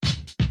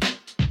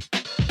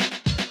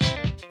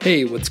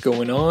Hey, what's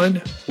going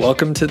on?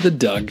 Welcome to The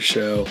Doug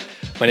Show.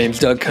 My name's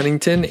Doug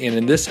Cunnington, and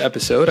in this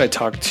episode, I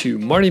talked to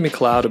Marty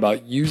McLeod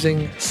about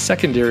using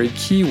secondary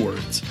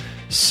keywords.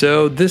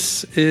 So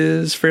this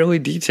is fairly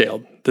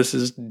detailed. This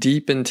is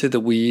deep into the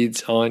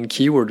weeds on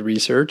keyword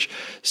research.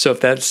 So if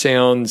that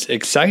sounds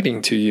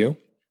exciting to you,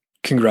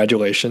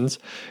 congratulations.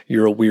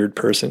 You're a weird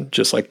person,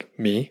 just like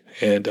me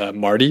and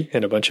Marty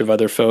and a bunch of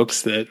other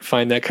folks that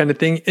find that kind of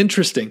thing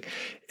interesting.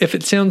 If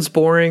it sounds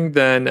boring,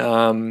 then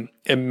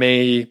it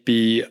may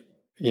be,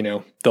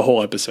 the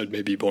whole episode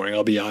may be boring.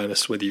 I'll be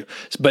honest with you.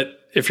 But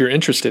if you're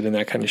interested in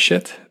that kind of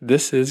shit,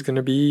 this is going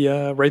to be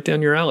right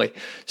down your alley.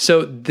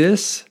 So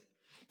this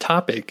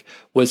topic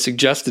was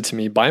suggested to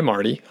me by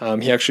Marty.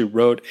 He actually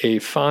wrote a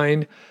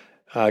fine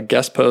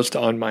guest post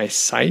on my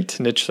site,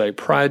 Niche Site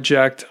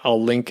Project.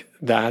 I'll link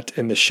that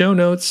in the show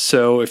notes.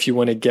 So if you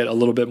want to get a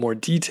little bit more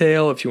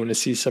detail, if you want to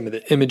see some of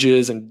the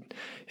images and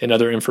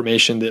other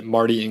information that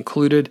Marty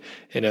included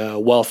in a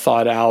well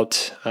thought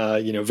out,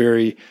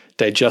 very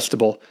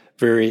digestible,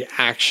 very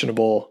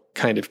actionable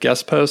kind of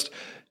guest post,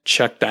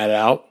 check that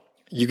out.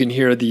 You can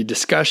hear the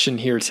discussion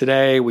here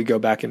today. We go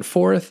back and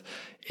forth.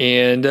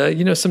 And,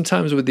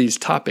 sometimes with these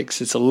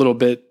topics, it's a little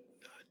bit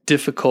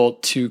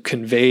difficult to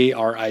convey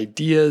our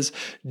ideas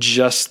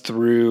just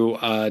through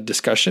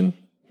discussion.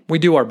 We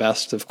do our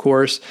best, of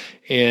course,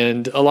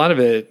 and a lot of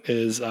it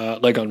is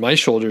like on my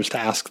shoulders to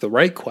ask the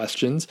right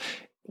questions,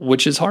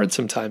 which is hard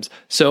sometimes.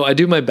 So I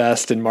do my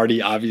best, and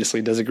Marty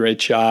obviously does a great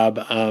job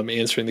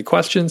answering the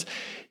questions.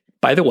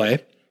 By the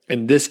way,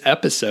 in this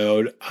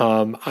episode,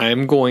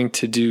 I'm going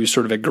to do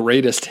sort of a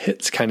greatest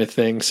hits kind of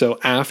thing. So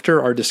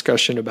after our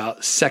discussion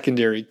about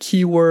secondary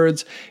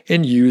keywords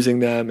and using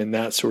them and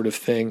that sort of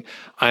thing,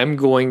 I'm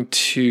going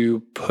to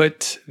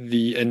put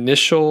the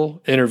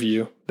initial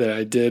interview that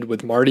I did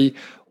with Marty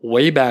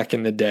way back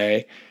in the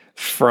day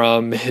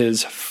from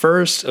his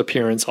first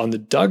appearance on The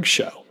Doug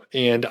Show.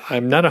 And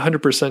I'm not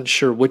 100%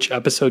 sure which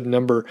episode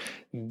number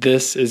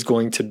this is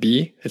going to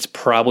be. It's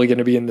probably going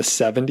to be in the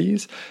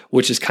 70s,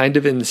 which is kind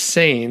of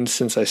insane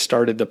since I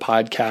started the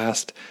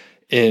podcast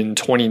in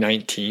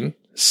 2019.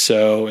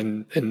 So,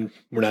 and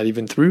we're not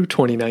even through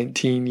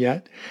 2019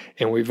 yet,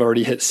 and we've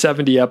already hit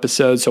 70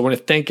 episodes. So I want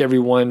to thank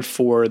everyone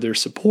for their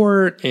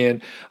support.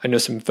 And I know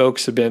some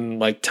folks have been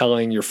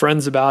telling your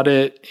friends about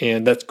it,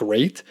 and that's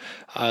great.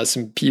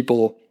 Some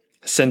people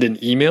send in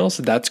emails.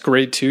 That's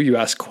great too. You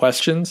ask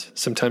questions.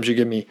 Sometimes you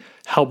give me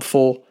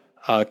helpful,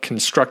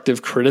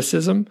 constructive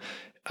criticism,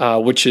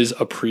 which is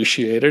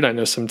appreciated. I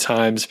know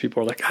sometimes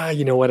people are like,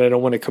 you know what? I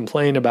don't want to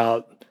complain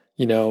about,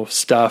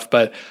 stuff,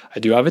 but I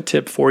do have a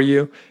tip for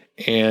you.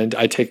 And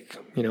I take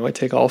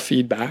all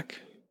feedback.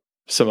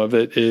 Some of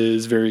it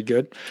is very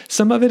good.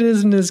 Some of it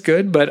isn't as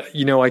good, but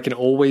I can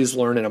always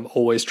learn and I'm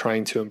always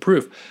trying to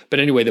improve. But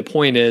anyway, the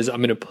point is I'm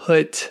going to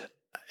put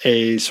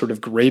a sort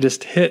of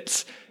greatest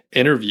hits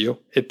interview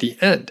at the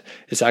end.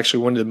 It's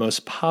actually one of the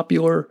most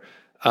popular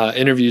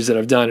interviews that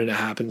I've done, and it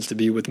happens to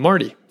be with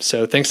Marty.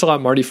 So thanks a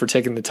lot, Marty, for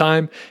taking the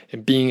time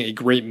and being a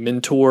great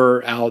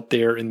mentor out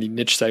there in the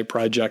Niche Site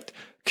Project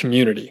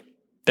community.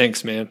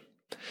 Thanks, man.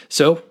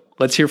 So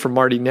let's hear from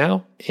Marty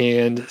now,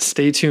 and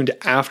stay tuned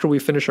after we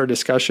finish our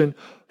discussion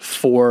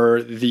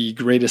for the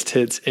greatest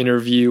hits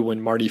interview when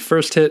Marty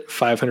first hit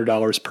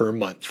 $500 per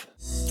month.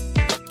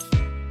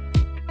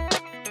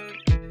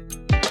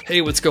 Hey,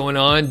 what's going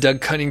on?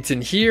 Doug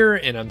Cunnington here,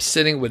 and I'm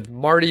sitting with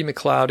Marty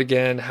McLeod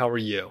again. How are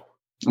you?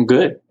 I'm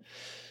good.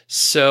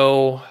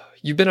 So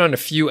you've been on a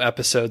few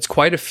episodes,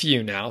 quite a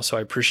few now, so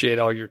I appreciate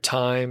all your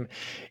time.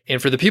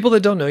 And for the people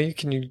that don't know you,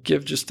 can you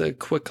give just a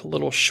quick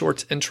little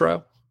short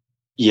intro?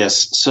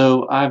 Yes.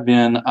 So I've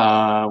been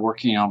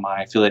working on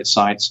my affiliate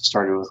sites.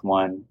 Started with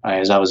one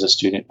as I was a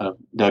student of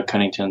Doug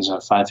Cunnington's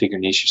 5-figure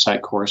niche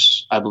site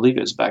course. I believe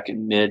it was back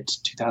in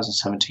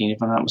mid-2017,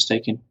 if I'm not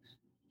mistaken.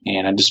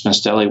 And I've just been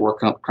steadily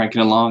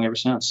cranking along ever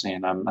since.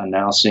 And I'm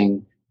now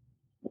seeing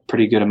a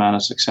pretty good amount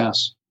of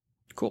success.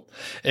 Cool.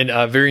 And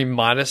very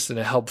modest and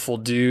a helpful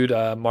dude,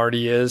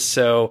 Marty is.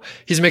 So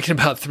he's making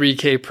about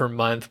 $3,000 per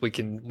month. We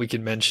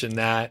can mention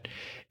that.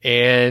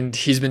 And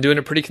he's been doing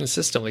it pretty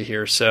consistently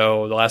here.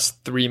 So the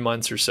last 3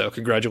 months or so,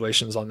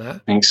 congratulations on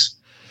that. Thanks.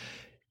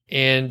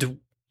 And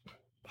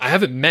I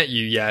haven't met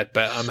you yet,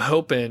 but I'm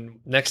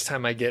hoping next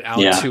time I get out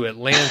to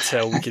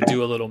Atlanta, we could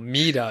do a little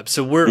meetup.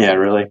 So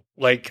really.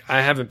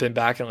 I haven't been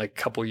back in a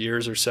couple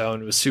years or so,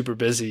 and it was super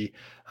busy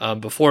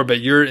before, but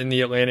you're in the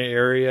Atlanta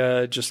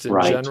area just in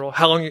general.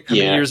 How many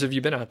years have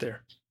you been out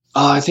there?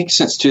 I think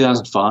since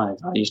 2005.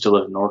 I used to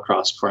live in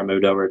Norcross before I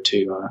moved over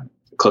to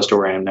close to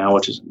where I am now,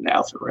 which is in the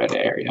Alpharetta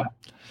area,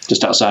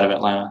 just outside of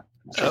Atlanta.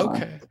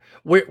 Okay.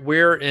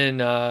 Where in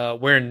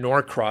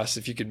Norcross,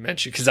 if you could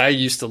mention, because I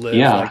used to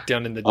live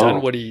down in the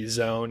Dunwoody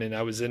zone, and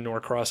I was in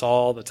Norcross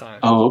all the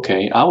time. Oh,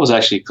 okay. I was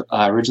actually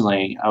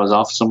originally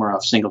off somewhere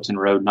off Singleton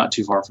Road, not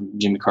too far from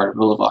Jimmy Carter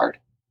Boulevard.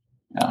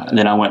 And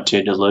then I went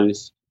to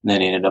Duluth, and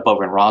then ended up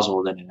over in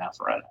Roswell, then in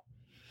Alpharetta.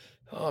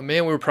 Oh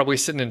man, we were probably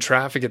sitting in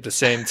traffic at the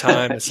same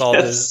time. It's all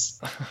Yes.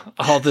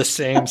 all the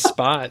same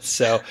spots.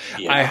 So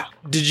Yeah,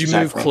 did you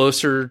move exactly.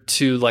 closer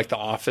to like the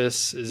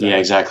office? Is Yeah, that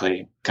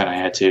exactly. Kind of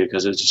had to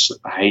because it's just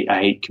I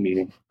hate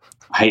commuting.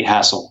 I hate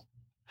hassle.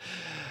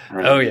 I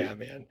really Oh do. yeah,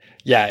 man.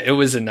 Yeah, it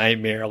was a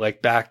nightmare.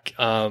 Like back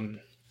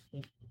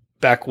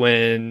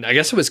when I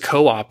guess it was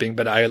co-oping,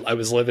 but I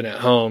was living at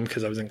home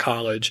because I was in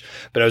college,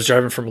 but I was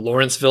driving from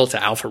Lawrenceville to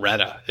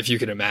Alpharetta, if you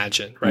can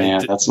imagine, right?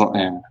 Yeah, that's not.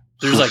 Yeah.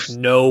 There's like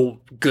no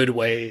good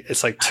way.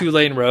 It's like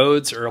 2-lane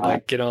roads or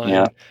like get Yeah.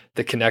 on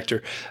the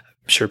connector.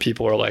 I'm sure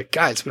people are like,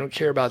 guys, we don't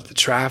care about the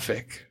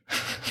traffic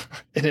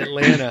in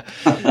Atlanta.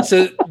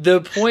 So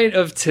the point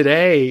of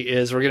today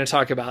is we're going to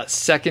talk about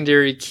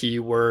secondary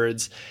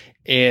keywords.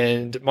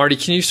 And Marty,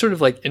 can you sort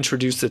of like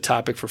introduce the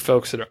topic for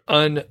folks that are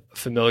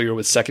unfamiliar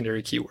with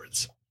secondary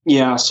keywords?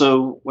 Yeah.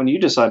 So when you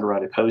decide to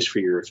write a post for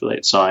your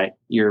affiliate site,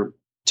 you're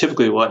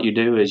typically what you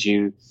do is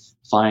you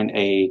find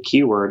a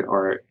keyword,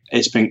 or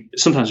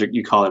sometimes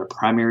you call it a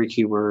primary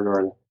keyword or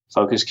a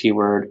focus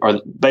keyword,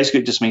 or basically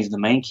it just means the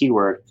main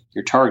keyword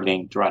you're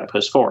targeting to write a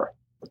post for.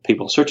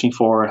 People searching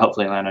for and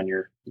hopefully land on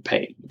your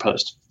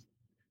post.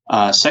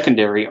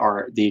 Secondary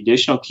are the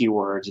additional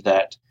keywords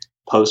that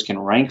posts can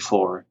rank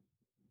for.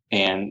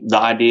 And the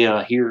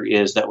idea here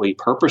is that we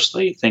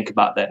purposely think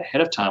about that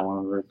ahead of time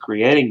when we're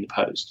creating the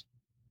post,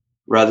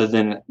 rather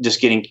than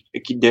just getting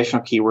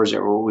additional keywords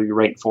that we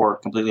rank for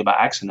completely by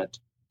accident.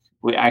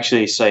 We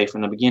actually say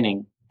from the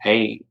beginning,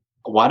 hey,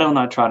 why don't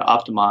I try to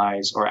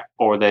optimize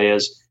or that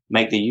is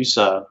make the use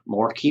of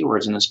more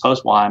keywords in this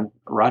post while I'm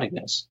writing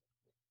this?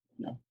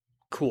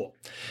 Cool.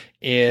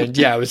 And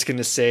yeah, I was going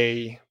to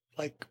say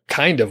like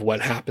kind of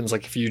what happens.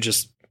 Like if you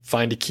just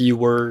find a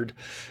keyword,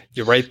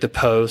 you write the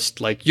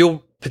post, like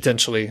you'll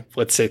potentially,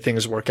 let's say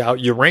things work out,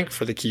 you rank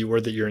for the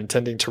keyword that you're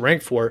intending to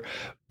rank for,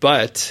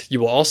 but you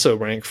will also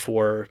rank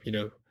for,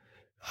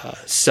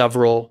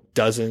 several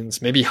dozens,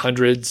 maybe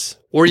hundreds,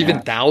 or even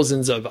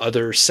thousands of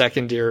other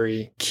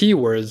secondary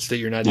keywords that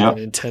you're not even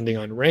intending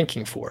on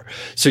ranking for.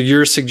 So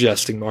you're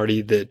suggesting,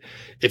 Marty, that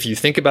if you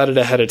think about it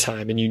ahead of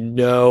time and you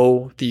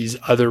know these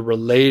other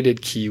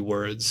related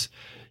keywords,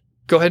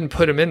 go ahead and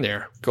put them in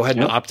there. Go ahead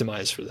and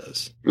optimize for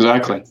those.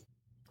 Exactly. Okay.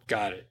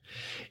 Got it.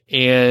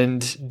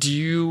 And do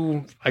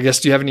you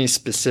have any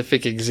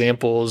specific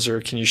examples,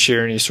 or can you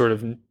share any sort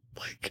of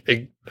like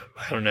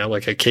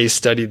a case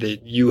study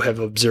that you have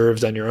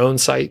observed on your own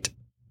site?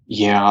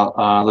 Yeah.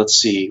 Let's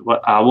see.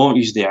 What I won't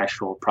use the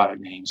actual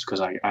product names because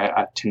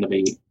I tend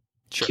to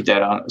keep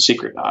that on a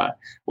secret.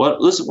 Why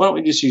don't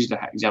we just use the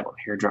example of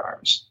hair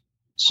dryers?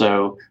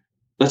 So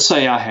let's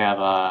say I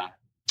have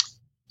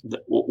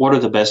what are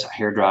the best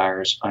hair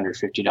dryers under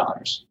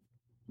 $50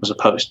 was a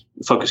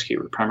focus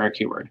keyword, primary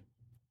keyword.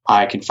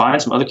 I can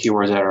find some other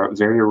keywords that are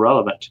very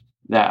relevant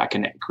that I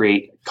can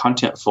create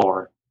content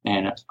for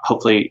and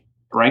hopefully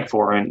rank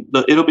for. And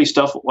it'll be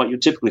stuff, what you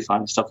typically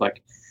find, stuff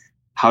like,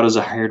 how does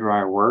a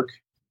hairdryer work?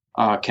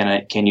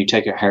 Can you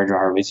take a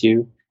hairdryer with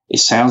you? It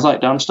sounds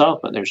like dumb stuff,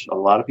 but there's a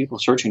lot of people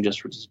searching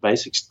just for these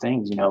basic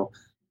things,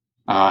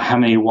 how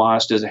many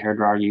watts does a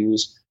hairdryer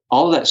use?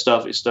 All of that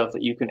stuff is stuff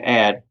that you can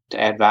add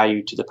to add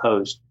value to the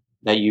post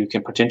that you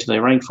can potentially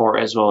rank for,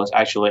 as well as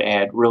actually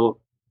add real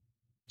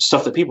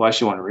stuff that people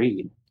actually want to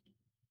read.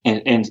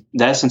 And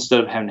that's instead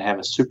of having to have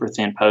a super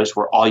thin post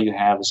where all you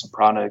have is some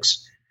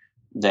products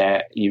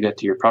that you get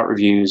to your product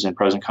reviews and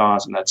pros and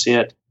cons, and that's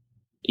it.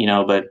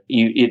 But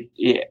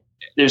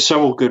there's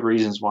several good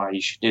reasons why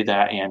you should do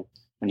that. And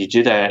when you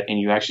do that and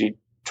you actually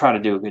try to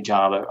do a good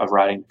job of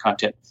writing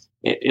content,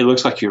 it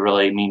looks like you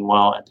really mean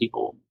well and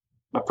people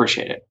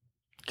appreciate it.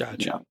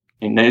 Gotcha.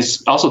 And they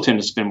also tend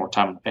to spend more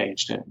time on the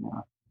page too.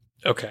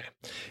 Okay.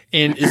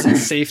 And is it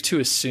safe to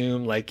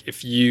assume, like,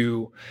 if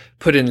you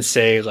put in,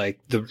 say, like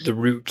the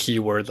root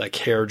keyword, like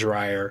hair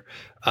dryer,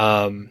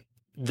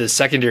 the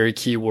secondary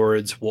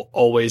keywords will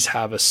always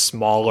have a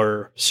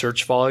smaller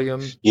search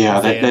volume?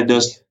 Yeah, that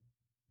does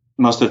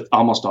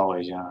almost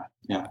always. Yeah.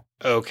 Yeah.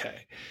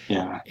 Okay.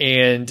 Yeah.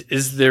 And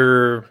is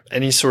there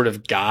any sort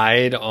of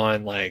guide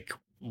on like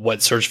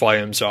what search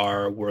volumes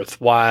are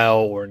worthwhile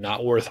or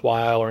not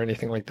worthwhile or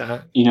anything like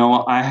that?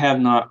 I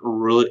have not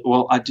really.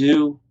 Well, I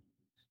do.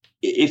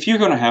 If you're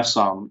going to have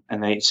some,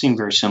 and they seem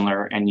very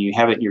similar, and you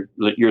have it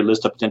your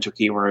list of potential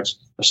keywords,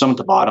 there's some at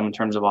the bottom in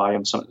terms of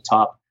volume, some at the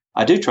top.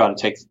 I do try to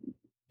take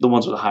the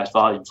ones with the highest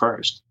volume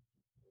first.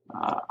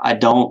 I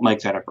don't make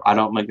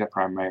that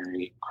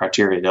primary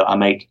criteria, though. I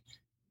make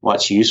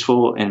what's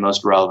useful and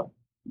most relevant,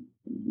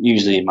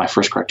 usually my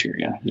first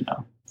criteria.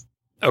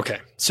 Okay.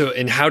 So,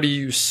 and how do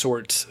you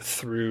sort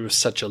through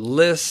such a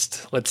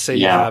list? Let's say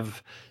you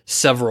have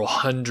several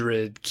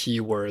hundred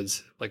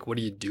keywords. Like, what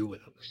do you do with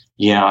them?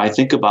 Yeah, I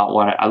think about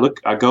what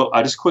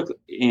I just quickly,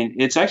 and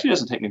it actually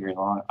doesn't take me very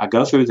long. I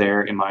go through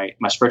there in my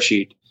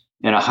spreadsheet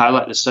and I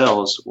highlight the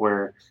cells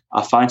where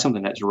I find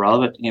something that's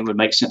relevant and would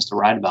make sense to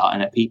write about,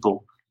 and that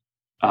people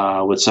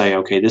would say,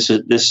 okay, this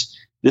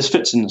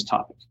fits in this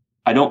topic.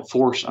 I'm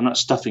not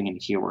stuffing any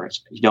keywords.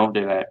 You don't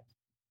do that.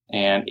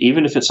 And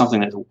even if it's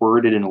something that's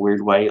worded in a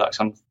weird way, like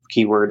some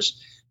keywords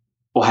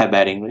will have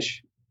bad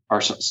English, or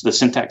the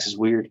syntax is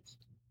weird,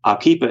 I'll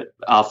keep it.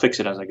 I'll fix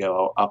it as I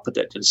go. I'll put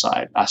that to the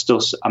side.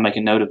 I make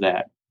a note of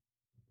that,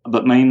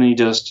 but mainly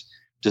just,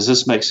 does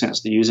this make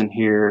sense to use in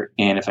here?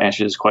 And if I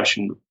answer this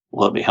question,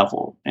 will it be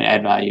helpful and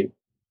add value?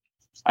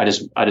 I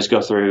just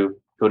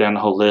go down the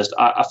whole list.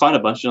 I find a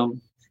bunch of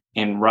them,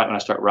 and right when I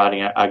start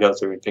writing, I go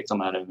through and pick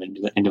them out of them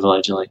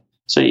individually.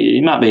 So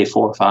it might be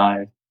 4 or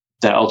 5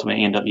 that I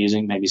ultimately end up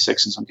using, maybe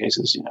 6 in some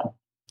cases,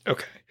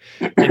 Okay.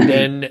 And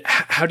then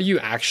how do you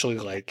actually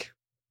like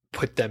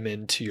put them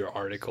into your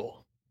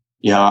article?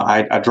 Yeah,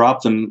 I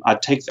drop them. I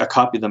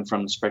copy them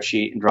from the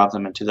spreadsheet and drop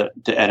them into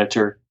the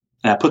editor,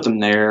 and I put them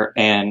there,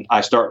 and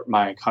I start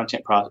my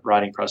content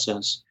writing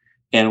process.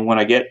 And when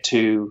I get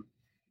to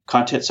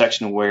content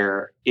section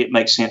where it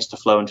makes sense to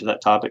flow into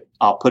that topic,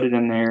 I'll put it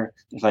in there.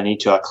 If I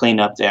need to, I'll clean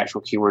up the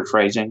actual keyword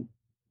phrasing.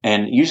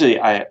 And usually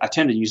I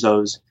tend to use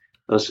those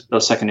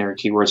secondary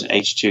keywords in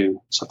H2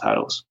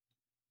 subtitles.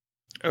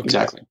 Okay.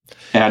 Exactly.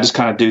 And I just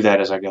kind of do that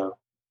as I go.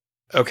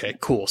 Okay,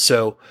 cool.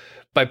 So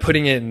by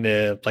putting it in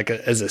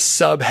as a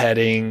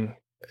subheading,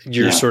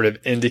 you're sort of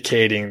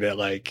indicating that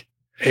like,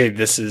 hey,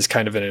 this is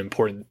kind of an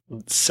important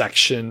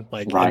section.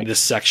 Like, right. And this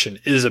section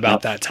is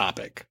about that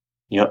topic.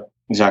 Yep,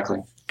 exactly.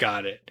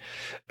 Got it.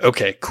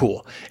 Okay,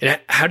 cool. And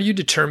how do you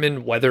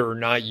determine whether or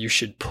not you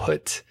should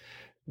put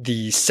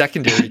the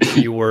secondary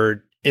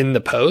keyword in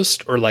the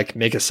post or like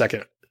make a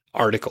second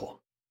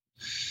article?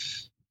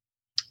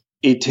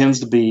 It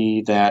tends to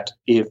be that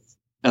if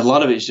a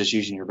lot of it is just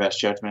using your best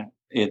judgment,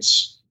 it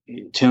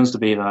tends to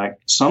be like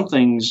some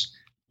things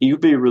you'd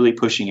be really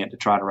pushing it to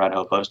try to write a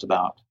whole post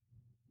about.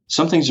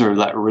 Some things are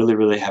like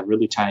really have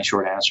really tiny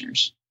short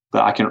answers,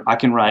 but I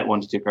can write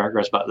 1 to 2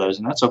 paragraphs about those,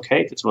 and that's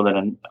okay if it's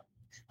within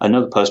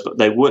another post, but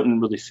they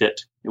wouldn't really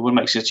fit. It wouldn't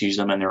make sense to use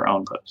them in their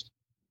own post.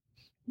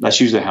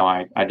 That's usually how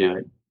I do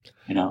it,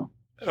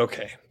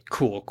 Okay,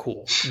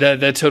 cool.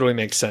 That totally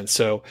makes sense.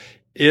 So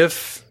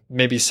if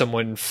maybe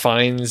someone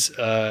finds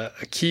a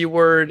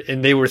keyword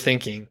and they were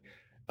thinking,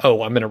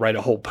 oh, I'm going to write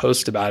a whole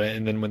post about it.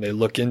 And then when they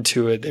look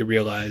into it, they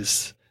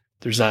realize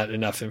there's not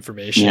enough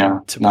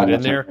information to put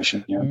in there.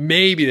 Yeah.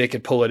 Maybe they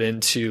could pull it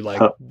into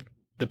like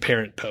the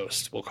parent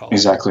post, we'll call it.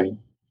 Exactly.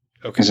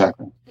 Okay.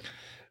 Exactly.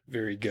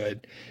 Very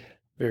good.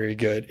 Very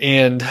good.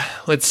 And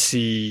let's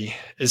see,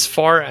 as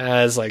far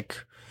as like,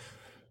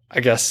 I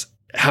guess,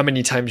 how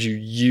many times you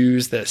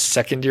use that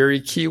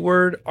secondary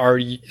keyword,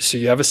 so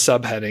you have a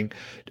subheading.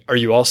 Are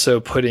you also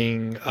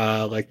putting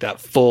like that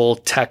full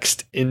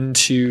text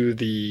into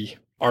the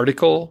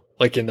article,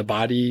 like in the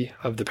body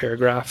of the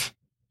paragraph?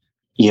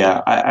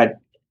 Yeah, I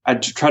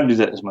try to do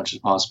that as much as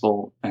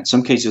possible. In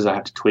some cases, I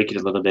have to tweak it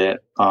a little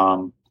bit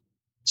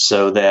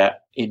so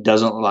that it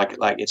doesn't look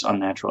like it's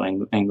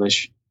unnatural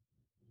English.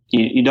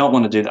 You don't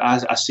want to do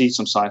that. I see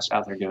some sites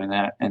out there doing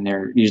that, and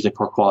they're usually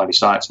poor quality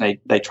sites. And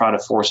they try to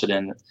force it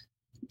in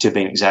to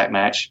be an exact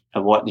match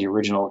of what the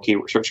original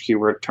search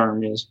keyword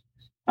term is.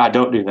 I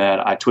don't do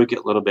that. I tweak it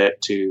a little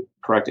bit to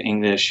correct the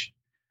English.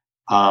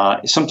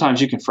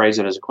 Sometimes you can phrase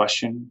it as a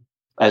question,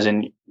 as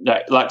in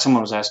like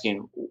someone was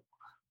asking,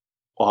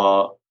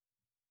 what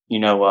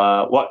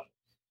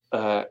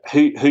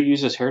who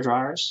uses hair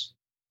dryers?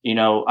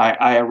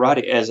 I write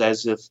it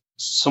as if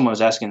someone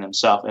was asking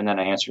themselves, and then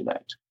I answer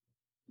that.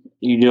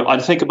 I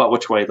think about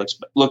which way it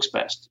looks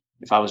best.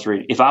 If I was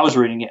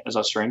reading it as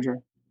a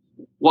stranger,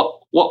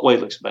 what way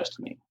looks best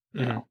to me?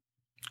 Mm-hmm.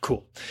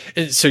 Cool.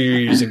 And so you're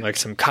using like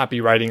some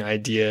copywriting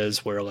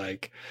ideas where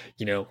like,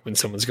 when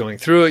someone's going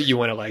through it, you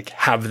want to like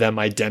have them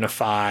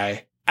identify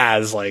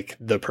as like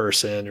the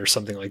person or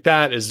something like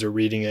that as they're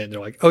reading it. And they're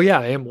like, oh yeah,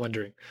 I am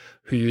wondering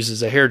who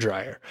uses a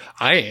hairdryer.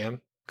 I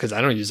am, because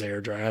I don't use a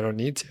hairdryer. I don't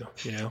need to,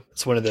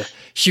 it's one of the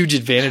huge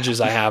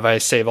advantages I have. I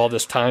save all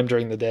this time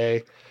during the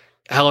day.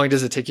 How long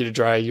does it take you to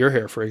dry your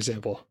hair, for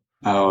example?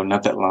 Oh,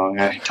 not that long.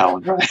 I towel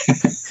dry.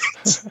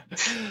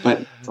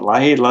 But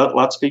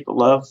lots of people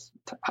love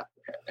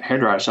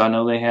hairdryers, so I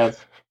know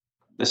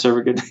they serve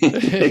a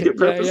good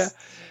purpose.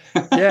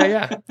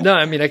 Yeah. No,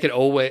 I mean, I could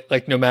always,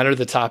 like, no matter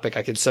the topic,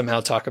 I could somehow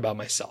talk about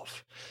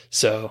myself.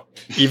 So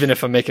even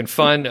if I'm making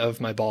fun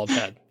of my bald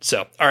head.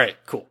 So, all right,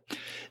 cool.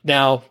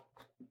 Now,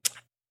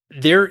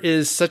 there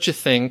is such a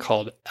thing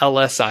called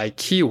LSI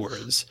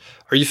keywords.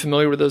 Are you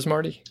familiar with those,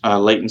 Marty?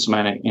 Latent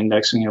semantic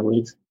indexing, I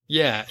believe.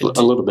 Yeah. A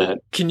little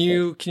bit. Can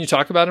you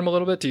talk about them a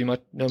little bit? Do you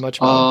know much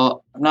about them?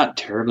 I'm not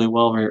terribly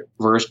well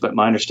versed, but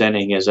my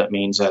understanding is that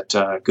means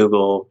that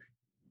Google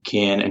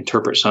can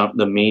interpret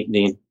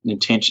the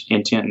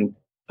intent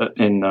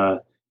and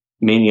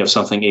meaning of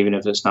something, even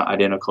if it's not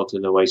identical to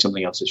the way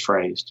something else is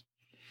phrased.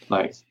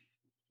 Like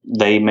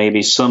they may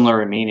be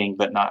similar in meaning,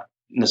 but not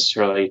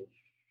necessarily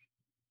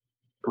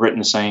written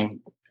the same.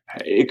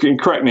 It can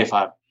correct me if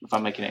I'm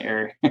making an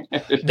error.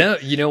 No,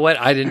 you know what?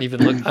 I didn't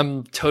even look.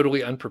 I'm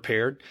totally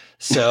unprepared.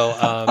 So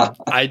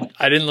I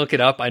didn't look it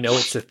up. I know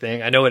it's a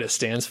thing. I know what it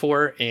stands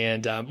for.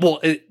 And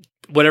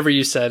whatever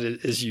you said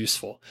is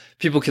useful.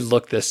 People could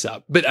look this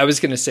up. But I was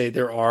going to say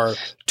there are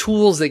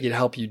tools that can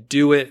help you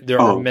do it. There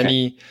are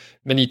many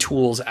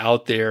tools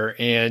out there.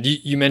 And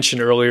you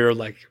mentioned earlier,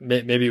 like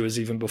maybe it was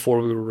even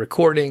before we were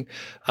recording,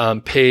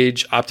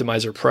 Page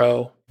Optimizer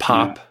Pro,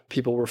 POP,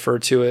 people refer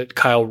to it.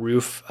 Kyle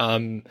Roof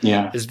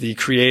is the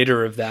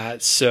creator of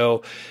that.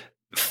 So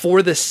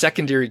for the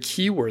secondary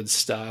keyword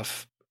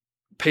stuff,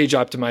 Page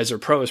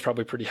Optimizer Pro is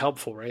probably pretty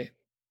helpful, right?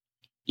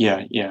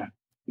 Yeah.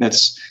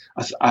 That's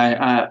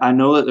I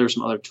know that there's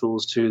some other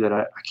tools too that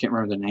I can't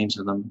remember the names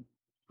of them.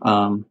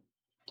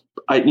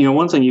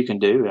 One thing you can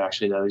do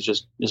actually though is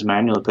just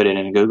manually put it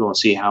in Google and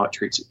see how it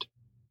treats it,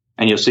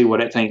 and you'll see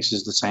what it thinks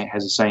is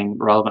has the same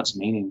relevance and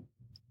meaning,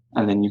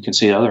 and then you can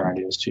see other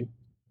ideas too.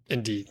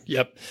 Indeed,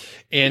 yep.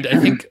 And I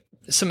think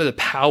some of the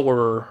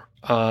power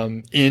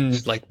in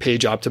like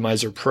Page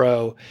Optimizer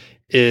Pro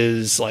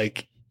is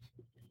like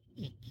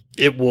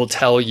it will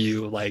tell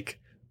you like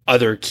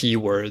other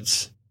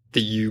keywords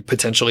that you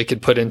potentially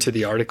could put into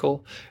the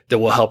article that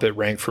will help it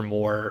rank for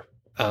more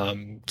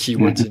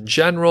keywords in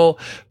general,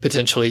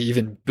 potentially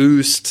even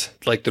boost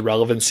like the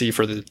relevancy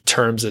for the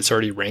terms it's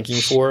already ranking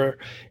for,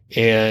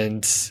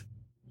 and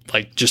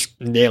like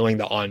just nailing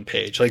the on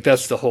page. Like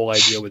that's the whole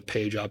idea with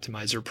Page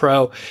Optimizer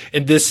Pro.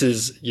 And this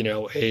is,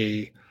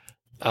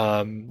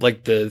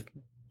 like the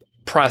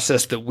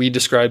process that we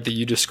described, that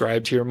you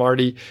described here,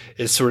 Marty,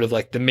 is sort of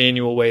like the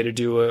manual way to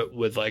do it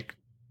with like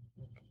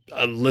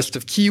a list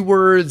of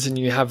keywords, and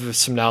you have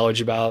some knowledge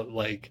about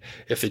like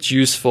if it's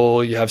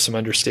useful, you have some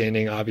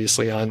understanding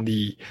obviously on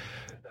the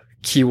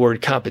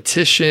keyword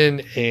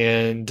competition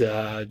and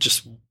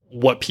just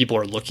what people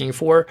are looking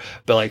for.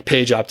 But like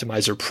Page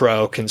Optimizer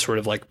Pro can sort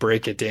of like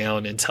break it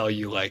down and tell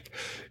you like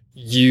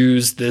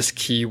use this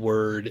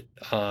keyword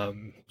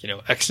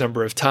X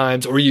number of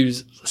times, or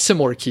use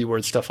similar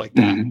keywords, stuff like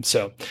that.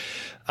 So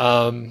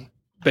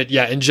but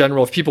yeah, in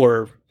general, if people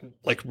are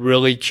like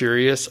really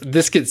curious,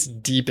 this gets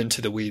deep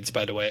into the weeds,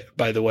 by the way.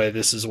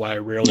 This is why I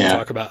rarely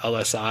talk about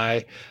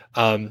LSI,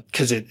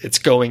 because it's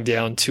going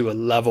down to a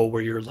level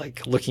where you're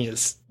like looking at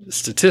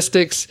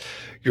statistics,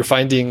 you're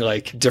finding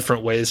like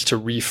different ways to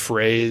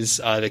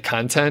rephrase the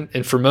content.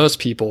 And for most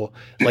people,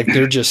 like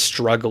they're just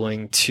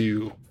struggling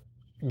to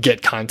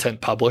get content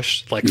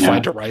published, like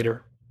find a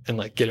writer and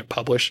like get it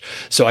published.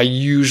 So I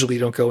usually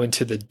don't go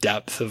into the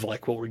depth of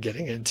like what we're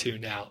getting into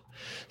now.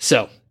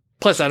 So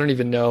plus I don't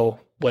even know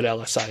what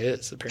LSI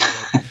is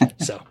apparently.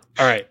 So,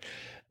 all right.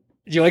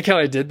 You like how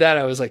I did that?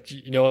 I was like,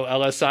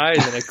 LSI,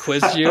 and then I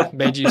quizzed you,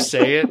 made you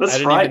say it. I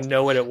didn't even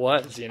know what it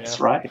was, That's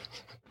right.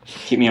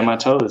 Keep me on my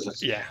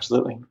toes. Yeah.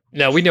 Absolutely.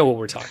 No, we know what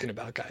we're talking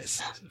about,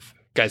 guys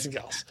and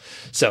gals.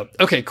 So,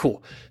 okay,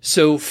 cool.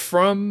 So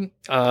from,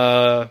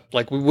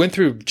 like we went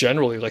through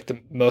generally like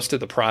the most of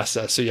the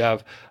process. So you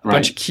have a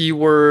bunch of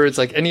keywords,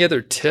 like any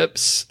other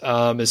tips,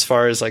 as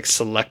far as like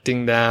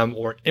selecting them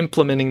or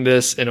implementing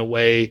this in a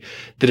way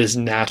that is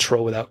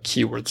natural without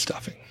keyword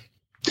stuffing?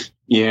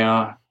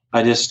 Yeah.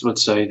 I just would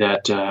say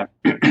that,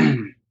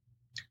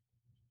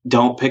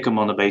 don't pick them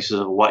on the basis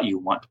of what you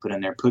want to put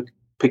in there.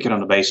 Pick it on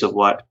the basis of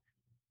what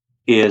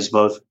is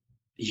both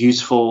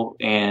useful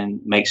and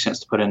makes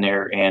sense to put in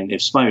there. And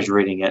if somebody was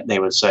reading it, they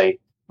would say,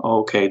 oh,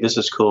 okay, this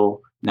is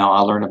cool. Now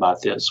I'll learn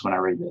about this when I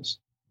read this.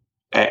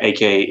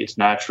 AKA, it's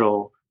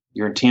natural.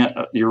 Your intent,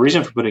 your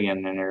reason for putting it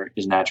in there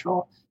is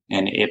natural,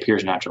 and it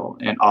appears natural.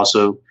 And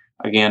also,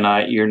 again,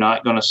 you're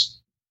not going to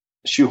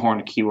shoehorn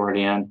a keyword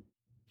in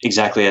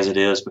exactly as it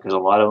is, because a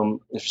lot of them,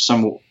 for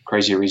some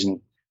crazy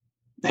reason,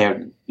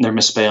 they're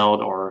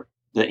misspelled, or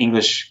the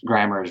English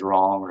grammar is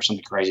wrong, or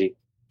something crazy.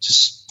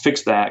 Just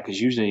fix that,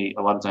 because usually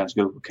a lot of times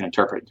Google can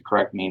interpret the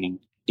correct meaning,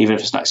 even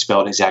if it's not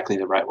spelled exactly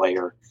the right way,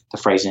 or the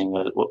phrasing.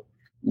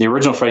 The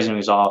original phrasing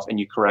is off, and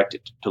you correct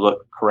it to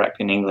look correct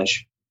in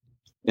English.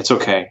 It's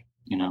okay,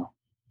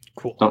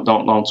 Cool.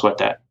 Don't sweat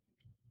that.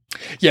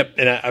 Yep.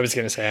 And I was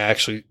going to say,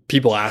 actually,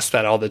 people ask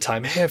that all the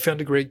time. Hey, I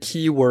found a great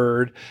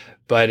keyword,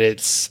 but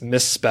it's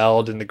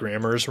misspelled and the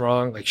grammar is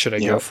wrong. Like, should I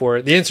go for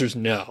it? The answer is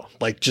no.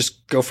 Like,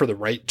 just go for the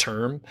right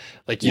term.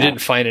 Like, you didn't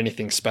find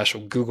anything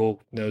special.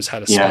 Google knows how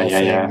to spell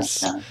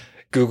things. Yeah.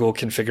 Google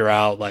can figure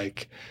out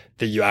like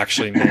that you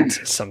actually meant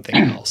something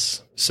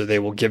else. So they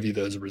will give you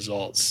those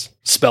results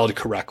spelled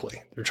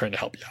correctly. They're trying to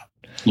help you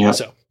out. Yeah.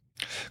 So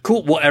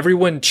cool. Well,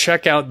 everyone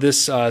check out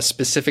this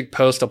specific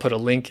post. I'll put a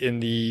link in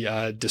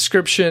the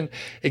description.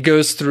 It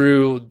goes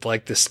through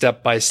like the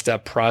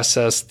step-by-step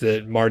process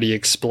that Marty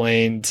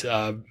explained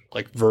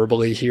like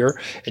verbally here.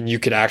 And you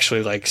could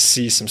actually like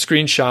see some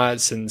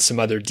screenshots and some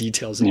other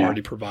details that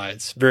Marty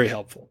provides. Very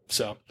helpful.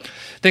 So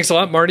thanks a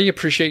lot, Marty.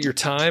 Appreciate your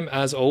time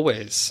as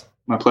always.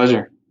 My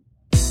pleasure.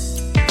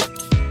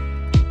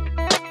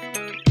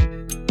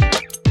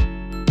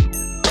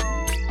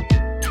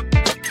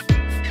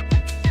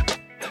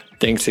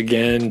 Thanks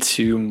again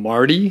to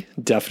Marty.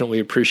 Definitely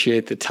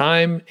appreciate the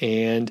time.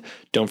 And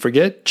don't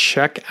forget,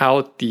 check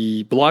out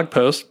the blog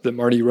post that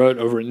Marty wrote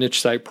over at Niche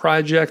Site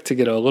Project to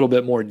get a little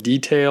bit more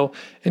detail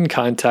and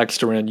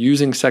context around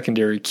using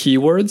secondary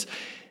keywords.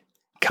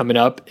 Coming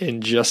up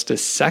in just a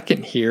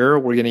second here,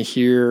 we're going to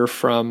hear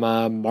from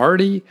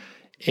Marty.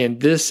 And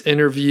this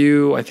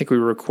interview, I think we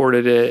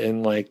recorded it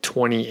in like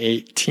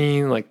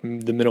 2018, like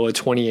the middle of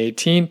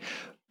 2018.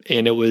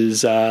 And it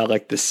was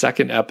like the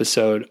second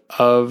episode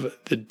of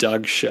The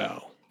Doug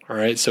Show. All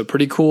right, so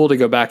pretty cool to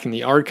go back in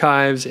the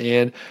archives.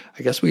 And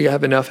I guess we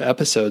have enough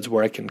episodes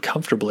where I can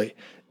comfortably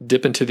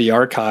dip into the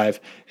archive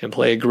and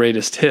play a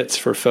greatest hits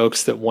for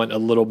folks that want a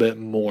little bit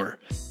more.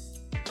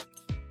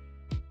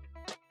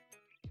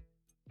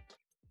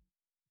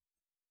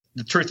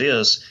 The truth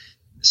is,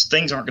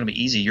 things aren't going to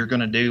be easy. You're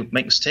going to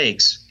make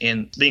mistakes,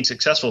 and being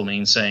successful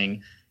means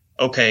saying,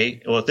 okay,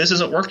 well, if this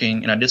isn't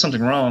working and I did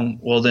something wrong,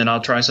 well, then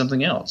I'll try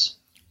something else,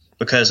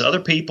 because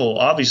other people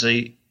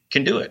obviously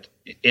can do it.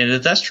 And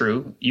if that's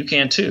true, you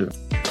can too.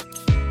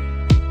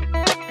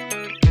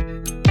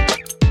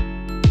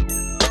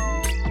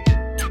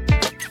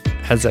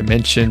 As I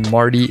mentioned,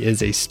 Marty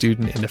is a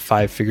student in the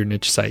 5-Figure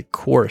Niche Site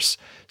course,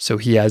 so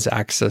he has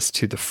access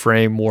to the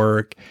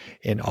framework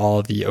and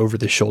all the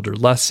over-the-shoulder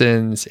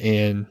lessons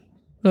and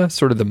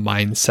sort of the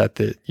mindset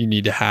that you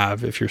need to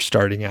have if you're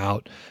starting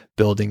out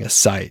building a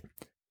site.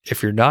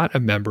 If you're not a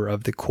member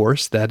of the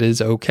course, that is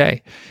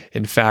okay.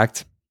 In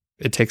fact,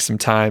 it takes some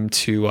time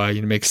to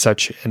make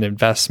such an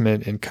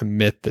investment and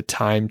commit the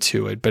time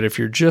to it. But if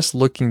you're just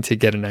looking to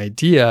get an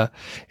idea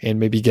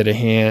and maybe get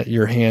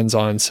your hands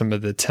on some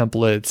of the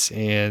templates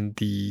and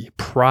the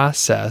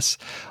process,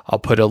 I'll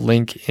put a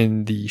link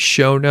in the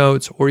show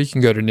notes, or you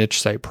can go to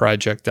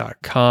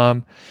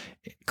nichesiteproject.com,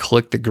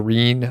 click the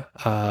green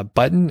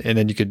button, and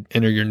then you could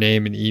enter your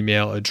name and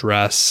email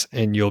address,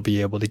 and you'll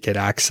be able to get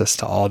access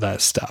to all that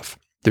stuff.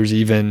 There's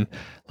even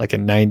like a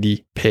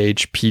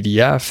 90-page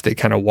PDF that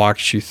kind of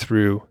walks you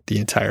through the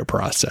entire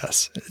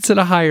process. It's at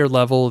a higher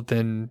level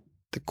than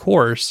the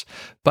course,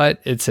 but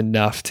it's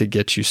enough to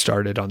get you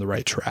started on the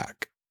right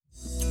track.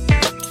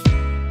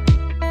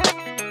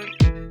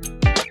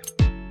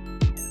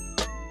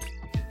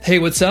 Hey,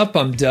 what's up?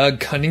 I'm Doug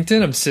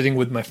Cunnington. I'm sitting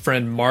with my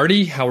friend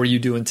Marty. How are you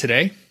doing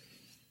today?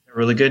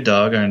 Really good,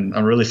 Doug, and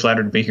I'm really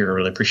flattered to be here. I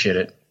really appreciate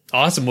it.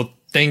 Awesome. Well,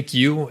 thank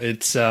you.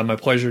 It's my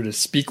pleasure to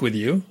speak with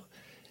you.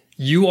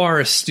 You are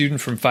a student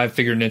from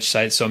 5-Figure Niche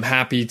Site, so I'm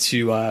happy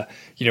to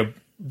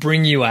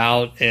bring you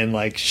out and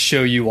like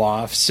show you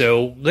off.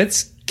 So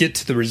let's get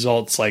to the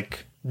results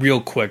like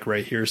real quick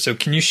right here. So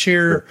can you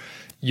share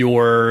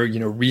your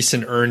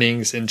recent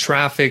earnings and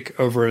traffic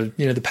over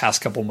the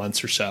past couple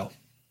months or so?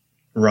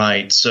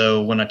 Right.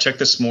 So when I checked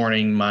this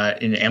morning,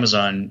 in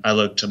Amazon, I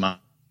looked at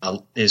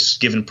is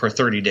given per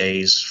 30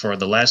 days. For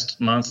the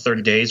last month,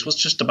 30 days was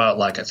just about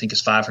I think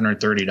it's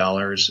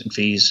 $530 in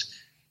fees.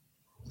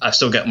 I've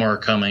still got more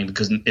coming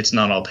because it's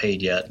not all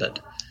paid yet,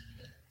 but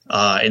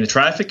and the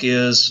traffic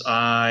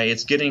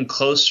it's getting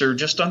closer,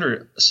 just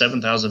under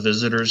 7,000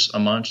 visitors a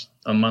month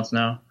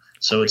now.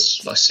 So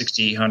it's like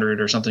 6,800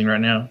 or something right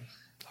now.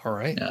 All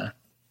right. Yeah.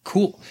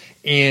 Cool.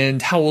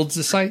 And how old's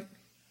the site?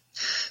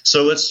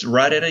 So it's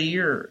right at a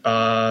year.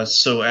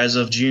 So as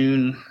of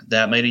June,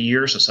 that made a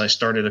year since I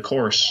started a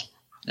course.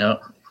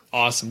 Yep.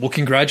 Awesome. Well,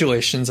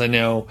 congratulations. I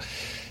know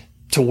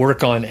to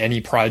work on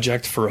any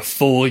project for a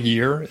full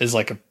year is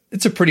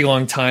it's a pretty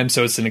long time.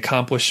 So it's an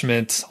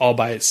accomplishment all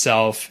by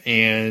itself.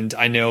 And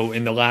I know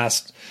in the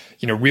last,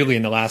 really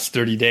in the last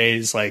 30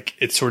 days,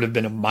 it's sort of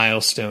been a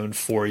milestone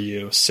for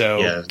you. So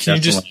yeah,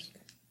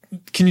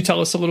 can you tell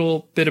us a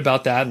little bit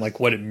about that and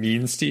what it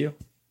means to you?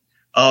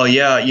 Oh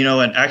yeah.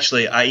 And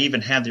actually I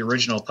even had the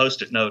original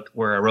Post-it note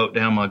where I wrote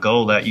down my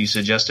goal that you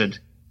suggested.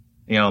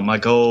 My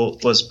goal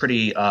was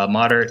pretty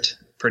modest.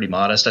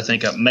 I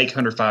think I make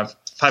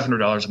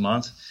 $500 a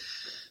month.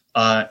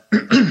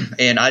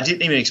 And I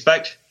didn't even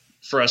expect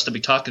for us to be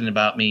talking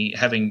about me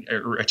having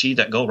achieved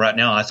that goal right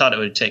now. I thought it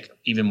would take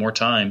even more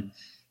time,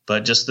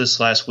 but just this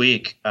last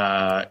week,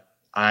 I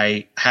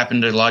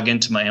happened to log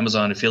into my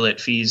Amazon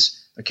affiliate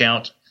fees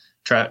account,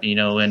 and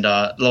lo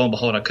and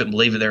behold, I couldn't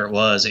believe it. There it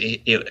was.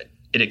 It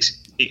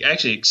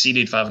actually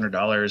exceeded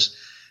 $500,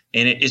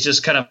 and it's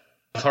just kind of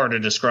hard to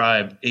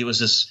describe. It was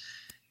just,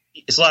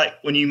 it's like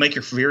when you make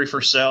your very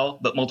first sale,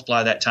 but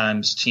multiply that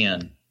times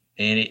 10.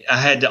 And I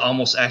had to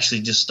almost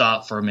actually just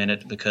stop for a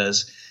minute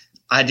because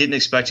I didn't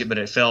expect it, but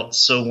it felt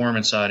so warm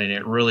inside, and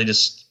it really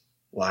just,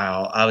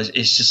 wow.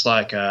 It's just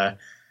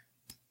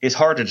it's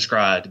hard to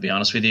describe, to be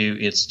honest with you.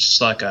 It's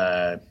just like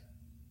a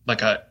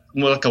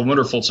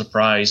wonderful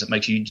surprise that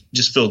makes you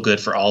just feel good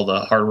for all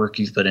the hard work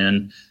you've put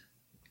in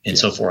and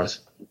so forth.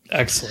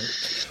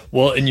 Excellent.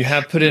 Well, and you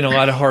have put in a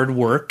lot of hard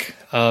work.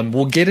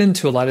 We'll get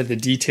into a lot of the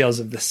details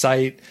of the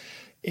site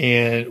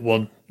and,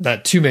 well,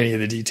 not too many of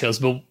the details,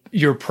 but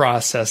your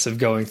process of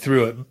going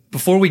through it.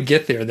 Before we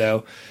get there,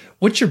 though,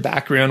 what's your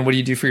background? What do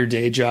you do for your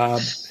day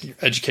job, your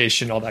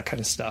education, all that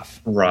kind of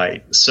stuff?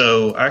 Right.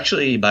 So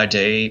actually, my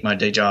day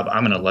job,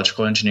 I'm an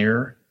electrical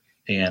engineer,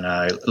 and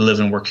I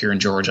live and work here in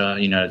Georgia,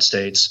 United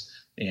States.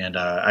 And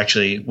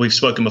actually, we've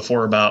spoken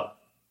before about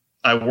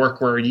I work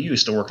where you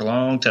used to work a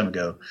long time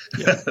ago.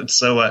 Yeah.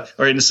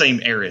 Or in the same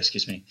area,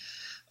 excuse me.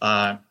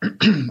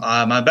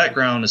 My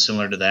background is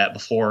similar to that.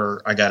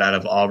 Before I got out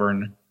of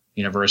Auburn,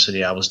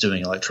 university, I was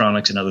doing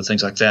electronics and other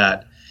things like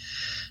that.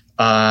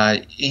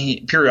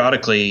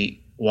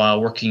 Periodically,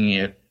 while working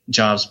at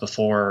jobs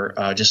before,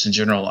 just in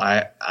general,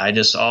 I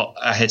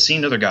had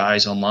seen other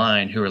guys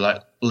online who were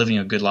like living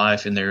a good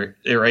life, and they're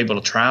able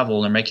to travel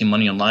and they're making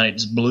money online. It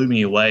just blew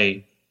me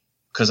away,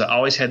 because I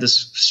always had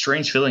this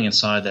strange feeling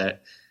inside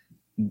that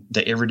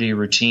the everyday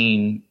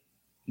routine,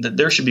 that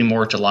there should be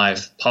more to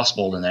life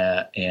possible than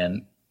that.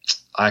 And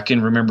I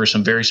can remember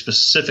some very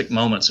specific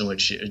moments in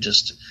which it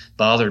just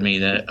bothered me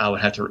that I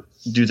would have to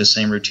do the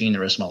same routine the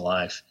rest of my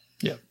life.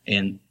 Yeah.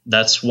 And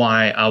that's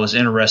why I was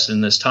interested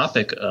in this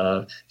topic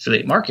of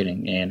affiliate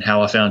marketing and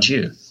how I found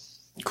you.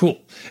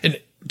 Cool. And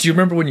do you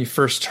remember when you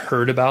first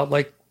heard about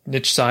like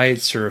niche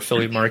sites or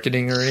affiliate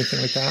marketing or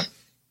anything like that?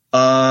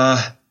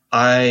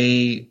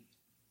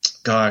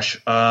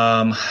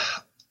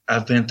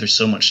 I've been through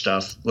so much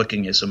stuff,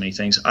 looking at so many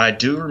things. I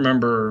do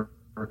remember,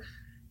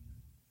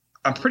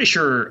 I'm pretty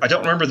sure, I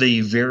don't remember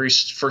the very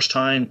first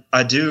time.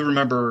 I do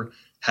remember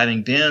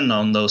having been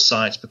on those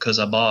sites because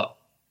I bought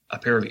a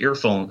pair of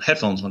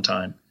headphones one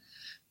time.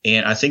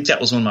 And I think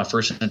that was one of my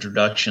first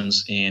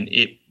introductions. And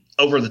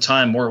over the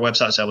time, more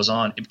websites I was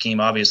on, it became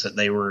obvious that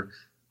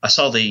I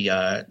saw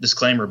the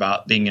disclaimer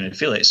about being an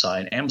affiliate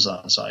site, an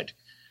Amazon site.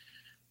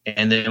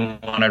 And then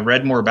when I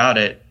read more about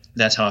it,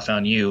 that's how I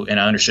found you, and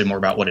I understood more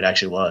about what it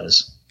actually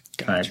was.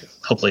 Gotcha.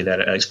 Hopefully that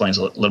explains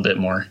a little bit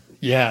more.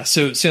 Yeah,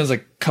 so it sounds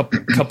like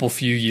couple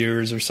few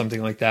years or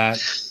something like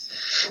that.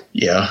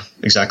 Yeah,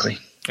 exactly.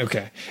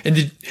 Okay.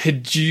 And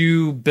had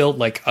you built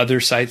like other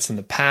sites in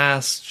the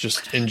past,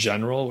 just in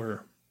general,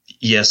 or?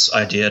 Yes,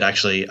 I did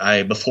actually.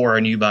 Before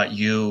I knew about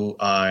you,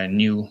 I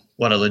knew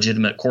what a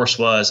legitimate course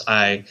was.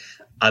 I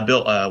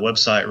built a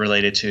website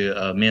related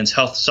to a men's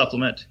health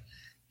supplement.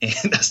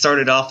 And I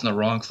started off on the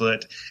wrong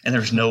foot, and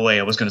there was no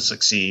way I was going to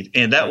succeed.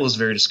 And that was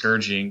very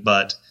discouraging,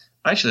 but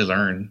I actually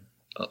learned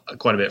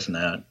quite a bit from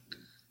that.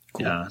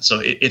 Cool. Yeah, so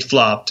it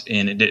flopped,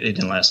 and it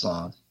didn't last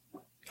long.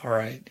 All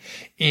right.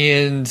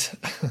 And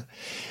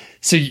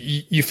so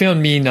you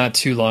found me not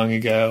too long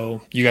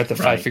ago. You got the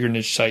Right. 5-figure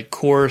niche site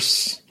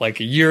course like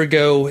a year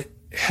ago.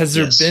 Has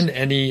there Yes. been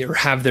any, or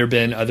have there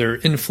been other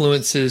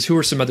influences? Who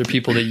are some other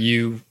people that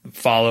you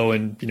follow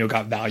and,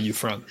 got value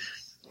from?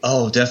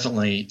 Oh,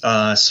 definitely.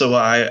 So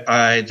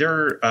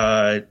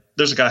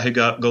there's a guy who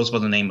goes by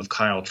the name of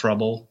Kyle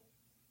Trouble.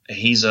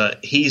 He's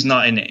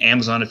not an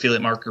Amazon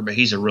affiliate marketer, but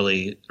he's a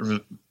really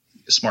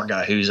smart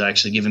guy who's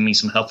actually given me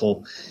some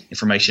helpful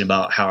information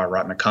about how I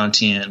write my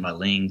content, my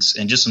links,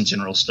 and just some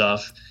general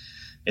stuff,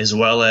 as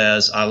well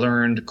as I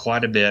learned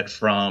quite a bit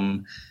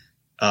from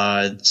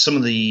some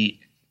of the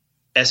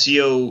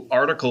SEO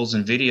articles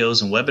and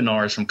videos and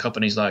webinars from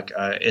companies like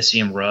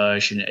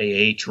SEMrush and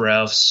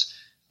Ahrefs,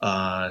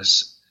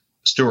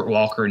 Stuart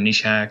Walker,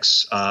 Niche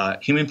Hacks,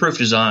 Human Proof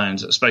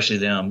Designs, especially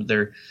them.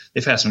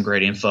 They've had some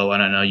great info,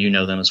 and I know you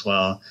know them as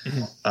well.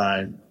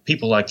 Mm-hmm.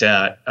 People like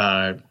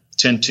that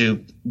tend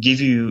to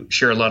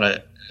share a lot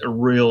of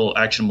real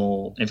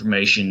actionable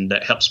information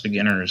that helps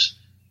beginners.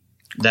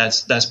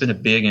 That's been a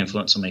big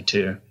influence on me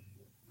too.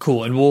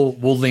 Cool. And we'll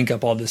link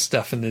up all this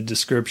stuff in the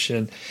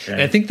description. Okay.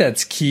 And I think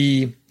that's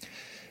key.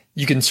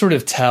 You can sort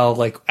of tell,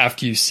 like,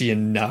 after you see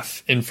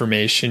enough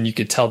information, you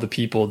could tell the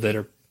people that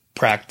are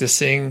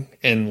practicing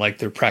and like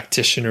they're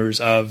practitioners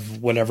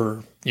of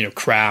whatever,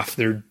 craft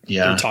they're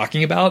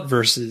talking about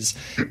versus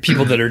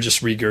people that are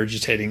just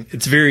regurgitating.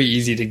 It's very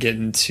easy to get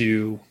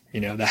into,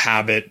 the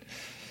habit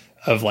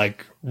of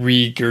like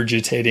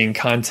regurgitating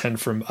content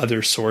from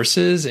other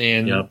sources.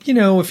 And,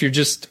 if you're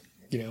just,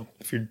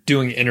 if you're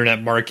doing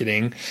internet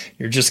marketing,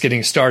 you're just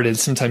getting started,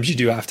 sometimes you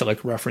do have to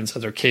like reference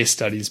other case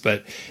studies,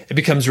 but it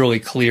becomes really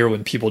clear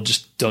when people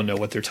just don't know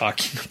what they're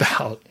talking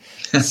about.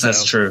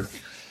 That's true.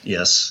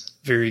 Yes.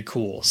 Very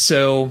cool.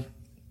 So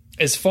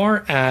as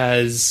far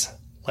as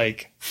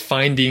like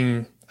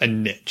finding a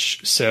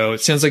niche, so it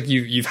sounds like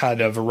you've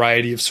had a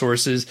variety of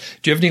sources.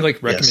 Do you have any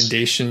like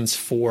recommendations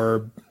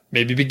for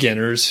maybe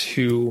beginners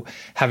who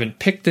haven't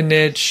picked a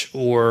niche,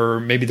 or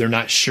maybe they're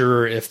not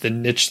sure if the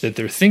niche that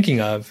they're thinking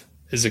of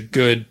is a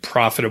good,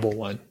 profitable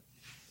one?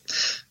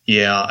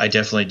 Yeah, I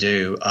definitely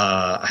do.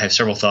 I have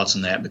several thoughts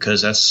on that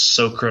because that's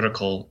so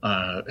critical,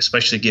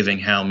 especially given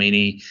how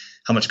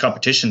much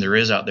competition there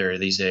is out there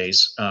these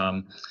days.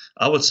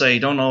 I would say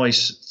don't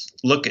always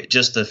look at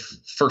just the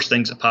first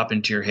things that pop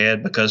into your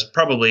head, because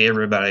probably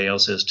everybody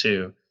else is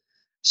too.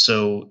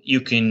 So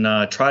you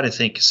can try to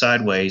think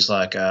sideways,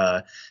 like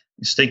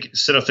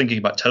instead of thinking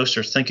about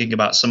toasters, thinking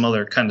about some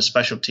other kind of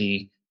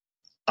specialty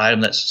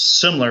item that's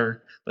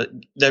similar, but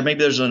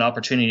there's an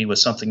opportunity with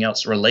something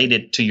else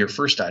related to your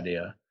first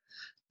idea.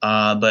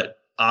 But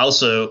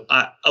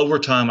over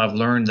time, I've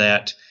learned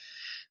that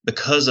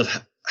because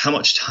of how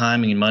much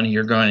time and money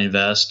you're going to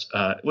invest,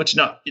 it's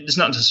not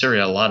necessarily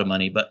a lot of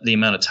money, but the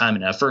amount of time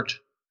and effort,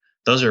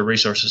 those are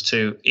resources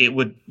too.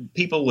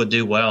 People would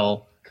do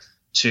well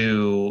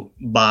to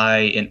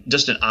buy in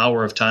just an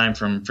hour of time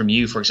from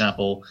you, for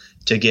example,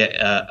 to get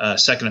a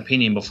second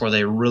opinion before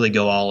they really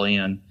go all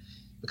in,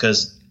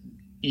 because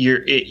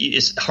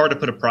it's hard to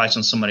put a price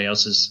on somebody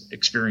else's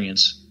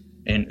experience.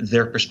 and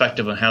their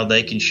perspective on how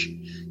they can,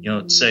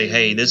 say,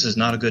 hey, this is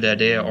not a good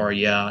idea, or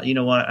yeah, you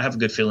know what, I have a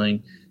good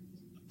feeling,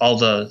 all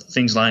the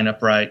things line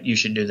up right, you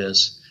should do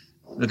this,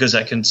 because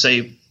that can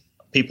save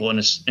people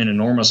an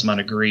enormous amount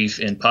of grief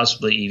and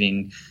possibly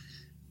even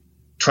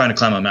trying to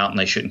climb a mountain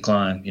they shouldn't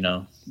climb.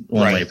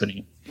 One way of putting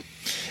it.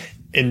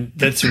 And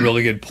that's a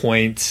really good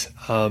point.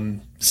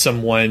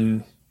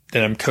 Someone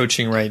that I'm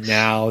coaching right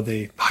now,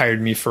 they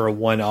hired me for a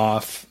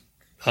one-off,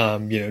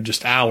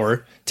 just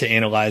hour to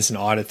analyze and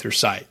audit their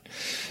site.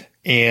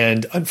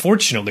 And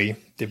unfortunately,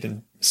 they've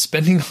been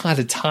spending a lot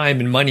of time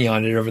and money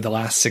on it over the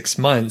last 6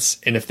 months.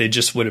 And if they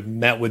just would have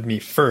met with me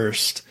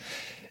first,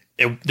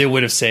 they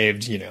would have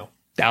saved,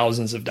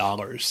 thousands of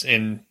dollars.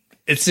 And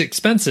it's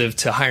expensive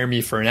to hire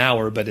me for an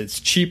hour, but it's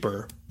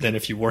cheaper than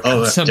if you work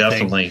on something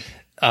definitely.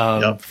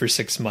 For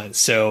 6 months.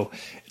 So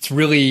it's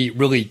really,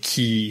 really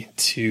key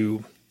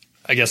to,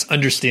 I guess,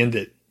 understand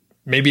that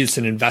maybe it's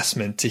an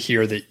investment to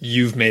hear that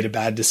you've made a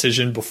bad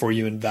decision before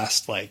you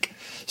invest like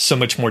so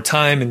much more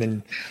time. And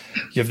then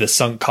you have the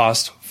sunk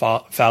cost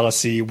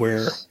fallacy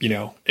where,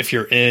 if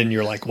you're in,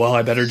 you're like, well,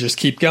 I better just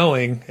keep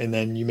going. And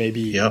then you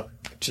maybe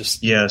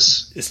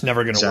it's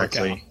never going to work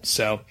out.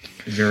 So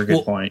very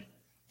good point.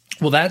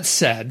 Well, that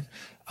said,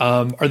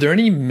 are there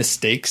any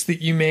mistakes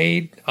that you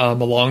made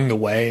along the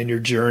way in your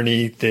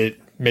journey that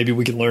maybe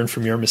we can learn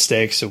from your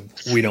mistakes so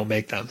we don't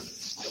make them?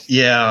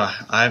 Yeah,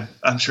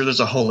 I'm sure there's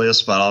a whole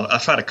list, but I'll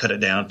try to cut it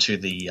down to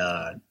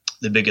the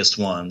biggest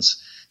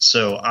ones.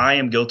 So I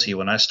am guilty.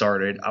 When I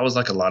started, I was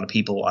like a lot of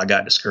people. I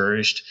got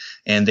discouraged,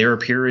 and there were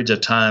periods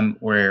of time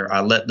where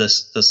I let the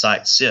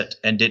site sit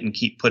and didn't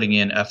keep putting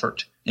in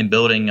effort in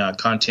building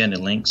content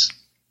and links.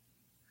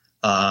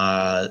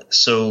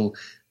 So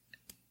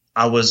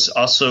I was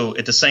also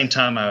at the same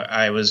time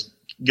I was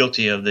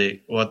guilty of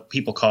what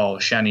people call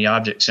shiny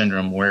object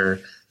syndrome,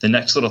 where the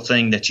next little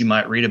thing that you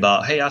might read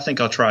about, hey, I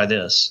think I'll try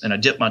this, and I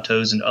dipped my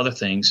toes into other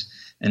things,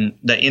 and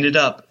that ended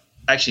up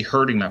actually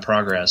hurting my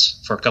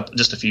progress for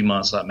just a few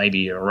months, like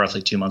maybe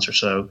roughly 2 months or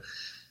so,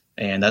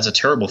 and that's a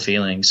terrible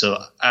feeling.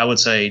 So I would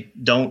say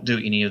don't do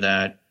any of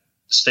that.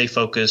 Stay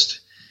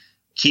focused.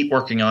 Keep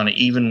working on it,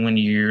 even when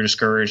you're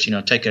discouraged.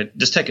 Take a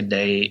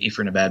day if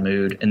you're in a bad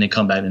mood, and then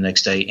come back the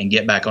next day and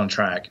get back on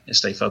track and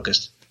stay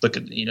focused. Look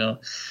at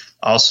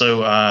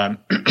Also,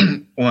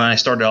 when I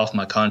started off,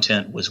 my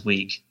content was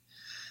weak,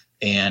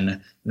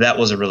 and that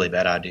was a really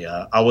bad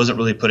idea. I wasn't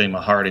really putting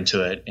my heart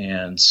into it,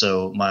 and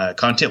so my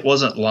content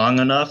wasn't long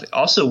enough. It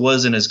also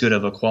wasn't as good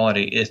of a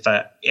quality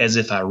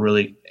as I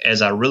really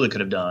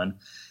could have done.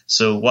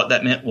 So what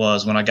that meant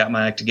was, when I got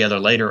my act together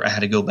later, I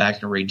had to go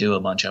back and redo a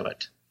bunch of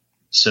it.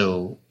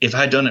 So if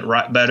I had done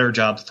it better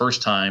job the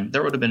first time,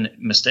 there would have been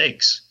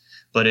mistakes,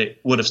 but it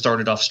would have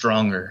started off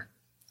stronger.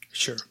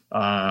 Sure.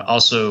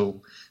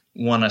 Also,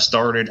 when I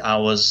started, I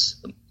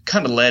was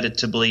kind of led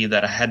to believe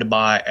that I had to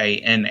buy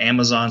an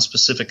Amazon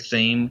specific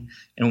theme,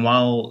 and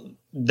while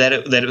that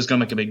it was going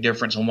to make a big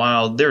difference, and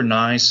while they're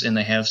nice and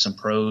they have some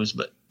pros,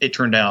 but it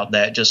turned out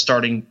that just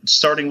starting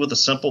with a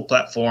simple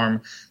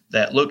platform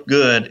that looked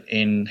good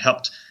and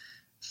helped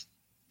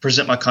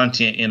present my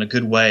content in a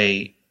good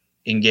way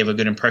and gave a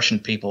good impression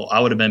to people, I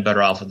would have been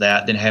better off with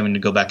that than having to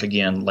go back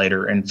again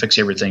later and fix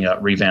everything up,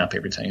 revamp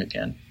everything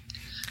again.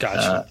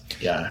 Gotcha.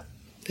 Yeah.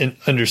 And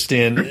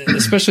understand,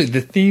 especially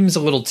the theme's a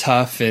little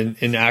tough,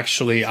 and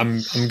actually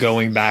I'm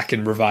going back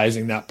and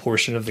revising that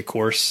portion of the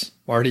course,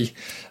 Marty,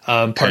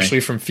 partially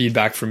from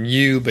feedback from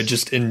you, but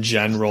just in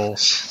general,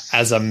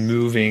 as I'm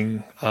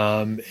moving,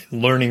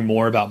 learning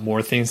more about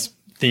more themes.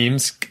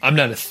 I'm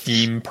not a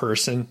theme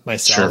person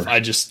myself. Sure.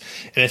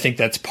 And I think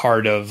that's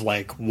part of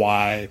like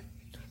why,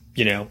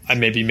 I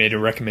maybe made a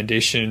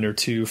recommendation or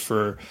two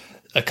for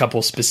a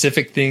couple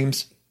specific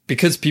themes,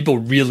 because people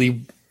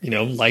really,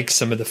 like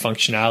some of the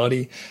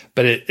functionality,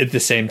 but at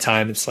the same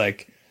time, it's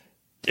like,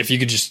 if you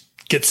could just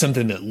get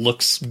something that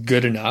looks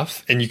good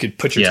enough and you could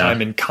put your time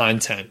in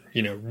content,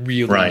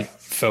 really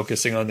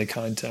focusing on the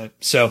content.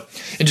 So,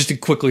 and just to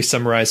quickly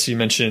summarize, so you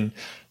mentioned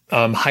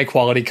high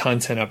quality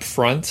content up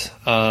front.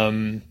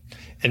 And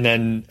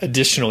then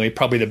additionally,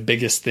 probably the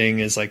biggest thing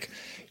is like,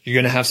 you're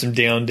going to have some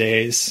down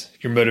days.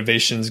 Your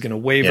motivation is going to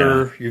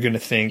waver. Yeah. You're going to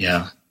think,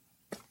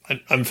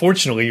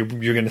 unfortunately,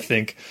 you're going to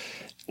think,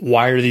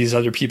 why are these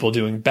other people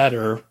doing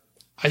better?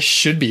 I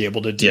should be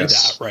able to do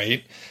that,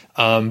 right?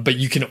 But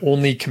you can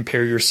only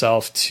compare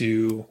yourself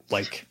to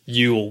like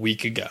you a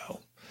week ago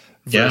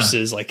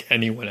versus like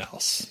anyone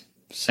else.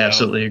 So.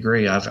 Absolutely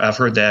agree. I've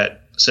heard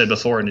that said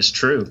before, and it's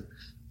true.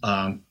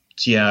 We're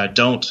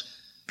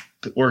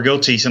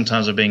guilty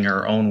sometimes of being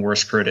our own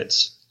worst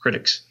critics.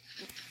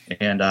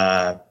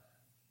 And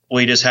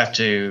we just have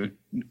to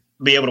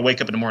be able to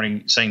wake up in the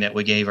morning saying that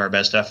we gave our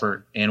best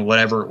effort, and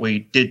whatever we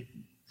did,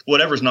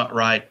 whatever's not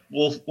right,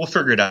 we'll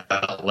figure it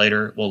out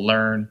later. We'll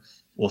learn,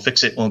 we'll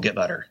fix it, we'll get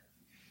better.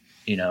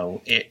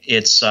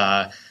 It's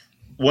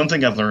one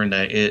thing I've learned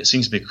that it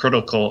seems to be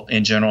critical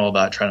in general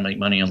about trying to make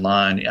money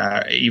online,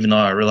 even though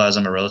I realize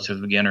I'm a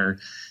relative beginner,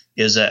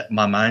 is that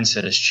my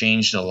mindset has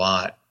changed a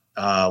lot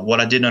what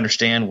I didn't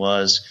understand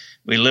was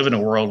we live in a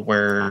world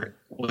where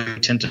we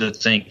tend to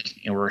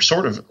think, and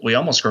we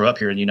almost grow up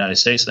here in the United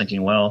States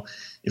thinking, well,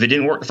 if it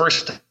didn't work the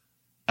first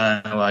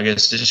time, well, I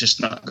guess it's just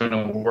not going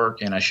to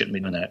work, and I shouldn't be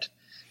doing that.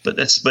 But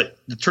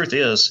the truth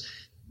is,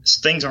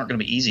 things aren't going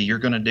to be easy. You're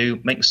going to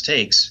make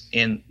mistakes,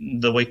 and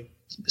the way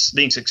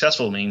being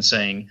successful means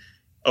saying,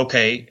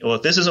 okay, well,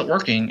 if this isn't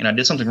working and I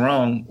did something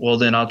wrong, well,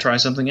 then I'll try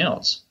something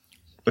else,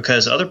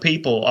 because other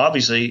people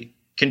obviously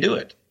can do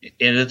it.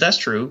 And if that's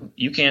true,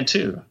 you can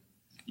too.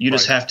 You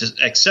just have to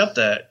accept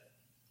that.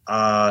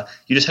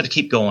 You just have to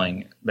keep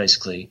going,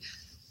 basically.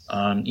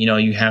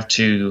 You have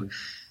to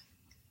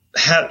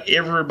have –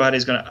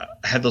 everybody's going to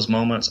have those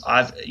moments.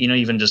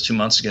 Even just 2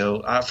 months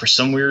ago, for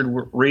some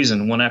weird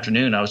reason, one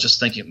afternoon, I was just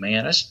thinking,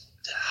 man, I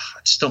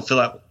just don't feel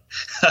like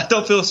 – I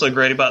don't feel so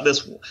great about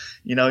this.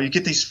 You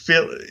get these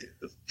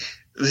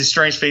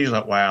strange feelings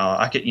like, wow,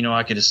 I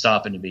could just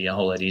stop and it'd be a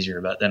whole lot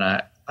easier. But then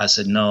I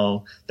said,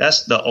 no,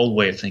 that's the old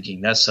way of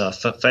thinking. That's a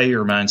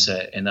failure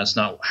mindset, and that's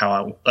not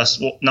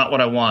that's not what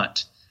I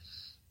want.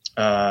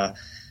 I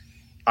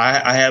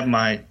have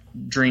my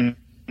dreams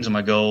and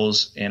my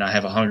goals, and I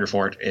have a hunger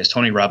for it. As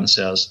Tony Robbins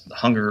says, the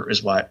hunger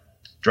is what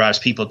drives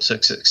people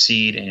to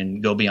succeed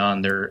and go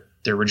beyond their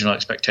original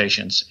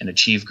expectations and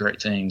achieve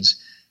great things.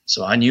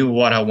 So I knew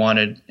what I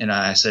wanted, and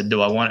I said,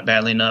 do I want it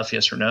badly enough?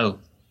 Yes or no?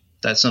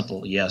 That's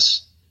simple.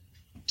 Yes.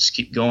 Just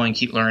keep going,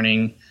 keep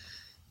learning.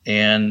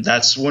 And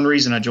that's one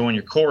reason I joined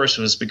your course,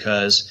 was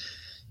because,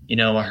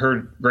 I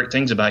heard great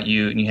things about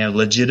you, and you have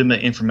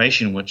legitimate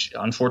information, which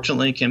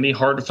unfortunately can be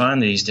hard to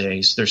find these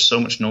days. There's so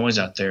much noise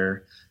out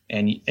there.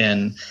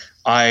 And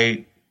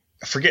I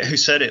forget who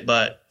said it,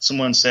 but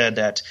someone said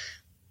that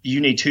you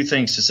need two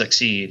things to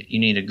succeed. You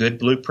need a good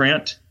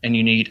blueprint, and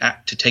you need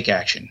to take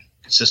action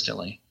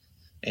consistently.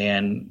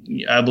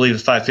 And I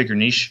believe the 5-figure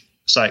niche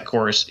site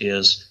course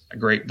is a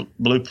great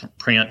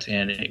blueprint,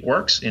 and it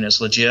works, and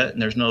it's legit,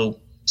 and there's no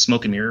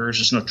smoke and mirrors,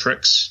 there's no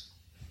tricks.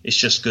 It's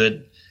just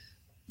good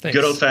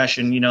old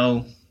fashioned,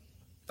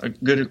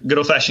 good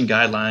old fashioned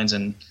guidelines,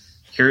 and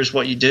here's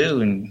what you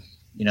do, and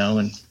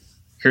and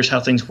here's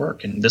how things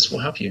work, and this will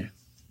help you.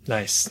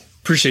 Nice.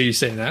 Appreciate you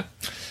saying that.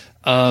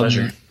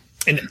 Pleasure.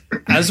 And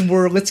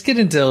let's get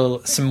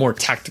into some more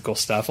tactical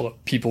stuff.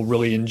 People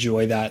really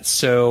enjoy that.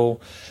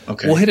 So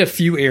We'll hit a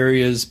few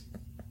areas,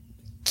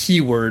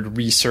 keyword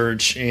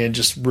research and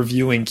just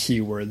reviewing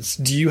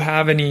keywords. Do you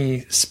have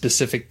any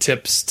specific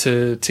tips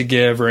to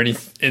give, or any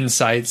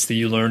insights that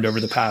you learned over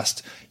the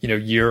past,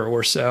 year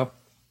or so?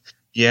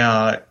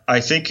 Yeah, I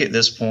think at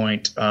this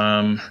point,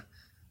 I've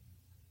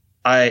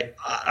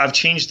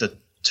changed the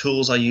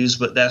tools I use,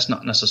 but that's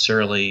not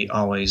necessarily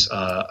always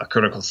a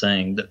critical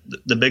thing.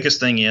 The biggest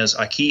thing is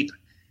I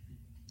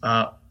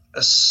have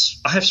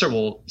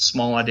several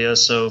small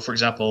ideas. So, for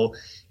example,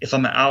 if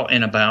I'm out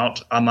and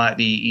about, I might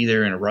be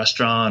either in a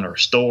restaurant or a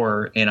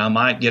store, and I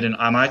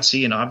might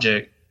see an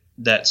object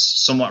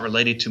that's somewhat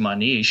related to my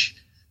niche,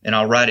 and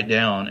I'll write it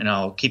down and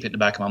I'll keep it in the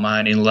back of my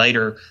mind. And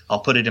later I'll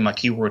put it in my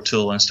keyword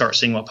tool and start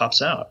seeing what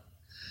pops out.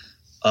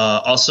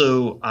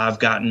 Also, I've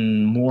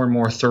gotten more and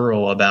more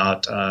thorough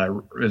about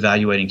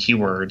evaluating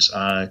keywords.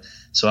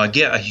 So I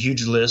get a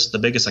huge list, the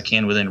biggest I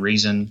can within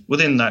reason,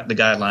 within the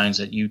guidelines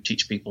that you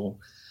teach people.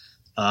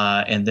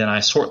 And then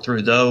I sort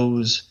through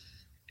those.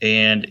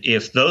 And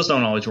if those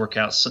don't always work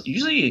out,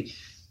 usually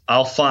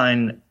I'll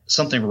find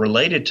something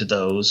related to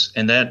those,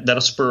 and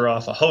that'll spur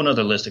off a whole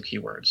nother list of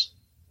keywords.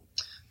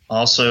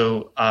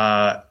 Also,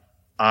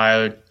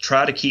 I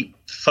try to keep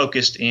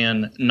focused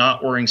in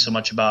not worrying so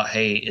much about,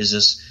 hey, is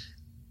this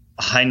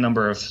a high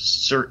number of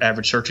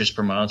average searches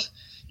per month?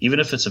 Even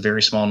if it's a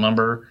very small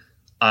number,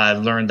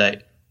 I've learned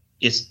that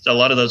a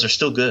lot of those are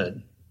still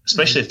good,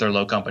 especially if they're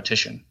low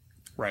competition.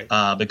 Right.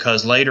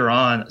 Because later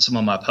on, some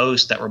of my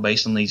posts that were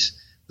based on these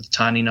with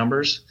tiny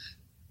numbers,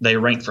 they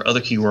ranked for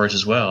other keywords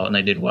as well, and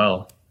they did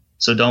well.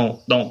 So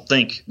don't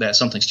think that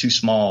something's too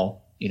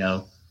small,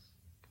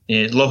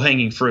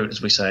 low-hanging fruit,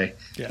 as we say.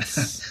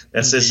 Yes.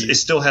 It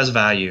still has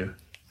value.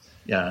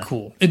 Yeah.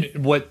 Cool. And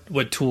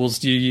what tools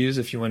do you use,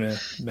 if you want to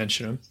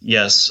mention them?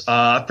 Yes.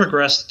 I've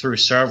progressed through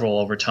several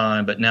over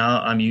time, but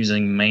now I'm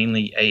using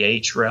mainly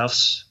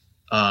Ahrefs.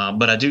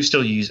 But I do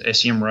still use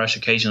SEMrush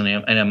occasionally,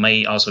 and I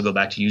may also go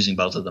back to using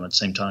both of them at the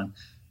same time.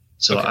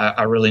 So okay.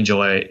 I really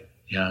enjoy it.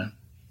 Yeah.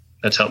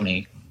 That's helped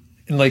me.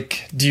 And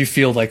do you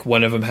feel like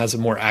one of them has a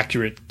more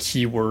accurate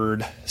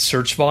keyword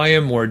search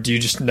volume, or do you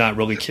just not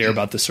really care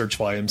about the search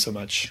volume so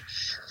much?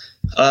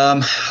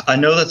 I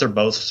know that they're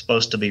both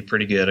supposed to be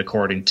pretty good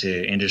according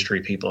to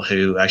industry people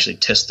who actually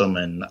test them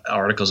and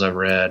articles I've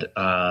read.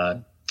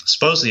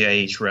 Supposedly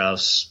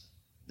Ahrefs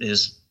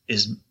is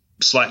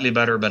slightly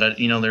better, but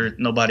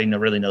nobody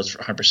really knows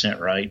 100%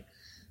 right.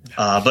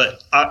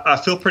 But I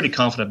feel pretty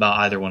confident about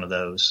either one of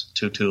those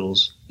two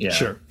tools. Yeah.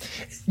 Sure.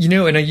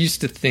 And I used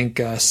to think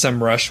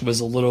SEMrush was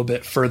a little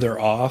bit further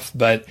off,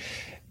 but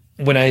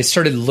when I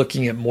started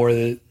looking at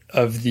more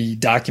of the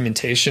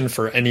documentation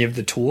for any of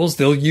the tools,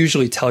 they'll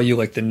usually tell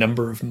you the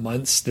number of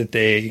months that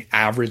they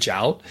average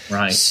out.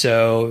 Right.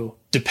 So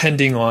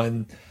depending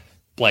on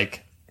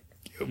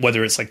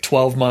whether it's like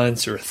 12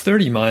 months or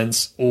 30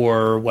 months,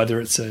 or whether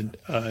it's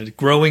a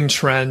growing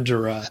trend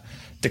or a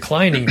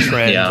declining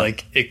trend,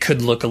 like it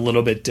could look a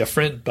little bit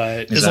different,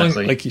 but as long,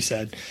 like you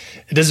said,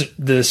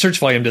 the search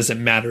volume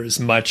doesn't matter as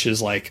much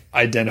as like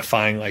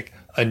identifying like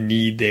a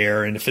need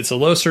there. And if it's a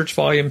low search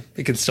volume,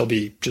 it can still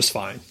be just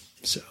fine.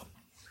 So.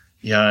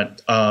 Yeah.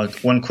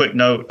 One quick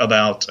note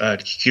about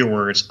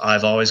keywords.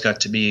 I've always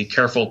got to be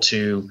careful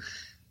to,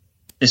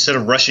 instead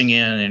of rushing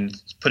in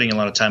and putting a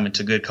lot of time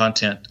into good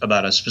content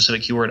about a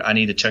specific keyword, I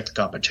need to check the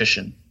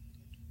competition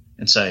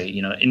and say,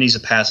 it needs to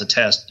pass a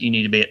test. You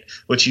need to be,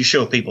 which you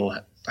show people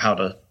how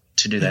to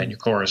do that in your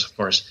course. Of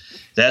course,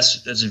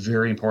 that's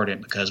very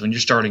important, because when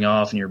you're starting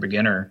off and you're a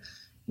beginner,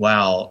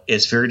 wow,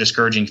 it's very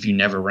discouraging if you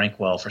never rank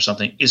well for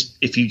something,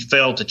 if you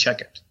fail to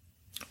check it.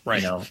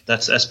 Right.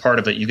 That's part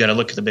of it. You got to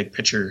look at the big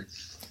picture.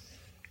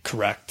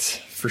 Correct.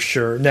 For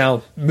sure.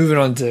 Now, moving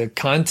on to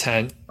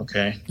content.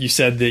 Okay. You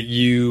said that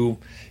you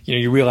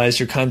realized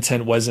your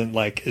content wasn't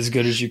like as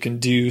good as you can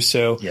do.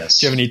 So yes.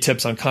 Do you have any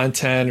tips on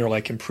content or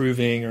like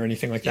improving or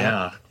anything like that?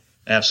 Yeah,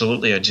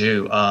 absolutely. I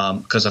do.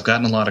 Cause I've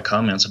gotten a lot of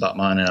comments about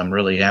mine, and I'm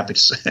really happy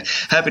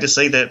to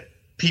say that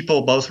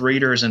people, both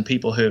readers and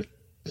people who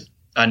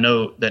I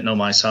know that know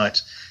my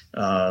site,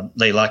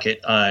 they like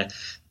it.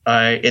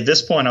 At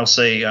this point, I'll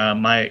say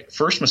my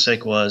first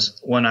mistake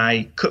was when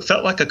I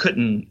felt like I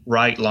couldn't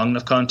write long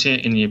enough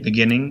content in the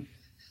beginning,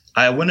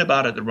 I went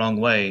about it the wrong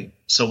way.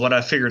 So what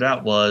I figured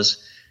out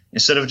was,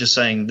 instead of just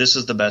saying this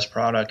is the best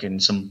product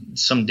and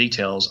some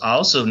details,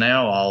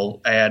 I'll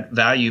add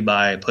value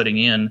by putting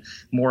in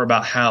more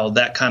about how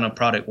that kind of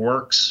product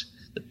works,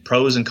 the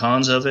pros and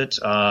cons of it,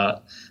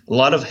 a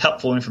lot of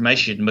helpful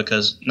information,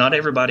 because not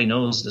everybody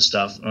knows this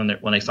stuff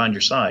when they find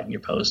your site and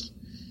your post.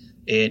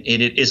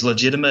 It is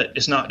legitimate.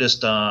 It's not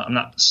just I'm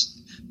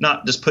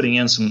not just putting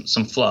in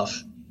some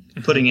fluff,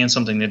 putting in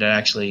something that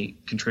actually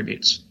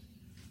contributes.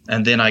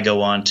 And then I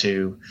go on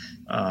to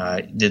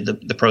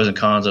the pros and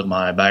cons of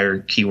my buyer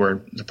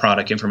keyword, the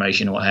product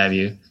information, and what have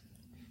you.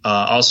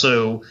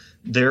 Also,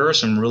 there are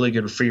some really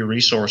good free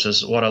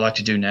resources. What I like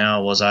to do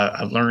now was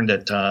I've learned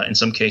that in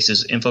some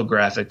cases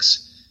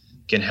infographics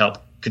can help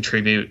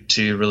contribute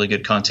to really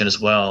good content as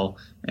well.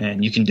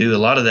 And you can do a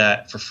lot of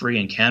that for free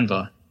in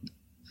Canva.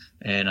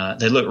 And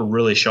they look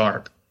really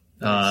sharp.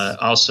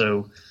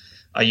 Also,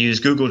 I use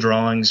Google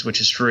Drawings, which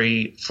is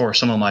free, for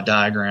some of my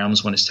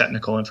diagrams when it's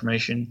technical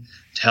information,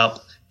 to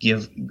help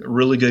give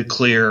really good,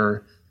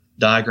 clear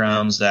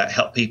diagrams that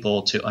help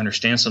people to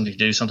understand something, to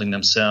do something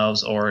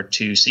themselves, or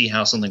to see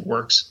how something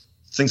works,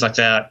 things like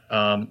that.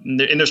 And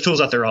there's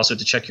tools out there also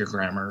to check your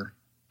grammar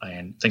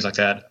and things like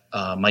that.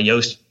 My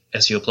Yoast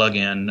SEO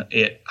plugin,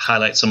 it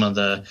highlights some of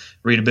the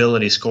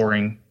readability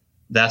scoring.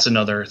 That's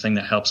another thing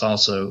that helps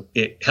also.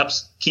 It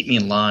helps keep me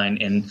in line.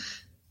 And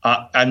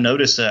I've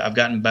noticed that I've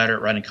gotten better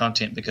at writing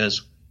content,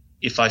 because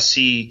if I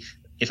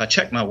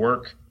check my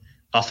work,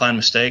 I'll find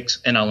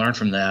mistakes and I'll learn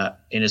from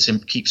that. And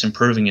it keeps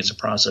improving. It's a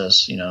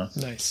process,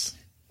 Nice.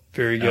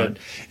 Very good.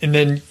 And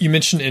then you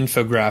mentioned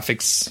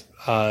infographics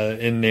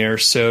in there.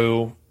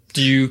 So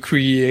do you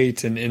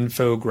create an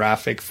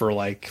infographic for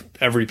like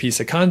every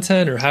piece of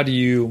content, or how do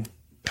you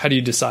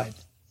decide?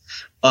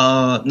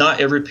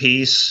 Not every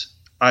piece.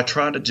 I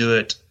try to do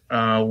it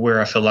where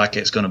I feel like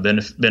it's going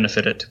to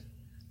benefit it.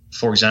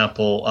 For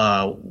example,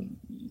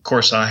 of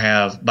course, I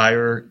have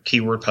buyer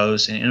keyword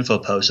posts and info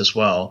posts as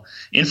well.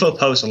 Info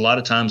posts, a lot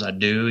of times I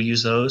do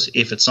use those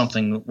if it's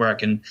something where I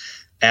can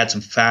add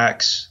some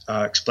facts,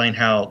 explain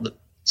how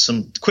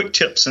some quick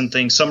tips and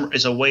things. Some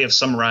is a way of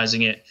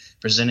summarizing it,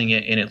 presenting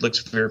it, and it looks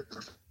very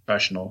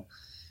professional.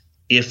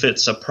 If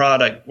it's a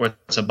product where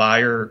it's a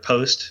buyer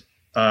post,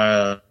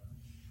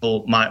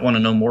 people might want to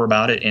know more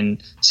about it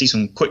and see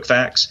some quick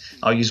facts,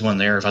 I'll use one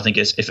there if I think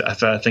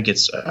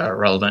it's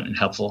relevant and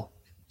helpful.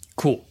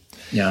 Cool.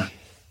 Yeah.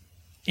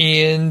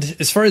 And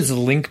as far as the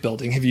link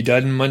building, have you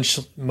done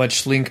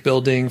much link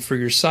building for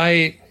your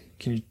site?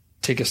 Can you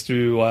take us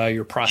through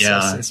your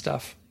process and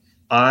stuff?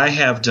 I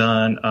have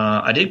done.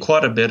 I did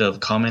quite a bit of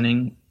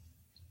commenting,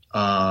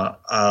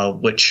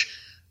 which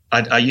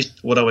I used.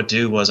 What I would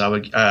do was I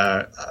would,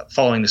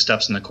 following the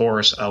steps in the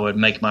course, I would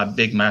make my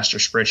big master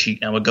spreadsheet,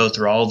 and I would go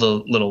through all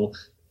the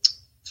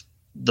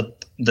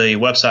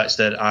websites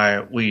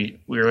that we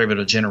were able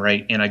to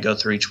generate, and I go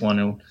through each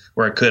one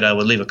where I could. I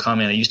would leave a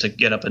comment. I used to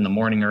get up in the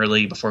morning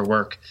early before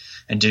work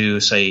and do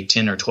say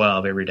 10 or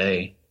 12 every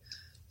day,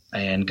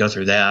 and go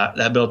through that.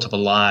 That built up a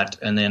lot,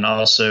 and then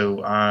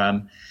also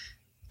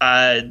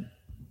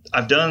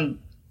I've done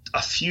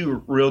a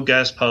few real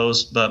guest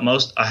posts, but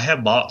I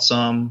have bought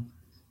some.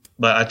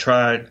 But I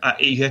tried.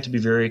 You have to be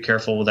very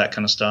careful with that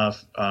kind of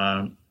stuff.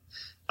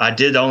 I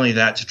did only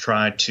that to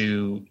try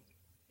to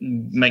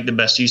make the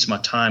best use of my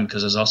time,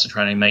 because I was also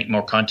trying to make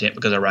more content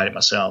because I write it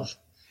myself.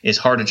 It's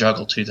hard to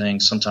juggle two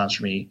things sometimes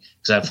for me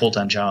because I have a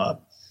full-time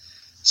job.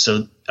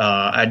 So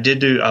I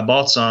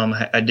bought some.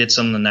 I did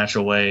some the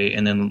natural way,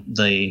 and then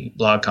the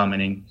blog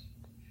commenting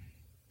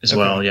as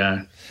well.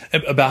 Yeah.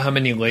 About how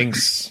many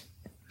links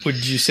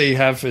would you say you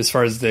have as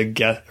far as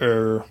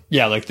the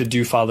like the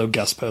do follow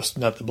guest post,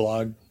 not the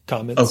blog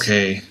comments?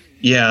 Okay.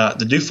 Yeah.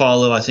 The do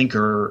follow, I think,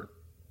 are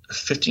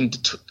 15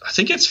 to, I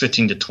think it's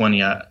 15 to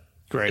 20.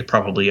 Great.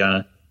 Probably.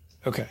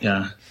 Okay.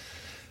 Yeah.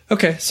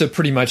 Okay. So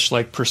pretty much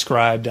like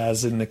prescribed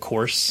as in the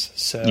course.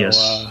 So,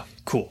 yes.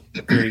 Cool.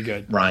 Very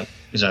good. Right.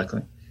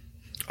 Exactly.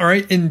 All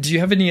right. And do you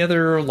have any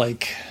other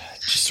like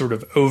just sort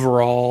of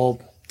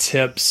overall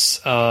tips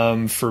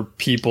for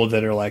people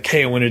that are like,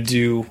 hey, I want to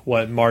do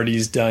what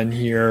Marty's done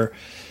here,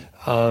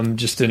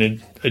 just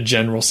in a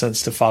general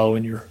sense to follow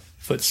in your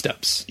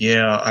footsteps?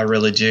 Yeah, I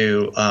really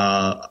do.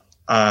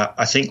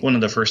 I think one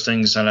of the first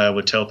things that I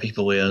would tell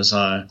people is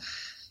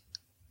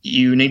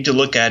you need to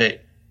look at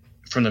it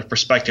from the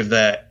perspective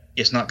that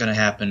it's not going to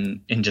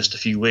happen in just a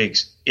few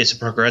weeks. It's a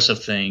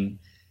progressive thing,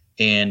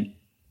 and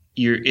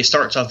it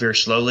starts off very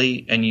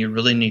slowly, and you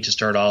really need to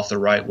start off the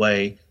right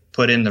way,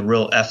 put in the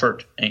real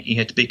effort, and you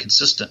have to be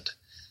consistent.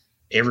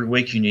 Every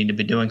week you need to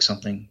be doing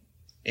something,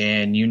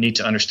 and you need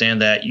to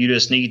understand that you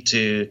just need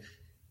to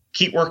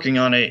keep working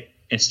on it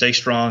and stay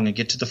strong and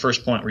get to the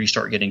first point where you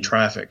start getting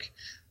traffic.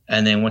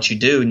 And then once you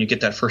do and you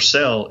get that first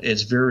sale,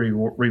 it's very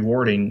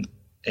rewarding,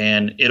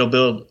 and it'll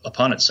build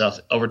upon itself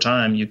over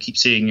time. You keep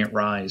seeing it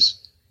rise.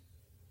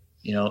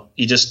 You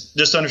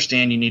just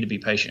understand you need to be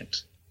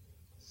patient.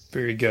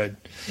 Very good.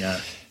 Yeah.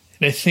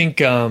 And I think,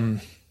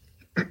 the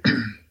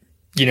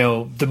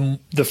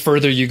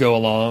further you go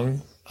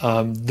along,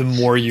 the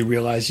more you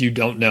realize you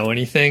don't know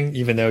anything,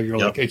 even though you're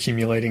like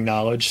accumulating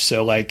knowledge.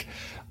 So like,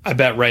 I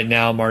bet right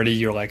now, Marty,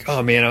 you're like,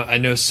 oh man, I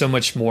know so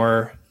much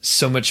more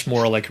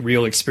like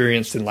real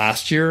experience than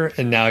last year.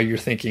 And now you're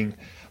thinking,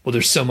 well,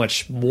 there's so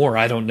much more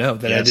I don't know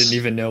that I didn't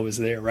even know was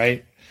there.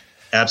 Right.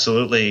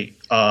 Absolutely.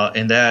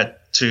 And that,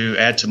 to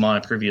add to my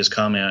previous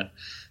comment,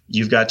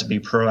 you've got to be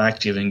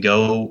proactive and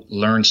go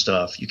learn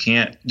stuff. You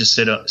can't just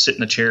sit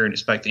in a chair and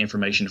expect the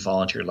information to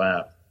fall into your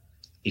lap.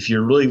 If you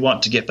really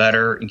want to get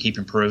better and keep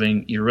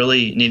improving, you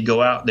really need to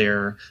go out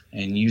there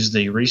and use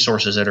the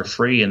resources that are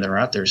free and they're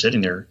out there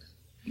sitting there.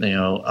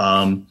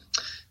 And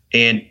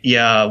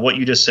yeah, what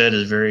you just said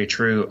is very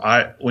true.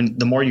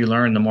 The more you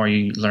learn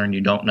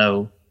you don't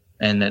know,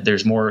 and that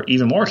there's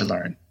even more to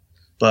learn.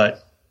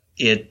 But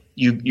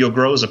you'll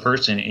grow as a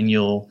person, and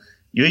you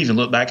even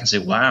look back and say,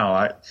 wow,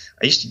 I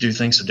used to do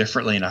things so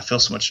differently, and I feel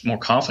so much more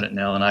confident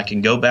now, and I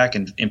can go back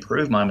and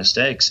improve my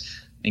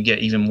mistakes and get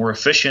even more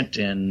efficient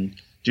and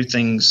do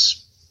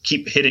things,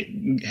 keep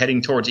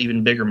heading towards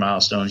even bigger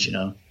milestones,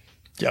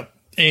 Yep.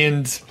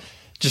 And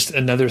just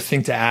another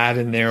thing to add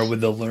in there with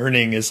the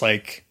learning is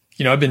like,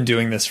 I've been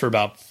doing this for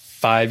about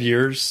 5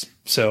 years.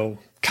 So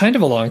kind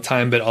of a long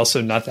time, but also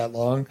not that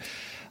long.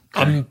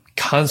 Okay. I'm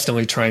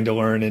constantly trying to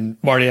learn. And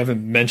Marty, I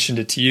haven't mentioned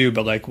it to you,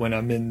 but like when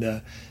I'm in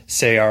our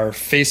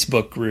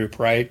Facebook group,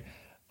 right?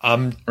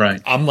 I'm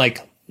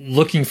like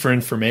looking for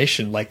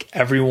information. Like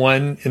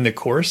everyone in the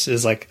course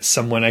is like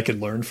someone I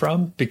could learn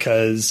from,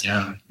 because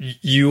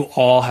you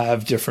all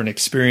have different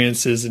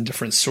experiences and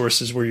different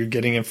sources where you're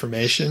getting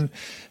information.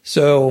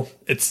 So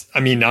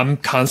I'm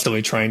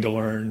constantly trying to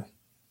learn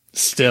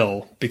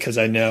still, because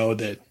I know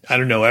that I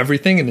don't know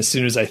everything. And as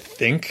soon as I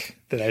think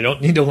that I don't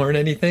need to learn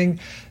anything,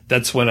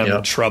 that's when I'm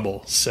in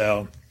trouble.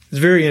 So it's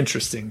very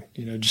interesting.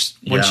 Just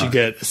once you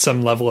get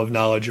some level of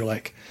knowledge, you're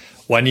like,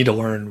 well, I need to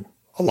learn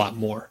a lot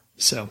more.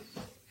 So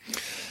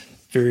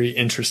very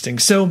interesting.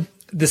 So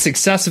the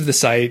success of the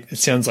site, it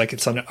sounds like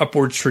it's on an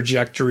upward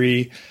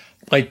trajectory.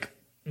 Like,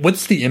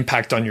 what's the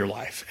impact on your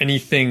life?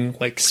 Anything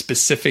like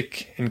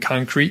specific and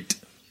concrete?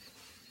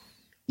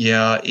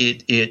 Yeah,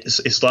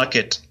 it's like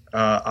it.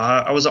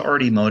 I was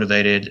already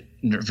motivated,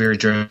 very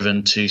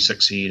driven to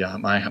succeed.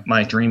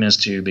 My dream is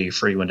to be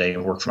free one day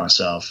and work for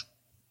myself.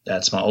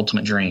 That's my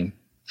ultimate dream,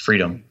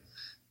 freedom.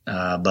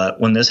 But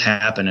when this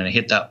happened and I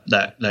hit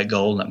that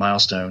goal, that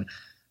milestone,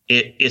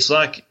 it's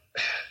like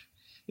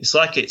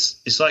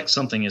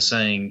something is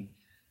saying,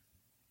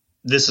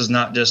 this is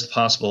not just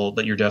possible,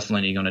 but you're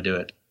definitely going to do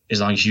it as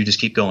long as you just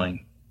keep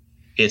going.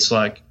 It's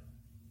like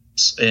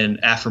an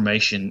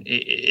affirmation.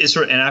 It's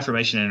an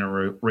affirmation and a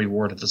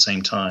reward at the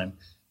same time.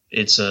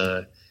 It's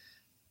as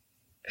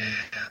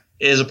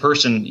a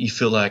person, you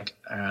feel like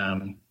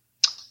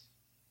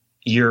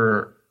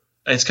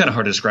it's kind of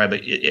hard to describe,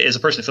 but as a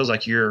person, it feels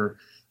like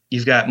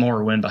you've got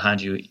more wind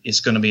behind you. It's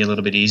going to be a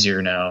little bit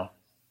easier now.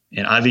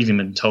 And I've even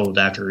been told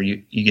after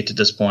you get to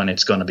this point,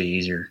 it's going to be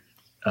easier.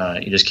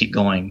 You just keep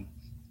going.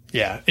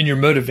 Yeah. And your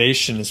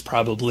motivation is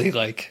probably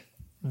like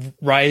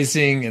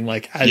rising, and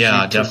like as you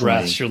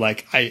progress, you're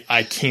like,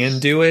 I can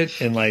do it.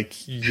 And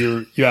like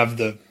you have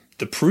the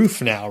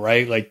proof now,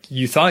 right? Like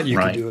you thought you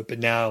could do it, but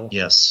now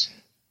yes,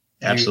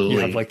 absolutely.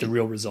 You have like the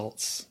real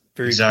results.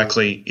 Very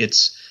exactly. Cool.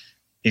 It's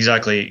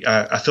exactly.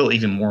 I feel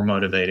even more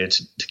motivated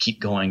to keep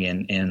going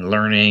and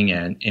learning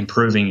and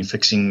improving and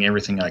fixing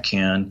everything I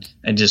can,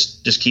 and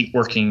just keep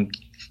working,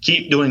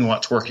 keep doing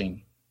what's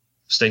working,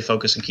 stay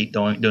focused and keep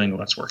doing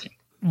what's working.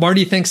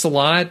 Marty, thanks a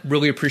lot.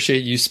 Really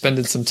appreciate you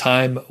spending some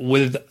time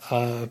with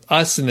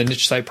us in the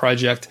Niche Site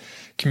Project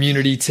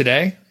community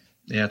today.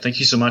 Yeah, thank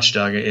you so much,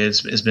 Doug.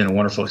 It's been a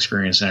wonderful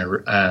experience,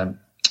 and I'm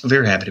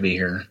very happy to be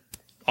here.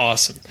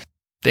 Awesome.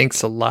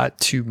 Thanks a lot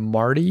to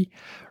Marty.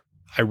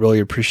 I really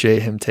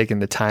appreciate him taking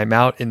the time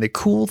out. And the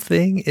cool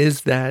thing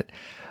is that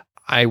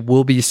I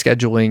will be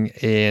scheduling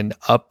an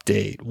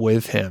update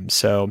with him.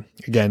 So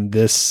again,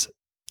 this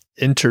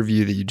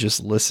interview that you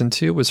just listened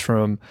to was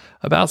from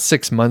about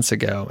 6 months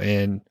ago,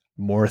 and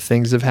more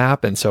things have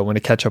happened. So I want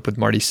to catch up with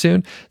Marty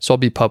soon. So I'll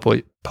be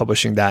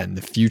publishing that in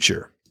the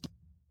future.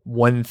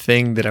 One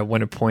thing that I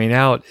want to point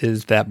out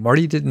is that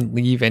Marty didn't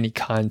leave any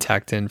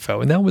contact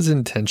info, and that was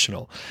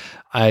intentional.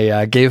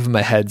 I gave him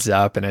a heads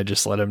up, and I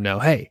just let him know,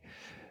 hey,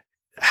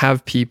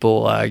 have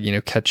people,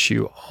 catch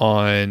you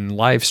on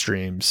live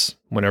streams.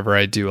 Whenever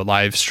I do a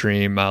live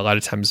stream, a lot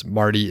of times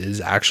Marty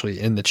is actually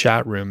in the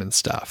chat room and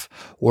stuff,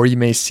 or you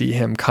may see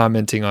him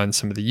commenting on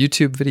some of the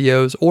YouTube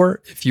videos,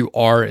 or if you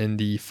are in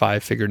the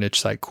 5-figure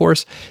niche site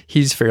course,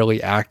 he's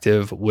fairly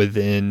active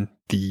within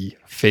the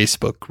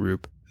Facebook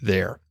group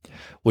there,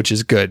 which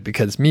is good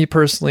because me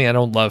personally, I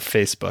don't love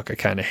Facebook. I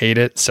kind of hate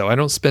it. So I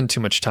don't spend too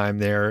much time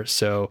there.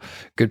 So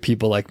good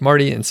people like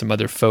Marty and some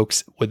other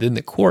folks within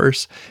the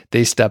course,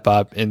 they step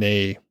up and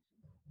they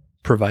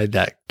provide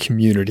that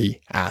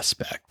community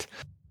aspect.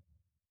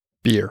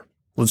 Beer.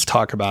 Let's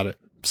talk about it.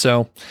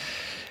 So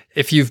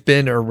if you've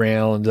been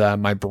around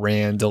my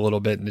brand a little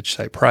bit, Niche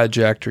Site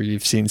Project, or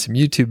you've seen some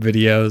YouTube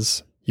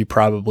videos, you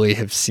probably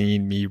have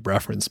seen me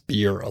reference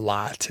beer a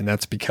lot, and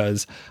that's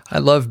because I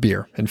love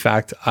beer. In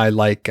fact, I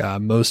like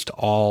most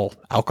all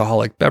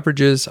alcoholic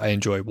beverages. I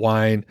enjoy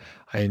wine.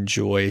 I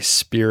enjoy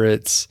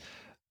spirits.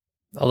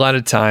 A lot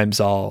of times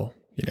I'll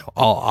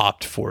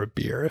opt for a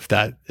beer.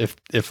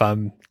 If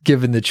I'm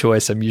given the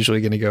choice, I'm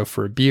usually going to go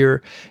for a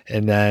beer.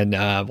 And then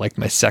like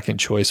my second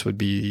choice would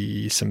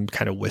be some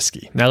kind of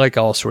whiskey. And I like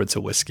all sorts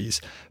of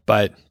whiskeys,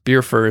 but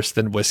beer first,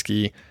 then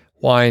whiskey,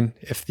 wine,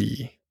 if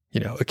the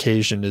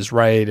occasion is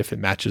right, if it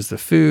matches the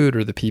food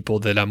or the people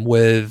that I'm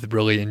with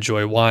really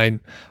enjoy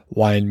wine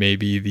may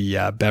be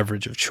the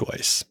beverage of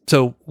choice.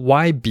 So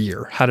why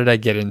beer? How did I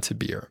get into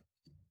beer?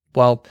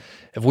 Well,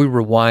 if we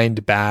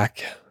rewind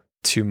back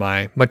to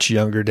my much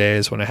younger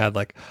days when I had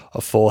like a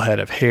full head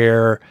of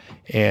hair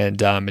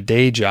and a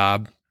day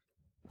job,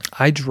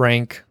 I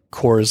drank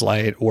Coors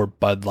Light or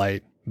Bud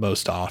Light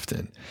most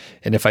often.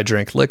 And if I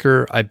drank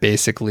liquor, I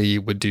basically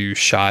would do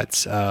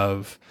shots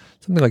of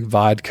something like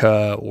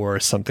vodka or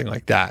something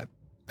like that.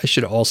 I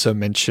should also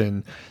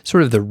mention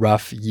sort of the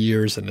rough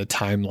years in the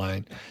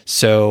timeline.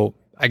 So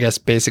I guess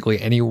basically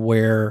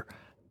anywhere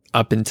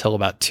up until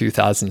about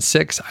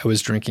 2006, I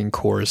was drinking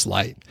Coors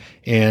Light.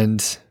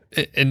 And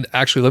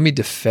actually, let me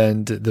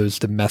defend those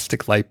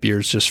domestic light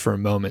beers just for a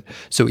moment.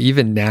 So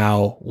even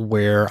now,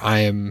 where I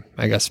am,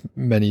 I guess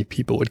many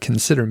people would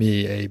consider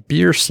me a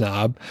beer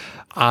snob,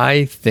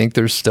 I think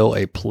there's still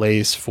a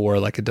place for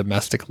like a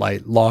domestic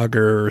light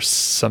lager or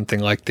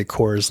something like the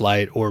Coors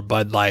Light or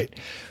Bud Light.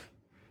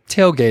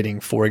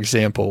 Tailgating, for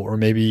example, or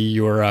maybe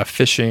you're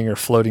fishing or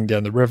floating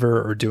down the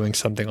river or doing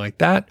something like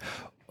that.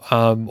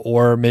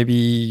 Or maybe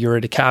you're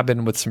at a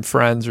cabin with some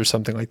friends or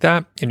something like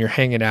that, and you're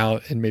hanging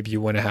out, and maybe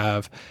you want to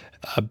have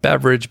a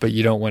beverage, but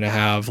you don't want to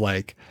have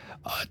like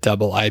a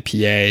double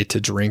IPA to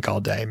drink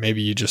all day.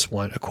 Maybe you just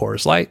want a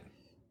Coors Light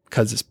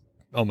because it's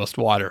almost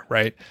water,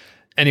 right?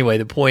 Anyway,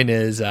 the point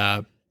is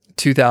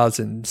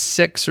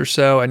 2006 or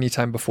so,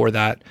 anytime before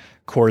that,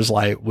 Coors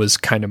Light was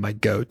kind of my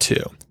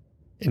go-to.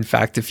 In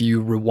fact, if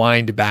you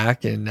rewind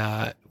back and,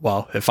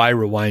 if I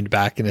rewind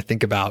back and I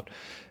think about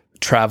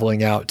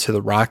traveling out to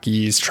the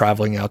Rockies,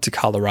 traveling out to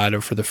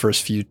Colorado for the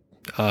first few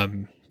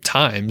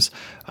times,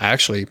 I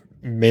actually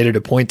made it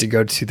a point to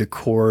go to the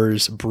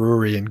Coors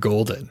Brewery in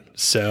Golden.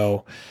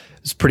 So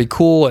it's pretty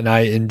cool, and I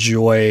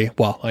enjoy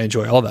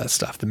all that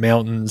stuff: the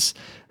mountains,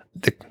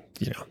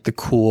 the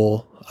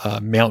cool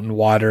mountain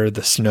water,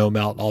 the snow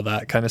melt, all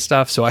that kind of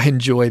stuff. So I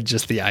enjoyed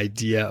just the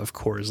idea of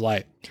Coors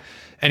Light.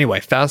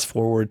 Anyway, fast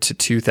forward to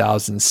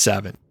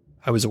 2007.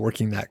 I was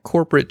working that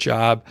corporate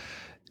job.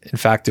 In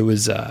fact, it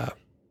was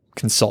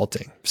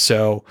consulting.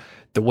 So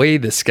the way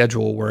the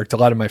schedule worked, a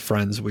lot of my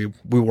friends, we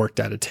worked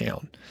out of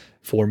town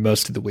for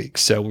most of the week.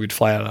 So we'd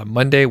fly out on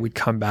Monday, we'd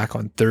come back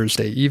on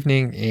Thursday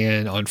evening,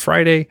 and on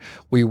Friday,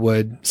 we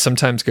would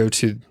sometimes go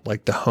to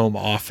like the home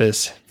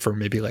office for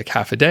maybe like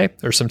half a day,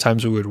 or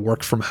sometimes we would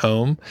work from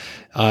home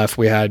if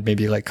we had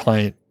maybe like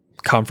client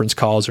conference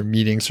calls or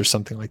meetings or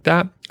something like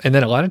that. And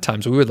then a lot of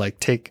times we would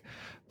like take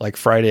like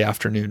Friday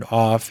afternoon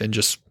off and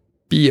just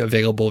be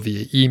available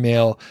via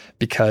email,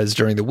 because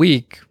during the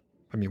week,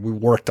 we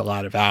worked a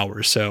lot of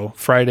hours. So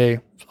Friday,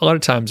 a lot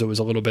of times it was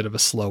a little bit of a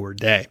slower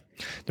day.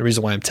 The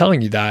reason why I'm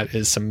telling you that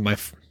is some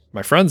of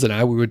my friends and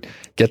I, we would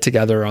get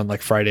together on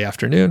like Friday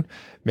afternoon,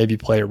 maybe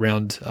play a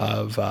round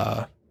of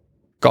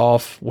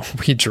golf.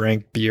 We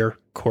drank beer,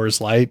 Coors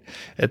Light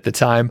at the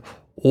time,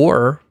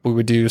 or we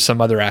would do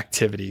some other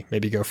activity,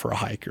 maybe go for a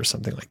hike or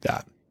something like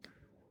that.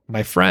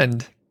 My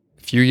friend,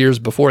 a few years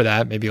before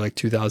that, maybe like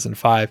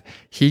 2005,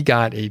 he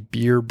got a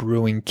beer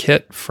brewing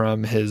kit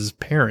from his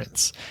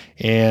parents.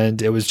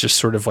 And it was just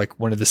sort of like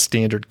one of the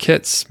standard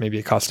kits. Maybe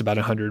it cost about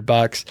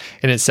 $100,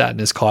 and it sat in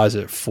his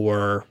closet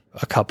for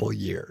a couple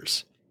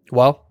years.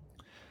 Well,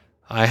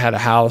 I had a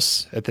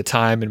house at the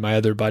time, and my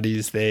other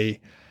buddies, they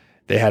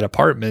they had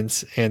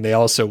apartments, and they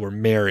also were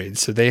married.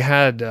 So they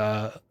had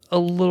a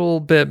little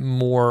bit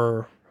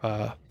more,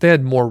 they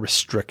had more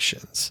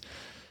restrictions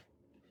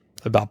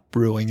about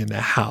brewing in the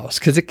house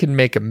because it could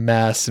make a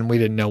mess and we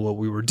didn't know what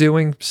we were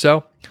doing.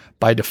 So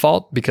by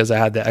default, because I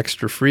had the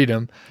extra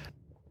freedom,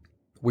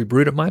 we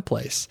brewed at my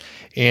place.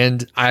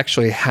 And I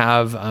actually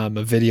have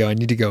a video. I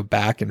need to go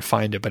back and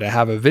find it, but I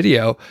have a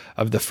video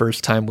of the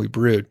first time we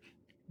brewed.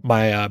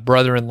 My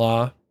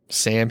brother-in-law,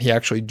 Sam, he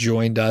actually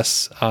joined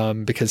us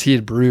because he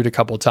had brewed a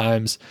couple of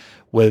times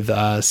with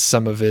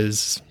some of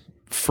his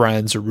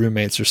friends or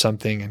roommates or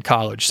something in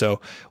college. So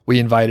we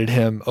invited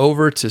him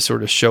over to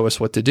sort of show us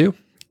what to do.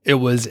 It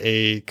was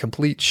a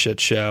complete shit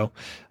show.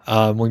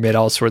 We made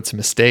all sorts of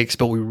mistakes,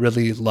 but we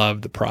really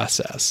loved the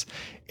process.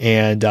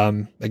 And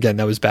again,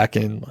 that was back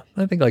in,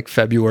 I think, like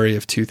February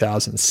of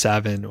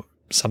 2007,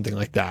 something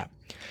like that.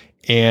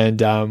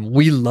 And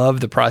we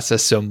loved the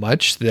process so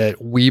much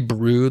that we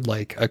brewed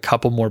like a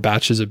couple more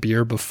batches of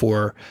beer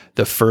before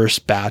the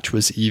first batch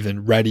was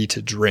even ready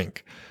to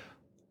drink.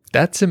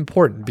 That's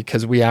important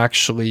because we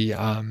actually,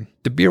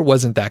 the beer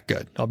wasn't that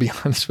good. I'll be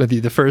honest with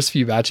you. The first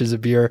few batches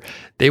of beer,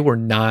 they were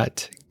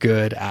not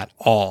good at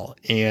all.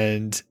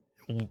 And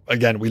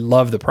again, we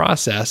love the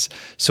process.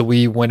 So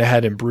we went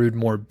ahead and brewed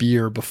more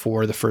beer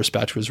before the first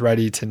batch was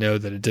ready to know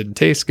that it didn't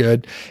taste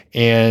good.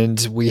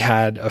 And we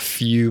had a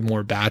few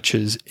more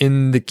batches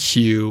in the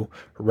queue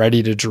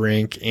ready to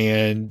drink.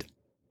 And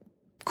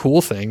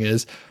cool thing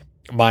is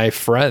my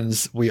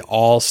friends, we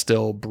all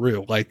still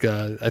brew. Like,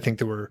 I think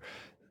there were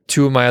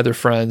two of my other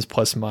friends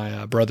plus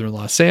my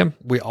brother-in-law, Sam,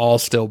 we all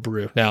still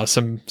brew. Now,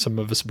 some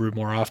of us brew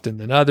more often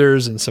than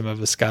others, and some of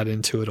us got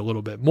into it a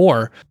little bit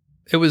more.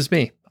 It was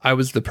me. I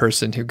was the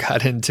person who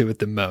got into it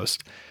the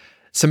most.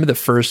 Some of the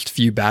first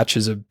few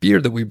batches of beer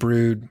that we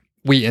brewed,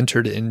 we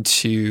entered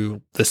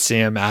into the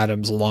Sam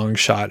Adams Long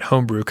Shot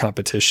Homebrew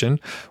Competition,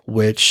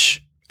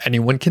 which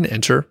anyone can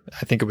enter.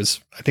 I think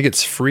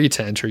it's free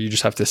to enter. You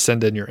just have to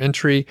send in your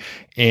entry.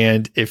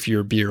 And if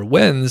your beer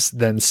wins,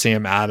 then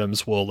Sam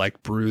Adams will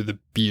like brew the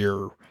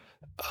beer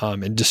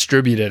and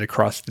distribute it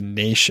across the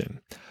nation.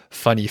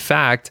 Funny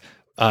fact,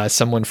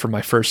 someone from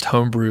my first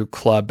homebrew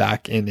club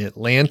back in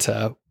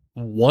Atlanta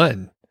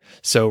won.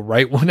 So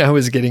right when I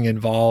was getting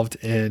involved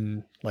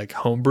in like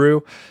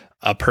homebrew,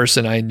 a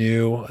person I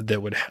knew that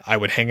I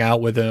would hang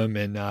out with him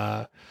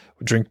and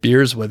drink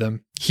beers with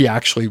him, he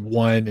actually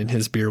won, and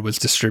his beer was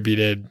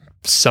distributed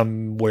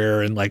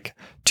somewhere in like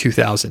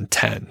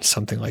 2010,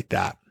 something like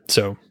that.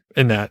 So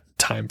in that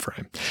time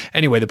frame.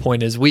 Anyway, the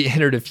point is we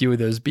entered a few of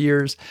those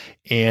beers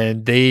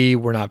and they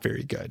were not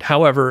very good.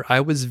 However,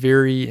 I was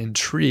very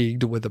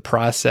intrigued with the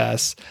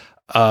process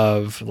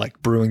of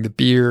like brewing the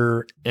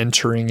beer,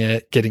 entering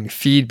it, getting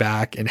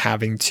feedback, and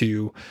having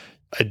to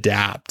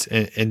adapt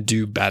and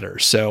do better.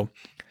 So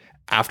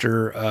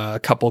after a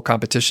couple of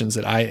competitions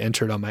that I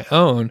entered on my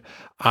own,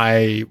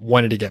 I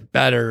wanted to get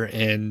better.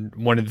 And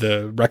one of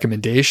the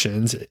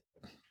recommendations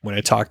when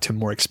I talked to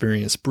more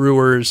experienced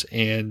brewers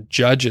and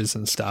judges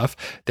and stuff,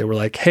 they were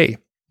like, hey,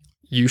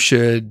 you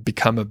should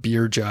become a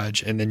beer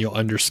judge and then you'll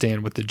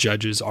understand what the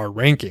judges are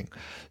ranking.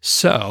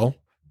 So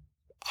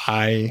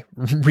I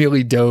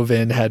really dove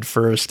in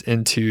headfirst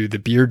into the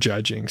beer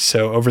judging.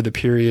 So over the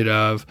period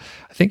of,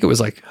 I think it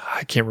was like,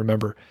 I can't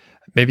remember,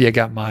 maybe I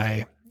got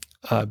my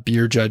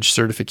beer judge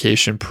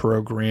certification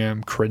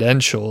program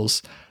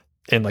credentials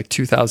in like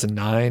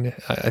 2009.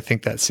 I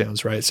think that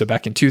sounds right. So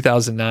back in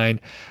 2009,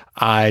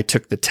 I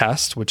took the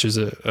test, which is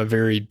a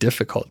very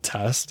difficult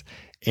test,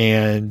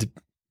 and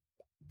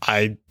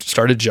I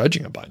started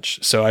judging a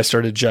bunch. So I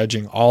started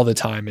judging all the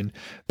time. And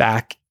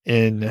back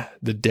in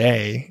the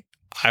day,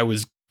 I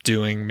was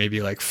doing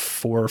maybe like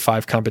 4 or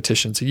 5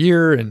 competitions a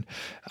year, and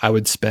I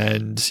would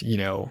spend,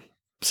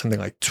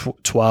 something like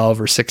 12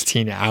 or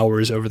 16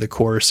 hours over the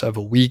course of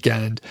a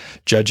weekend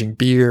judging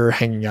beer,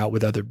 hanging out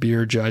with other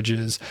beer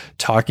judges,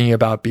 talking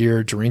about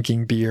beer,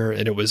 drinking beer.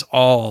 And it was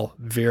all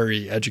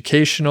very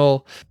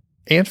educational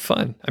and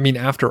fun. I mean,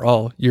 after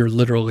all, you're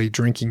literally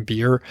drinking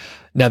beer.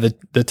 Now,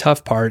 the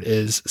tough part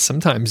is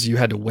sometimes you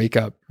had to wake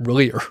up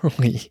really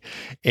early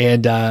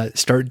and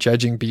start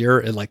judging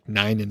beer at like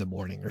 9 a.m.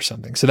 or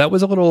something. So that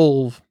was a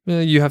little,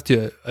 you have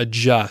to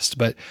adjust,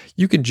 but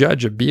you can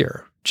judge a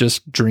beer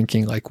just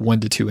drinking like 1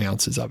 to 2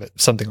 ounces of it,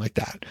 something like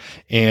that.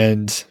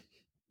 And,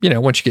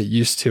 once you get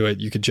used to it,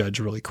 you could judge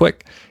really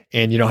quick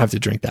and you don't have to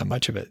drink that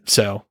much of it.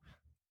 So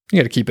you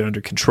got to keep it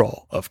under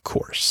control, of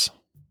course.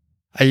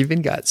 I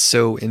even got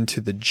so into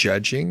the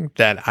judging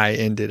that I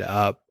ended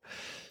up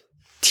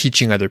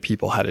teaching other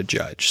people how to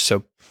judge.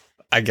 So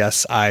I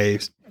guess I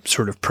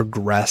sort of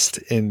progressed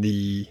in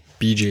the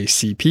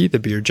BJCP, the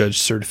Beer Judge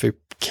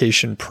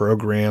Certification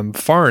Program,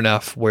 far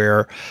enough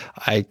where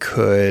I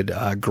could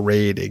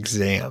grade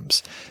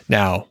exams.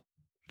 Now,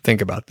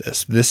 think about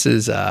this. This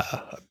is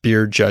a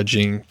beer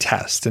judging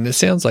test, and it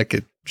sounds like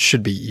it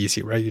should be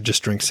easy, right? You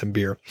just drink some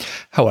beer.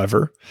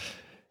 However,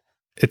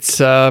 it's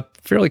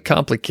fairly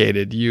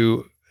complicated.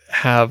 You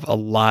have a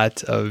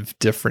lot of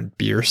different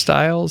beer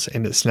styles,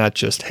 and it's not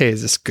just, hey,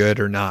 is this good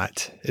or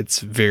not? It's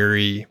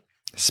very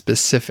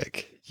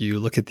specific. You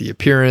look at the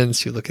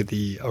appearance, you look at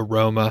the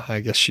aroma.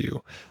 I guess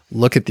you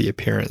look at the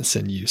appearance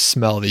and you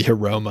smell the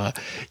aroma.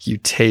 You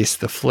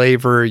taste the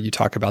flavor, you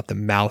talk about the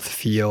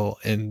mouthfeel,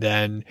 and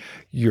then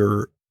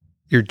you're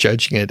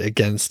judging it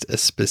against a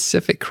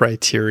specific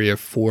criteria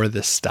for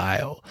the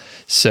style.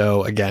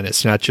 So again,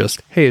 it's not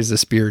just, hey, is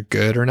this beer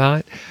good or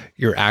not?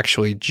 You're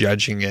actually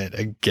judging it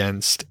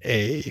against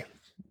a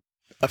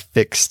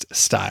fixed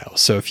style.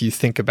 So if you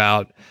think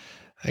about,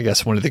 I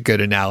guess one of the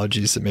good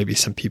analogies that maybe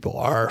some people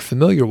are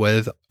familiar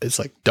with is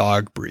like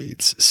dog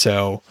breeds.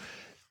 So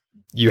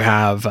you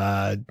have,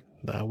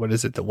 what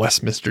is it? The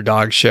Westminster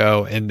Dog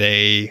Show, and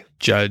they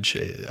judge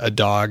a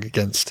dog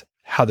against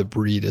how the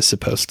breed is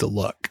supposed to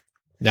look.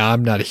 Now,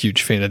 I'm not a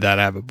huge fan of that.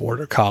 I have a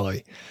border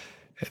collie,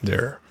 and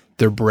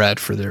they're bred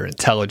for their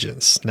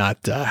intelligence, not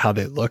how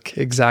they look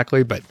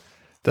exactly, but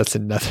that's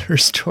another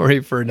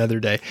story for another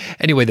day.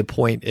 Anyway, the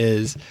point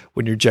is,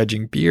 when you're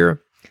judging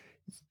beer,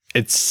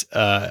 it's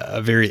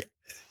an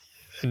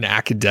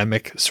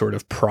academic sort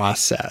of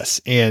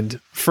process.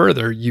 And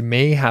further, you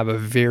may have a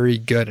very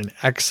good and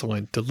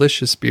excellent,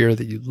 delicious beer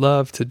that you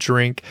love to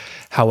drink.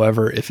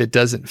 However, if it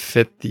doesn't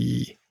fit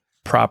the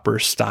proper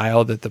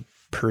style that the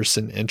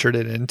person entered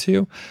it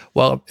into,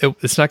 well,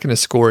 it's not going to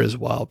score as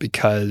well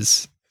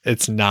because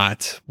it's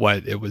not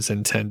what it was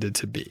intended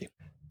to be.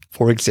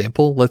 For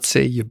example, let's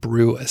say you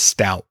brew a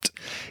stout,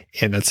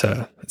 and it's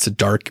a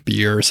dark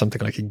beer or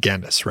something like a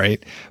Guinness,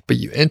 right? But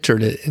you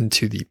entered it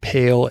into the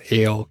pale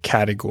ale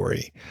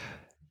category.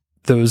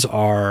 Those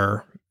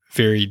are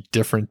very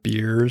different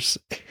beers.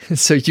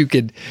 So you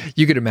could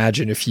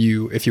imagine if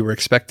you were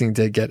expecting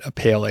to get a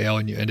pale ale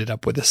and you ended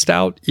up with a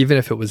stout, even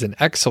if it was an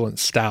excellent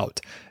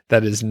stout,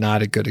 that is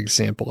not a good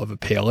example of a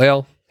pale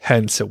ale.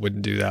 Hence, it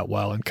wouldn't do that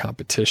well in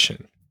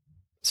competition.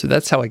 So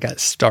that's how I got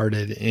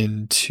started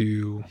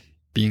into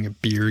being a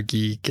beer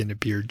geek and a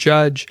beer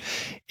judge.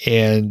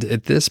 And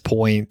at this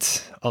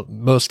point,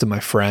 most of my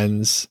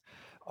friends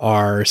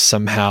are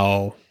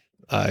somehow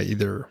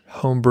either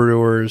home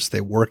brewers,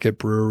 they work at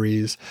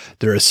breweries,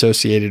 they're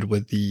associated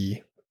with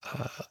the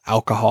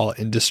alcohol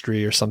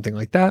industry or something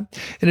like that.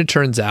 And it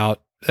turns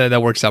out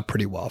that works out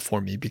pretty well for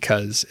me,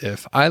 because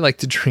if I like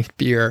to drink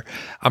beer,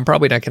 I'm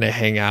probably not going to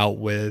hang out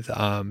with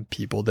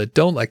people that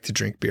don't like to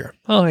drink beer.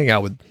 I'll hang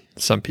out with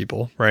some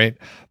people, right?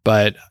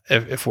 But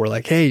if we're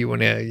like, hey, you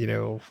want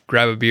to,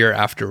 grab a beer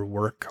after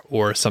work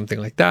or something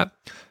like that,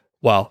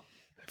 well,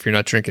 if you're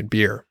not drinking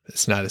beer,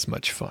 it's not as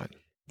much fun.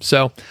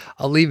 So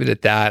I'll leave it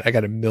at that. I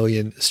got a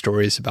million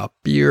stories about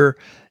beer,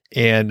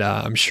 and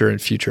I'm sure in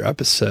future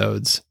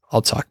episodes,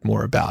 I'll talk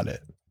more about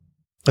it.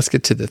 Let's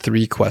get to the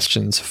 3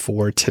 questions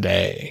for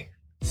today.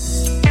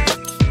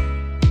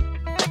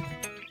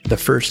 The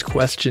first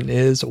question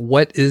is,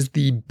 what is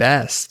the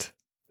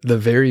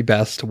very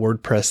best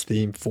WordPress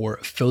theme for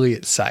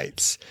affiliate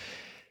sites?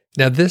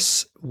 Now,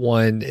 this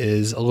one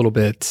is a little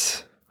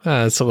bit,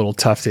 it's a little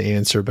tough to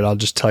answer, but I'll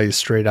just tell you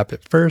straight up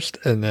at first,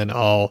 and then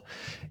I'll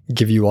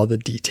give you all the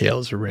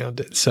details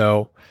around it.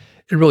 So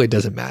it really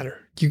doesn't matter.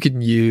 You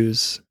can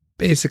use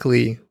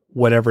basically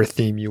whatever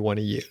theme you want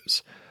to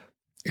use.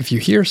 If you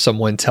hear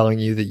someone telling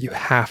you that you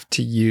have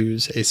to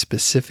use a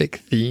specific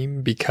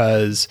theme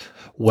because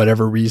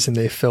whatever reason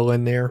they fill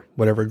in there,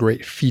 whatever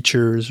great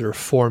features or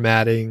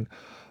formatting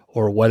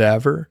or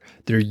whatever,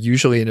 they're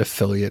usually an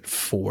affiliate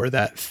for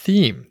that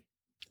theme.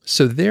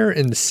 So their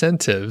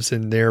incentives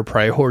and their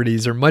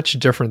priorities are much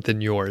different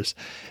than yours.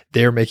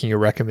 They're making a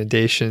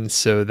recommendation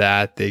so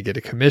that they get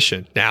a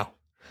commission. Now,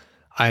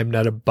 I'm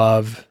not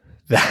above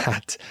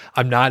that.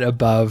 I'm not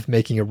above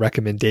making a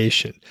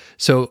recommendation.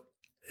 So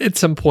at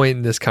some point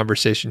in this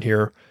conversation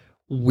here,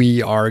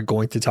 we are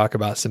going to talk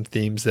about some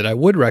themes that I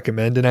would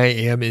recommend, and I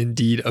am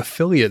indeed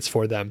affiliates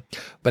for them.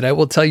 But I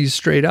will tell you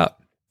straight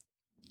up,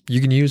 you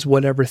can use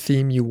whatever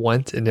theme you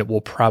want and it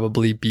will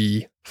probably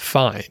be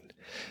fine.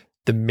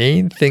 The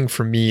main thing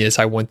for me is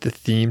I want the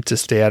theme to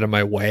stay out of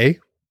my way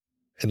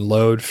and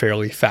load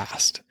fairly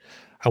fast.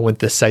 I want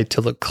the site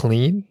to look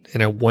clean,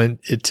 and I want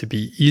it to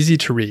be easy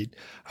to read.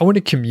 I want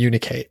to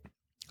communicate.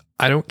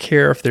 I don't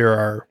care if there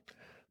are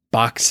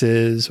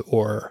boxes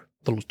or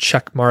little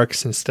check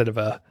marks instead of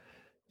an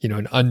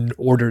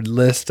unordered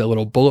list, a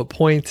little bullet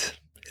point.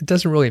 It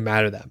doesn't really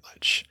matter that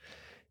much.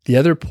 The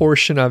other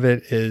portion of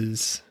it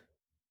is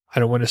I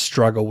don't want to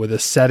struggle with the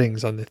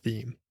settings on the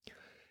theme.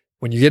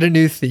 When you get a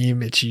new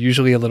theme, it's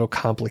usually a little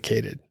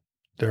complicated.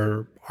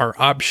 There are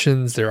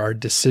options, there are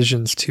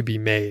decisions to be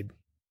made.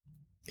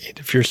 And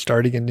if you're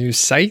starting a new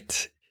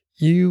site,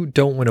 you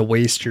don't want to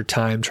waste your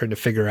time trying to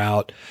figure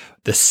out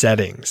the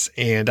settings.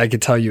 And I can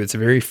tell you it's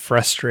very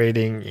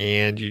frustrating,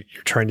 and you're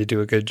trying to do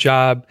a good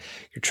job.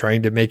 You're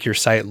trying to make your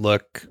site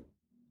look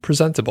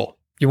presentable.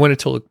 You want it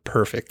to look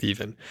perfect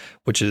even,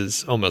 which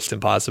is almost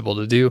impossible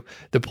to do.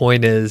 The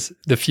point is,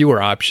 the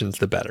fewer options,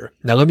 the better.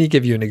 Now, let me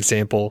give you an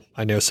example.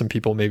 I know some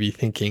people may be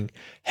thinking,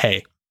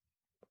 hey,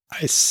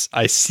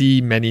 I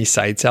see many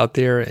sites out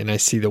there, and I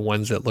see the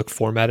ones that look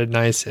formatted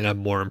nice, and I'm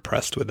more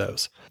impressed with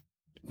those.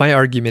 My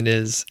argument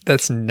is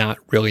that's not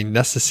really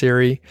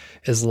necessary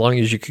as long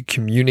as you could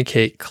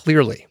communicate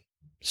clearly.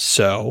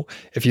 So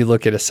if you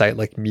look at a site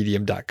like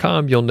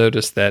medium.com, you'll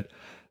notice that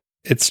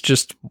it's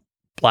just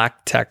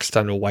black text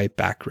on a white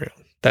background.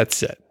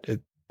 That's it.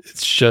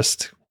 It's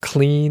just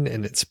clean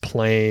and it's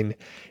plain,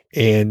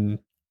 and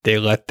they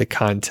let the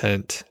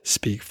content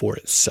speak for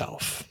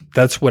itself.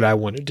 That's what I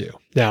want to do.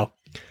 Now,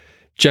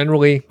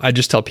 generally, I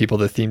just tell people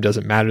the theme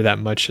doesn't matter that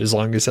much as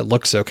long as it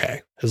looks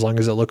okay, as long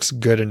as it looks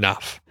good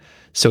enough.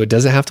 So it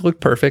doesn't have to look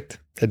perfect.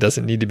 It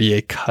doesn't need to be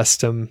a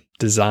custom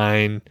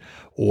design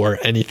or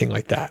anything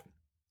like that.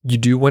 You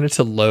do want it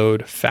to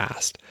load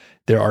fast.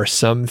 There are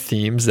some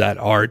themes that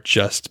are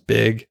just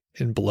big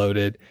and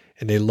bloated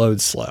and they load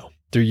slow.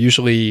 They're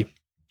usually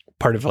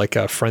part of like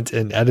a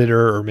front-end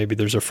editor, or maybe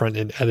there's a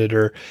front-end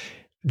editor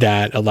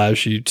that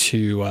allows you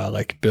to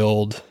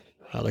build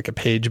like a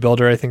page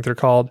builder, I think they're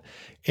called,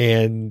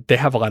 and they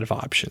have a lot of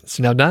options.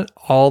 Now, not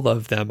all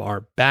of them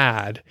are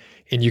bad,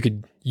 and you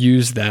could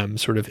use them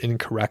sort of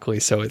incorrectly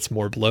so it's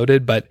more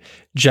bloated, but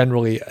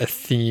generally a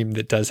theme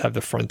that does have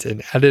the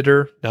front-end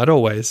editor, not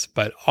always,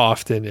 but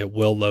often it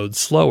will load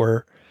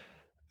slower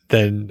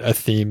than a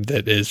theme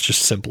that is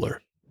just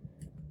simpler.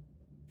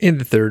 And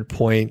the third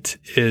point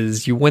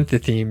is you want the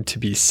theme to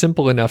be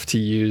simple enough to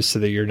use so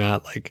that you're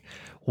not like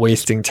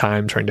wasting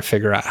time trying to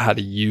figure out how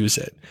to use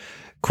it.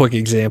 Quick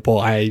example,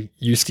 I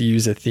used to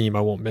use a theme,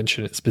 I won't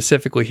mention it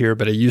specifically here,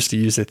 but I used to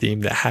use a theme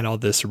that had all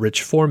this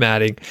rich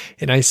formatting,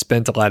 and I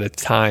spent a lot of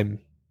time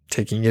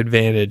taking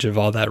advantage of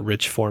all that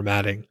rich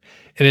formatting.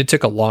 And it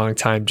took a long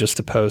time just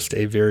to post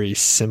a very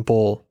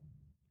simple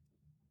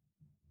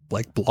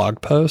like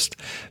blog post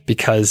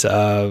because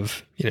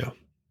of,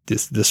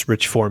 this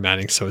rich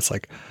formatting. So it's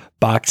like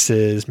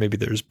boxes, maybe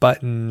there's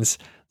buttons,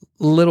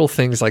 little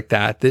things like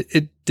that.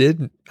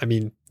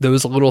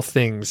 Those little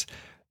things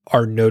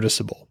are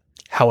noticeable.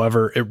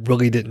 However, it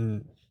really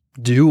didn't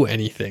do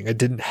anything. It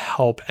didn't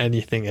help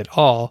anything at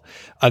all,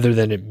 other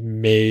than it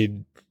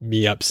made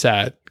me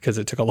upset because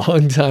it took a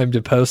long time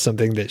to post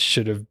something that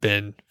should have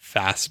been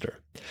faster.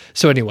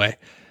 So anyway,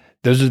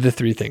 those are the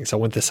three things. I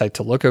want the site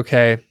to look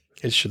okay.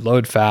 It should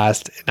load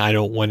fast, and I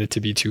don't want it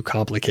to be too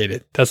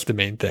complicated. That's the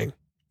main thing.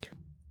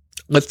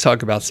 Let's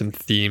talk about some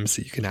themes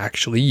that you can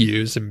actually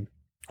use, and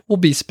we'll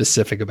be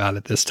specific about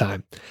it this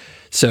time.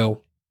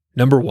 So,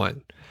 number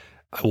one,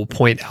 I will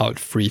point out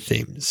free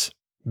themes.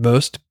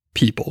 Most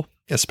people,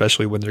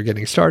 especially when they're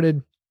getting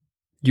started,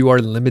 you are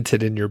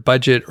limited in your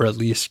budget, or at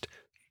least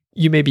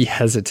you may be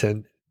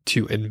hesitant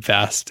to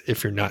invest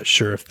if you're not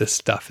sure if this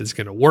stuff is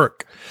going to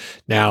work.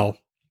 Now,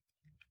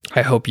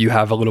 I hope you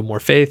have a little more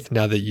faith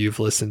now that you've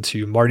listened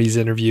to Marty's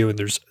interview, and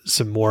there's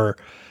some more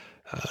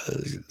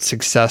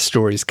success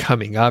stories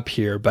coming up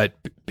here. But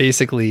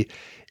basically,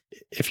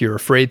 if you're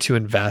afraid to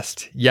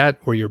invest yet,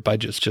 or your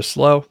budget's just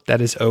low,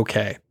 that is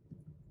okay.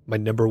 My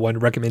number one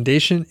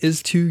recommendation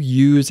is to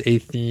use a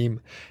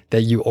theme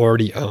that you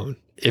already own,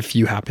 if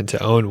you happen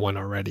to own one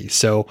already.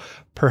 So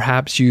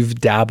perhaps you've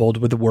dabbled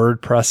with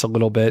WordPress a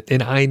little bit,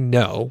 and I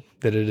know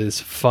that it is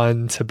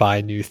fun to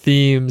buy new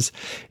themes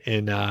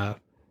and,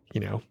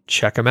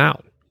 check them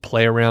out,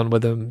 play around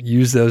with them,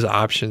 use those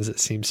options that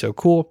seem so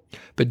cool.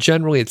 But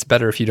generally, it's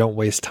better if you don't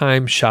waste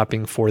time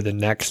shopping for the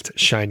next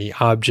shiny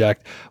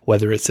object,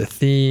 whether it's a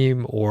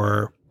theme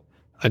or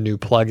a new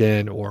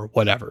plugin or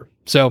whatever.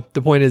 So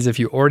the point is, if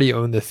you already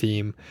own the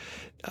theme,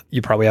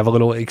 you probably have a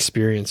little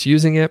experience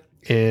using it.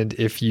 And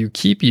if you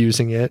keep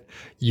using it,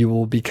 you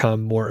will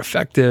become more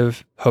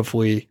effective,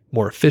 hopefully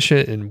more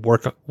efficient, and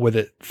work with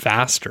it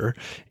faster.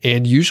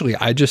 And usually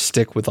I just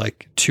stick with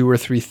like 2 or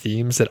 3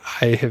 themes that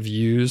I have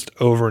used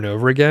over and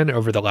over again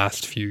over the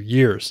last few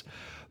years.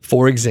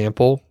 For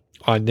example,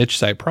 on Niche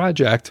Site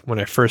Project, when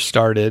I first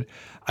started,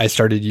 I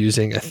started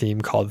using a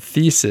theme called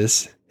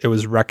Thesis. It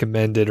was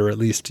recommended, or at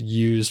least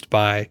used,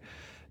 by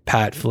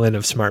Pat Flynn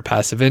of Smart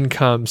Passive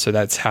Income. So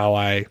that's how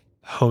I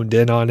honed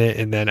in on it.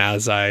 And then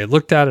as I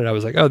looked at it, I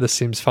was like, oh, this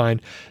seems fine.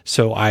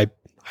 So I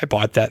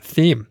bought that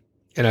theme,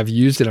 and I've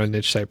used it on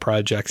Niche Site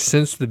Project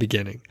since the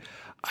beginning.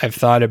 I've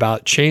thought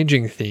about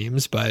changing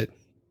themes, but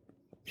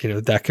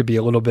that could be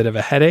a little bit of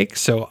a headache.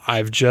 So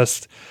I've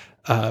just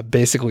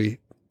basically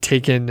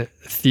taken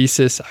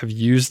Thesis, I've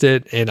used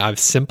it, and I've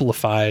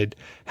simplified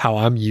how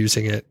I'm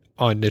using it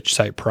on Niche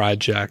Site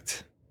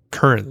Project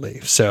currently.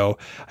 So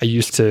I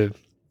used to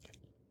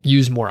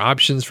use more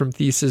options from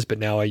Thesis, but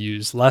now I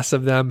use less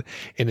of them,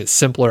 and it's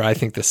simpler. I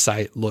think the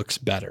site looks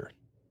better.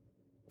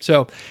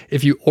 So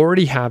if you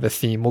already have a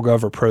theme, we'll go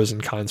over pros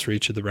and cons for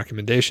each of the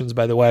recommendations,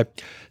 by the way.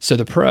 So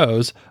the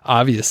pros,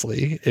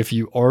 obviously, if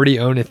you already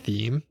own a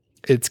theme,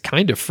 it's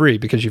kind of free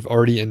because you've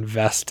already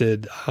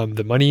invested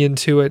the money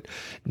into it.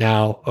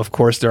 Now, of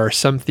course, there are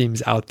some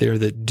themes out there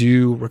that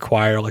do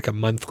require like a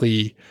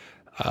monthly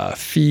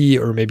fee,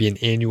 or maybe an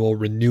annual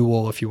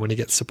renewal if you want to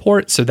get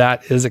support. So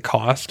that is a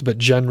cost, but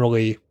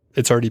generally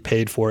it's already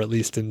paid for, at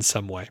least in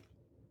some way.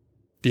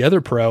 The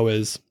other pro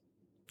is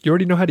you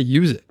already know how to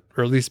use it,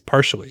 or at least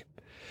partially.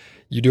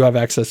 You do have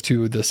access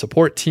to the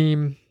support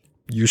team,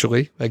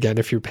 usually, again,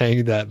 if you're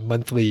paying that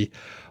monthly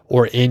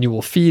or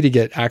annual fee to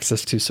get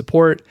access to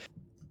support.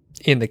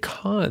 And the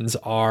cons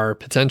are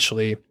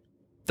potentially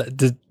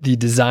the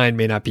design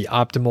may not be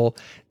optimal.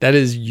 That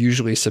is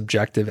usually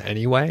subjective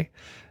anyway.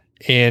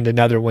 And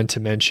another one to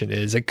mention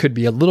is it could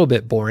be a little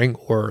bit boring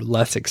or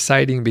less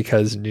exciting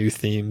because new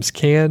themes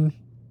can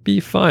be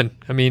fun.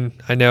 I mean,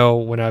 I know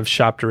when I've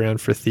shopped around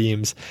for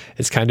themes,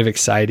 it's kind of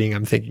exciting.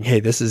 I'm thinking,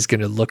 hey, this is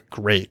going to look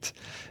great.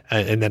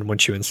 And then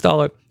once you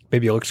install it,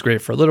 maybe it looks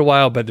great for a little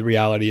while, but the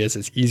reality is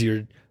it's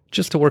easier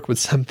just to work with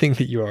something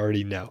that you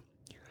already know.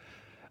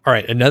 All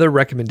right, another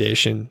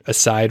recommendation,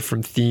 aside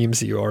from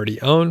themes that you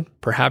already own,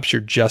 perhaps you're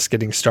just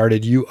getting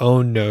started. You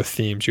own no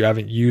themes. You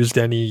haven't used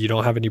any. You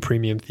don't have any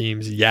premium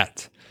themes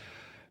yet.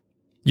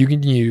 You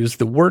can use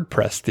the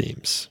WordPress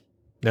themes.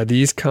 Now,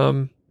 these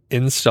come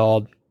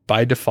installed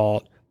by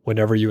default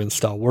whenever you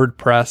install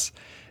WordPress.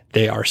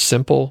 They are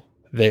simple.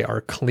 They are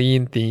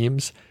clean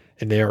themes,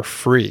 and they are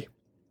free.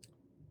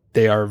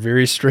 They are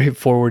very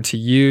straightforward to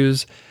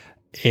use,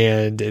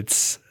 and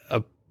it's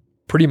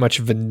pretty much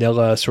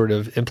vanilla sort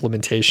of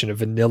implementation, a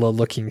vanilla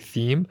looking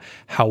theme.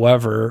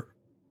 However,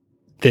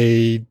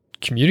 they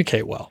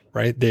communicate well,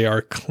 right? They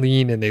are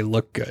clean and they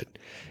look good.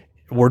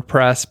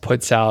 WordPress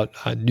puts out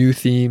new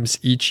themes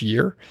each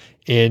year,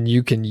 and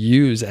you can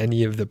use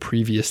any of the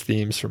previous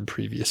themes from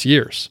previous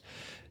years.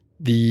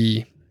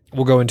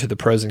 We'll go into the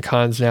pros and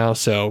cons now.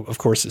 So of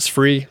course it's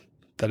free.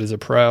 That is a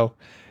pro.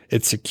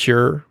 It's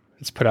secure.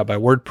 It's put out by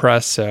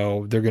WordPress,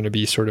 so they're going to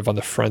be sort of on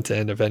the front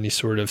end of any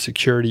sort of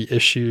security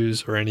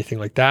issues or anything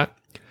like that.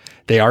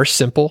 They are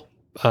simple,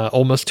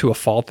 almost to a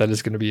fault. That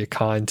is going to be a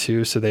con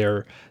too. So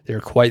they're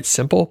quite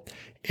simple,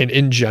 and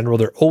in general,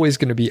 they're always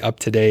going to be up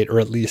to date, or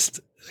at least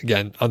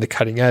again on the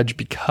cutting edge,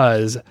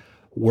 because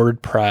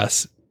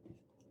WordPress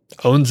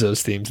owns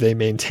those themes. They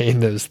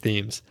maintain those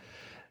themes.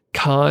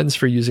 Cons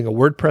for using a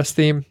WordPress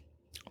theme: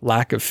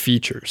 lack of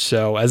features.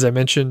 So as I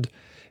mentioned,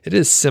 it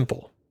is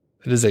simple.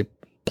 It is a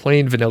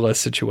plain vanilla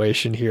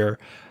situation here,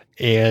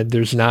 and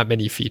there's not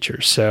many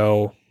features.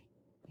 So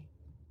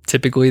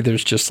typically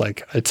there's just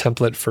like a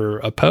template for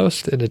a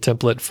post and a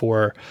template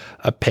for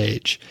a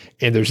page,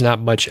 and there's not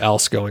much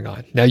else going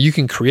on. Now you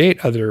can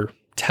create other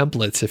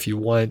templates if you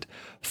want.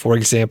 For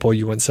example,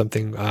 you want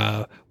something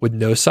with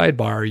no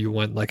sidebar, you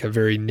want like a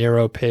very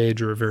narrow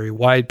page or a very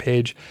wide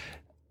page.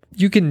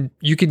 You can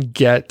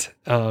get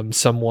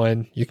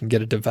you can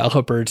get a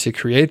developer to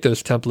create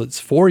those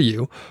templates for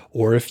you.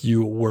 Or if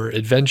you were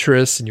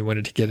adventurous and you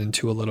wanted to get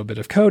into a little bit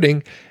of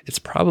coding, it's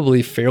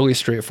probably fairly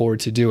straightforward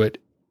to do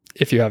it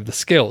if you have the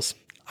skills.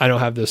 I don't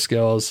have those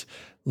skills,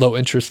 low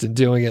interest in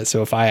doing it.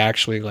 So if I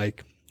actually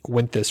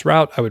went this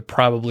route, I would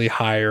probably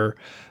hire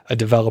a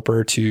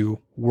developer to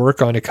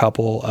work on a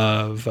couple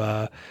of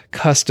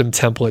custom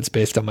templates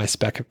based on my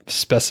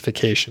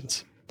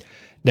specifications.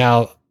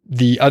 Now,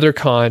 the other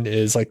con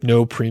is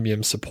no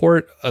premium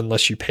support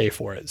unless you pay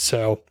for it.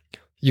 So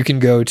you can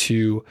go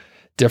to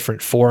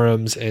different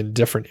forums and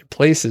different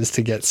places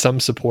to get some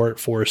support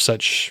for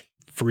such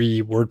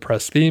free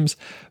WordPress themes.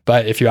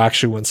 But if you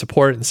actually want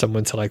support and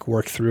someone to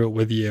work through it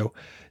with you,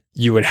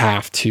 you would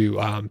have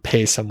to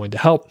pay someone to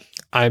help.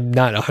 I'm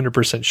not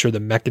 100% sure the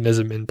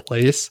mechanism in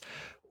place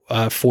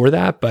for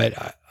that,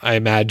 but I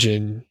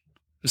imagine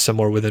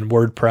somewhere within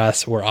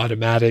WordPress or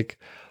Automatic,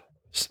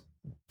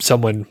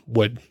 someone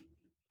would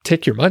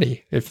take your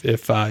money if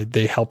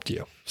they helped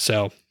you.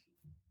 So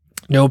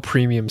no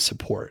premium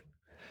support.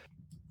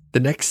 The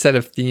next set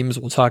of themes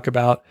we'll talk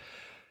about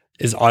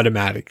is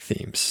automatic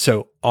themes.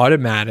 So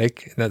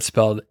automatic, and that's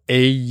spelled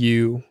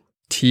AUTOMATTIC.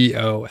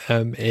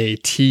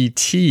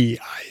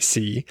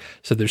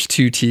 So there's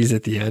two T's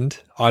at the end.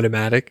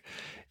 Automatic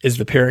is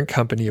the parent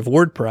company of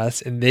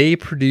WordPress, and they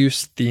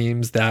produce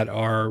themes that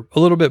are a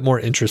little bit more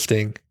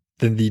interesting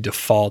than the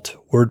default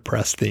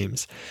WordPress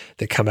themes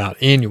that come out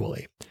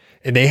annually.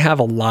 And they have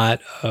a lot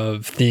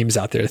of themes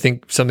out there. I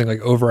think something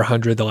like over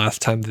 100 the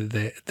last time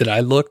that I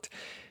looked.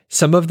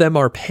 Some of them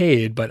are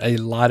paid, but a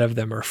lot of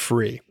them are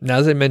free. Now,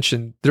 as I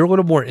mentioned, they're a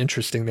little more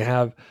interesting. They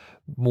have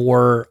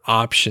more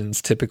options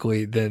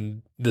typically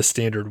than the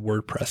standard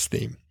WordPress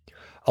theme.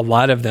 A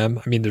lot of them,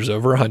 there's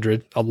over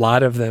 100. A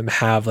lot of them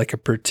have a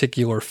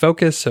particular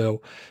focus.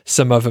 So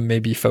some of them may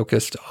be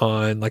focused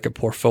on a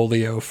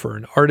portfolio for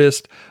an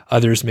artist.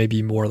 Others may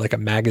be more like a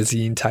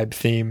magazine type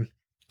theme.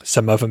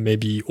 Some of them may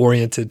be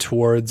oriented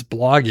towards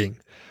blogging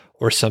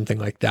or something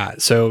like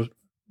that. So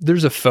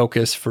there's a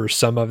focus for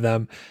some of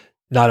them.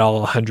 Not all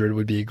 100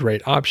 would be a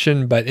great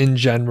option, but in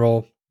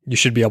general, you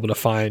should be able to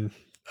find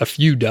a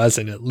few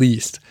dozen at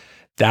least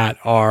that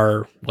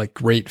are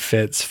great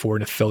fits for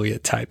an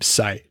affiliate type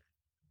site.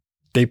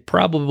 They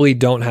probably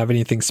don't have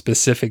anything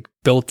specific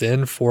built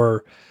in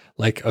for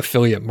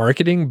affiliate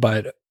marketing,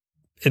 but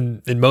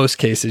in most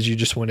cases, you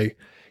just want to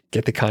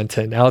get the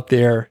content out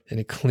there in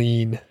a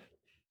clean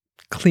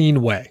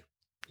way.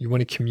 You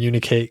want to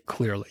communicate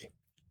clearly.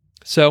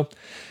 So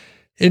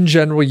in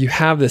general, you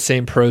have the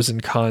same pros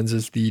and cons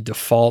as the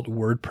default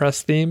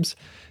WordPress themes.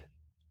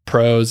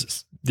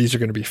 Pros, these are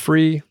going to be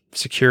free,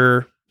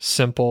 secure,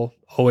 simple,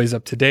 always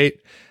up to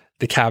date.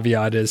 The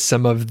caveat is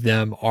some of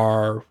them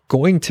are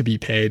going to be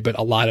paid, but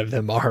a lot of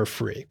them are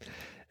free.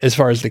 As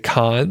far as the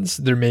cons,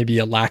 there may be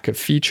a lack of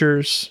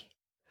features.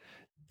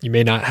 You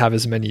may not have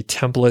as many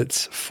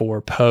templates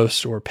for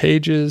posts or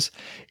pages,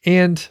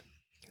 and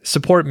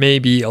support may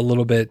be a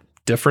little bit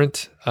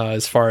different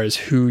as far as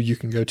who you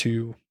can go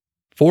to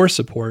for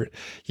support.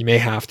 You may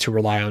have to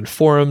rely on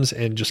forums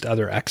and just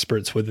other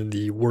experts within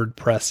the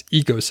WordPress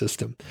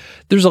ecosystem.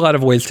 There's a lot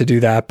of ways to do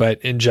that, but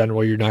in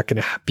general, you're not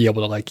going to be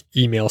able to like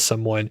email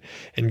someone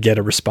and get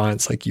a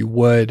response like you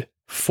would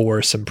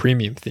for some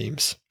premium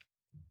themes.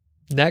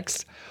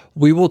 Next,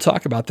 we will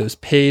talk about those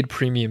paid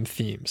premium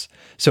themes.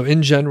 So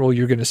in general,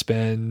 you're going to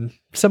spend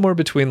somewhere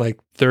between like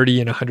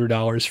 $30 and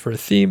 $100 for a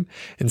theme,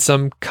 and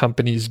some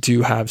companies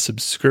do have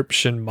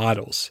subscription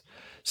models.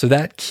 So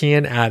that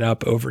can add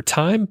up over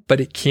time,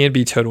 but it can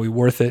be totally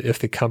worth it if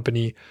the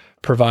company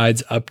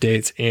provides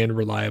updates and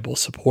reliable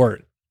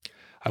support.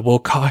 I will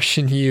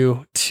caution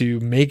you to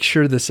make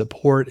sure the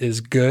support is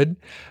good.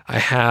 I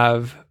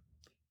have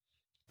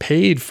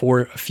paid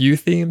for a few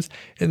themes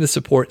and the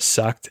support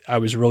sucked. I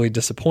was really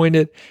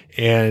disappointed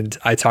and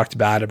I talked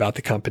bad about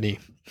the company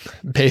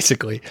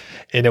basically.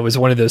 And it was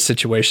one of those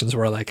situations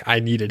where like I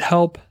needed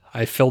help.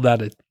 I filled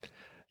out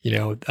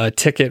a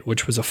ticket,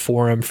 which was a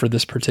forum for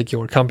this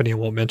particular company. I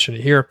won't mention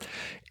it here.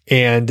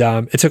 And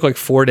it took like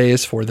 4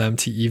 days for them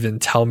to even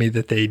tell me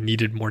that they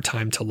needed more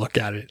time to look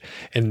at it.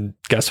 And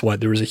guess what?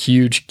 There was a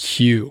huge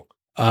queue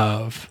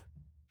of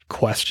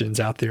questions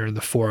out there in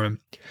the forum.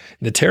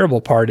 And the terrible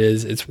part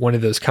is it's one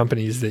of those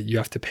companies that you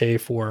have to pay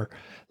for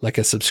like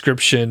a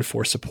subscription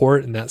for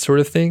support and that sort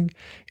of thing.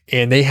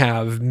 And they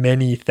have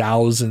many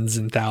thousands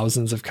and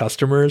thousands of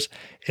customers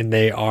and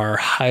they are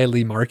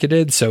highly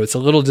marketed. So it's a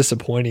little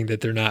disappointing that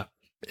they're not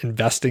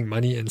investing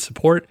money in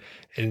support.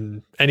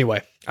 And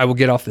anyway, I will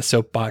get off the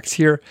soapbox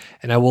here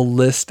and I will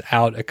list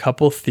out a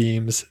couple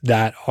themes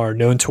that are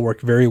known to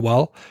work very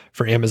well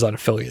for Amazon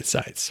affiliate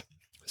sites.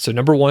 So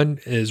number one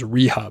is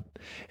Rehub.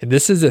 And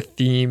this is a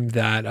theme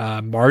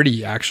that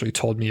Marty actually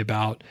told me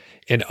about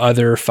and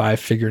other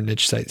 5-figure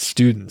niche site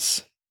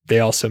students. They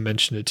also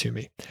mentioned it to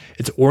me.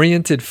 It's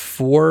oriented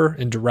for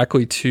and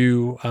directly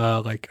to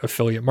like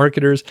affiliate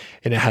marketers,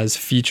 and it has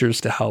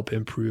features to help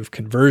improve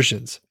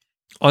conversions.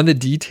 On the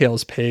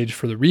details page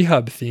for the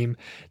Rehub theme,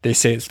 they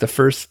say it's the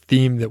first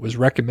theme that was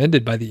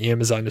recommended by the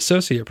Amazon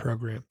Associate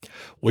Program,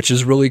 which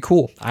is really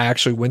cool. I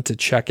actually went to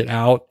check it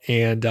out,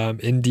 and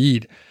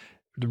indeed,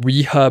 the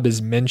Rehub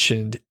is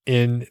mentioned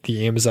in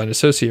the Amazon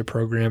Associate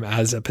Program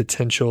as a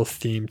potential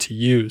theme to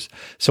use.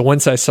 So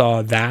once I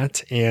saw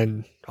that,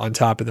 and on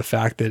top of the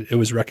fact that it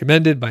was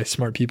recommended by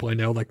smart people I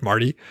know like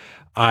Marty,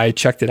 I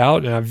checked it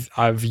out and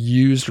I've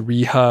used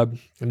Rehub,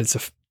 and it's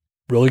a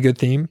really good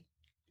theme.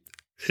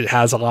 It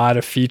has a lot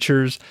of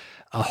features,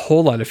 a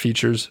whole lot of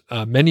features,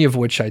 many of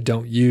which I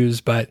don't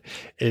use, but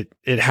it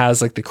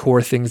has like the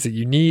core things that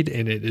you need,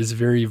 and it is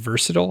very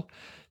versatile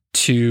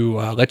to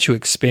let you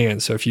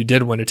expand. So if you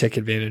did want to take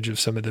advantage of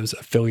some of those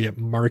affiliate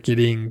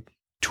marketing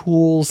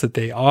tools that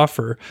they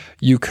offer,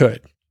 you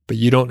could, but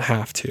you don't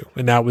have to.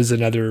 And that was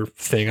another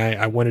thing.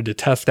 I wanted to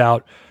test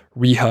out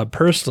Rehub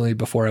personally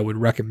before I would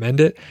recommend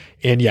it.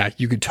 And yeah,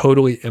 you could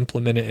totally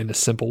implement it in a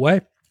simple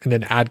way and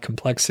then add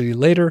complexity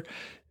later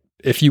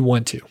if you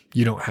want to.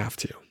 You don't have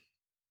to.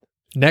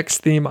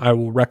 Next theme I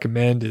will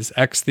recommend is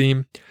X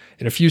theme.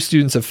 And a few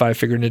students of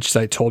 5-figure niche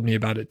site told me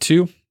about it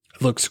too.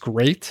 It looks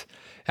great.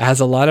 It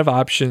has a lot of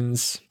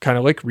options, kind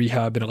of like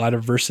Rehub, and a lot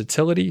of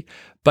versatility,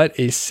 but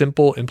a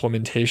simple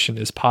implementation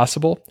is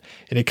possible.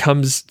 And it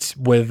comes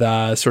with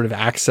sort of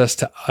access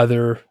to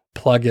other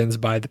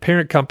plugins by the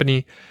parent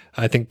company.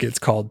 I think it's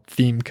called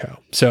ThemeCo.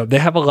 So they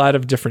have a lot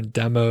of different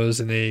demos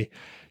and they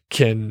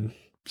can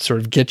sort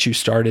of get you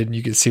started and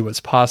you can see what's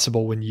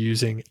possible when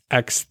using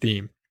X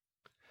theme.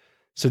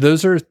 So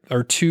those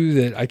are two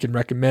that I can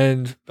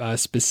recommend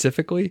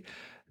specifically.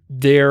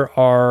 There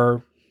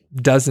are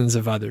dozens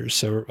of others.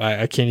 So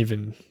I can't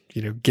even,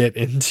 get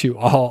into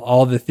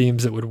all the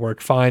themes that would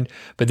work fine,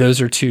 but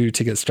those are two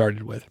to get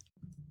started with.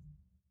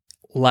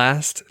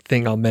 Last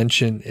thing I'll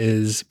mention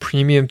is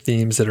premium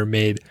themes that are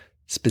made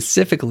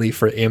specifically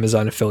for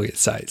Amazon affiliate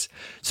sites.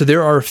 So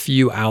there are a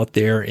few out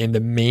there, and the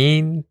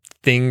main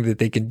thing that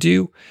they can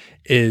do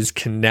is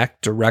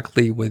connect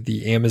directly with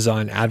the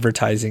Amazon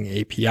advertising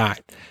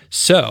API.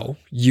 So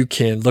you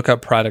can look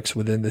up products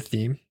within the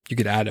theme. You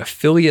could add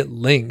affiliate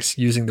links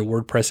using the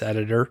WordPress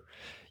editor,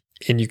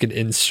 and you can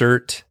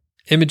insert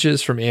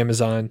images from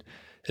Amazon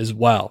as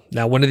well.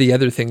 Now, one of the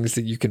other things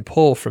that you can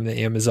pull from the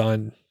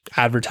Amazon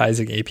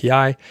advertising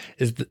API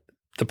is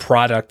the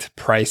product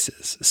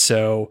prices.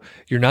 So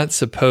you're not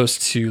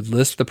supposed to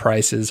list the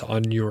prices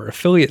on your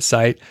affiliate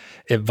site.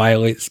 It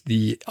violates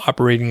the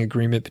operating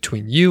agreement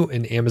between you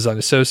and Amazon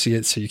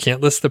Associates. So you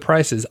can't list the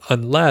prices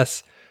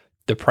unless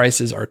the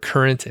prices are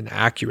current and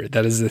accurate.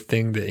 That is the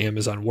thing that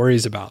Amazon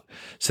worries about.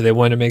 So they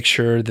want to make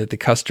sure that the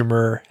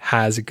customer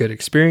has a good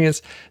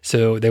experience.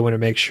 So they want to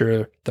make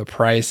sure the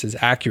price is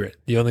accurate.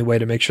 The only way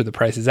to make sure the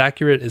price is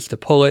accurate is to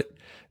pull it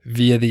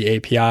via the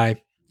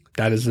API.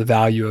 That is the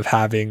value of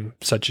having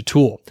such a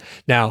tool.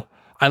 Now,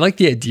 I like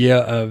the idea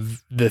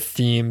of the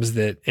themes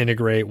that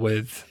integrate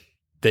with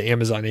the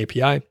Amazon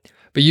API,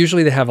 but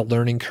usually they have a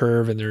learning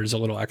curve and there's a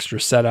little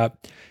extra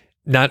setup.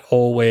 not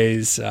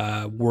always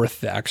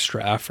worth the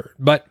extra effort.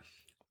 But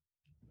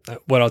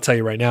what I'll tell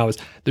you right now is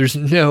there's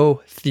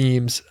no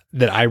themes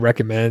that I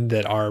recommend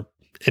that are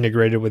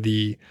integrated with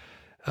the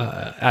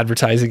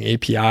advertising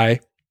API.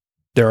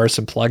 There are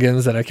some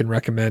plugins that I can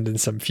recommend in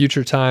some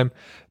future time,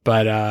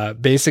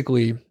 but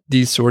basically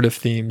these sort of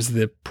themes,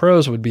 the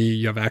pros would be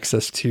you have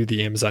access to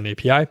the Amazon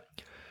API.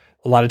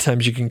 A lot of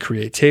times you can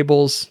create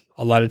tables.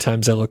 A lot of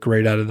times they look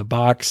great out of the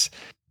box.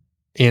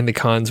 And the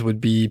cons would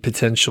be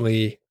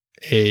potentially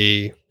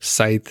a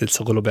site that's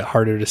a little bit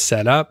harder to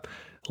set up,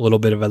 a little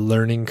bit of a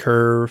learning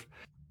curve.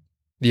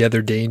 The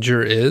other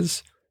danger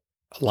is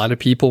a lot of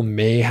people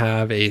may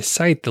have a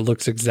site that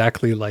looks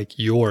exactly like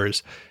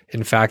yours.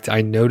 In fact,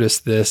 I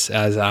noticed this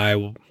as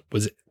I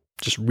was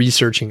just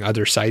researching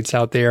other sites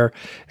out there,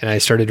 and I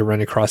started to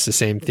run across the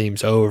same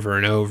themes over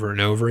and over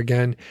and over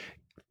again.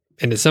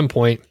 And at some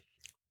point,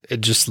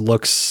 it just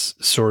looks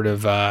sort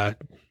of, I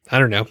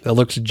don't know, it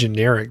looks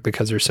generic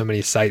because there's so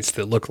many sites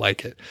that look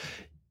like it.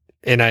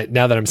 And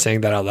now that I'm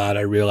saying that out loud,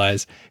 I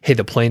realize, hey,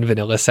 the plain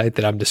vanilla site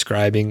that I'm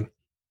describing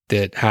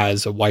that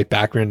has a white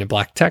background and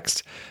black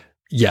text,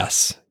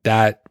 yes,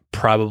 that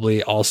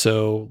probably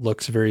also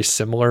looks very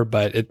similar,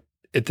 but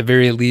at the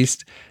very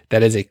least,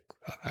 that is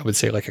I would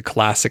say like a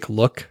classic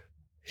look.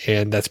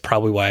 And that's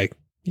probably why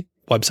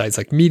websites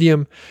like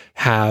Medium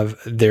have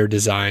their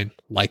design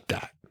like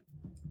that.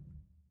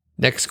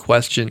 Next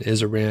question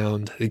is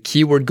around the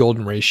keyword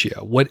golden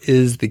ratio. What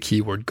is the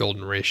keyword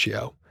golden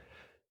ratio?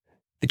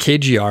 The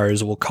KGR,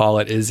 as we'll call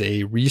it, is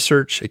a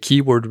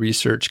keyword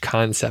research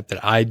concept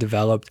that I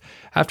developed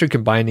after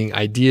combining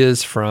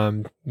ideas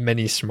from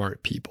many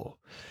smart people.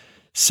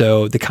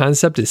 So the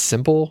concept is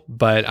simple,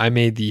 but I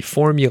made the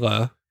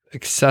formula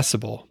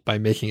accessible by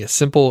making it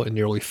simple and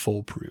nearly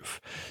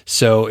foolproof.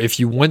 So if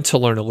you want to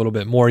learn a little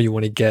bit more, you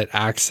want to get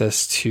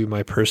access to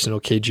my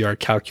personal KGR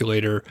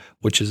calculator,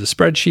 which is a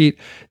spreadsheet,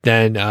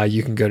 then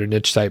you can go to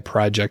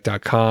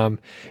nichesiteproject.com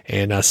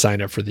and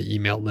sign up for the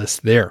email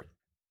list there.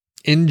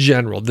 In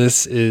general,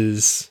 this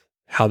is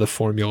how the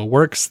formula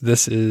works.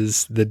 This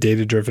is the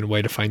data-driven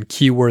way to find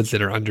keywords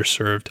that are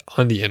underserved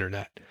on the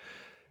internet.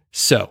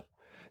 So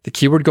the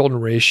keyword golden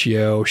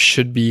ratio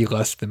should be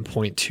less than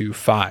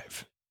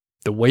 0.25.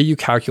 The way you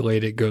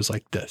calculate it goes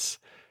like this.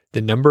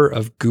 The number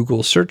of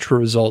Google search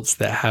results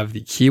that have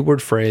the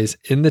keyword phrase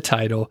in the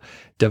title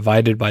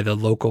divided by the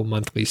local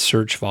monthly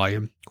search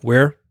volume,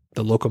 where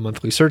the local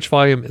monthly search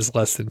volume is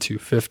less than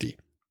 250.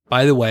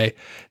 By the way,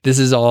 this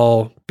is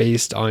all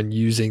based on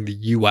using the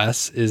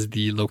US as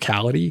the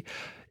locality.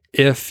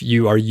 If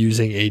you are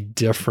using a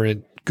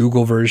different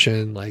Google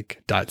version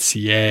like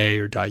 .ca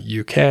or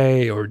 .uk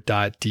or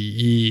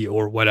 .de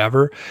or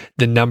whatever,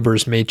 the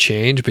numbers may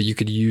change, but you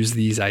could use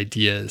these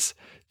ideas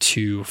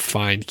to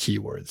find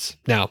keywords.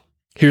 Now,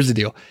 here's the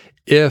deal.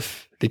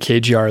 If the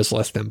KGR is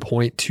less than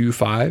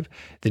 0.25,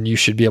 then you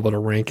should be able to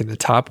rank in the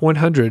top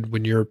 100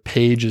 when your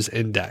page is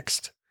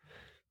indexed.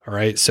 All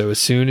right. So as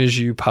soon as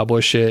you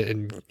publish it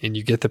and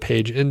you get the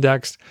page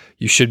indexed,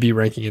 you should be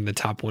ranking in the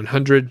top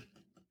 100.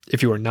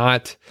 If you are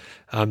not,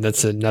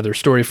 that's another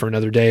story for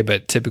another day,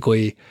 but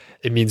typically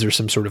it means there's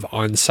some sort of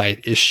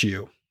on-site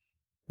issue.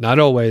 Not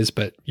always,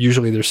 but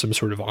usually there's some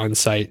sort of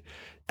on-site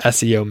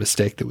SEO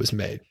mistake that was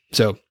made.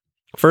 So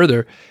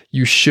further,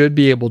 you should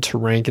be able to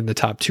rank in the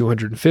top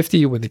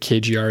 250 when the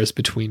KGR is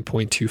between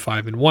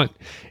 0.25 and 1,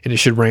 and it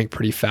should rank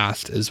pretty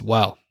fast as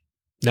well.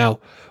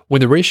 Now,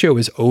 when the ratio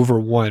is over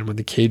 1, when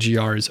the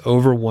KGR is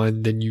over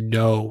 1, then you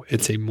know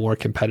it's a more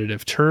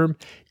competitive term,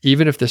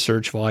 even if the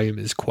search volume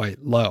is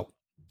quite low.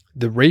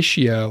 The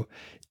ratio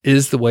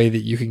is the way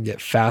that you can get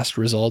fast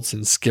results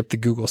and skip the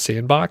Google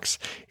sandbox,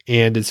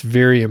 and it's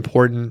very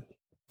important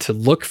to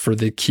look for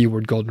the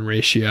keyword golden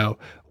ratio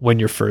when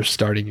you're first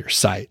starting your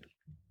site.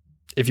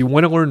 If you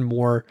want to learn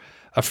more,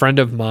 a friend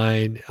of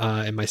mine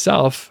and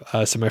myself,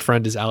 so my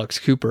friend is Alex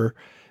Cooper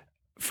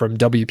from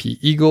WP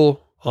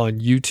Eagle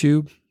on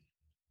YouTube.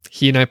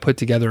 He and I put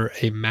together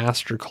a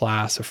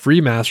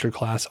free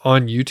masterclass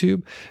on YouTube.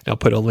 And I'll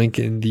put a link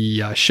in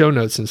the show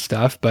notes and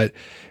stuff, but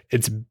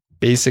it's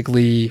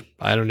basically,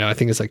 I don't know, I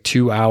think it's like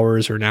 2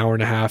 hours or an hour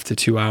and a half to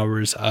 2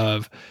 hours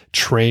of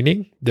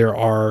training. There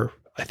are,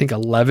 I think,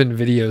 11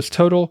 videos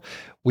total.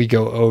 We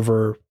go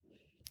over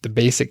the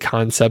basic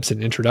concepts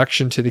and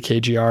introduction to the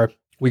KGR.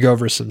 We go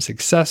over some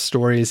success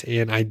stories,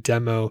 and I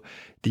demo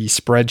the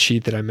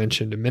spreadsheet that I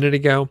mentioned a minute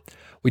ago.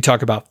 We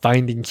talk about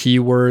finding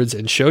keywords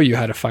and show you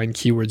how to find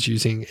keywords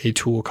using a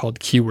tool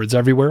called Keywords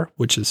Everywhere,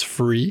 which is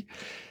free.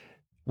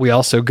 We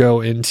also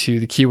go into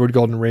the keyword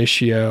golden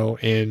ratio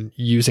and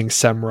using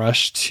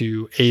SEMrush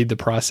to aid the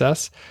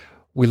process.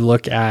 We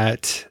look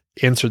at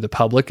Answer the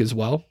Public as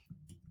well.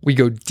 We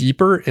go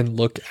deeper and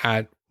look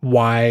at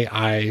why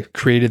I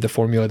created the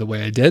formula the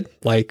way I did,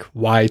 like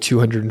why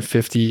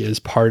 250 is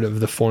part of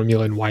the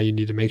formula and why you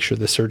need to make sure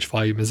the search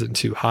volume isn't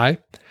too high.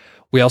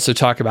 We also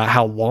talk about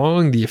how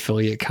long the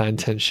affiliate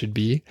content should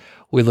be.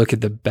 We look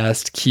at the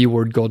best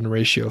keyword golden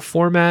ratio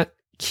format,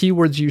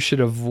 keywords you should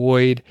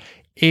avoid,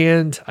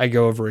 and I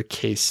go over a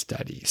case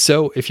study.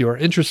 So if you are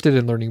interested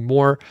in learning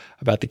more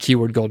about the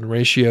keyword golden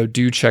ratio,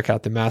 do check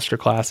out the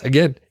masterclass.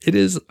 Again, it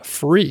is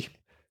free.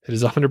 It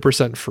is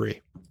 100%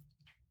 free.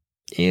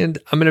 And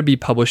I'm going to be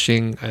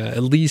publishing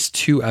at least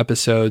 2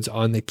 episodes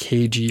on the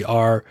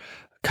KGR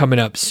coming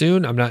up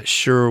soon. I'm not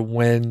sure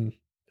when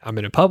I'm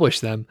going to publish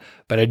them,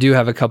 but I do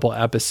have a couple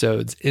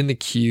episodes in the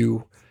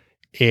queue,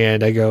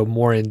 and I go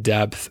more in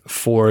depth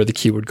for the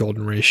keyword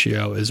golden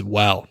ratio as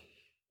well.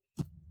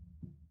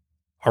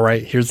 All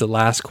right, here's the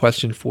last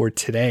question for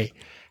today.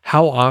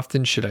 How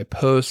often should I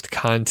post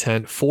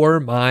content for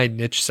my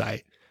niche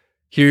site?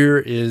 Here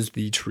is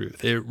the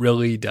truth. It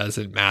really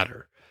doesn't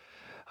matter.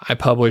 I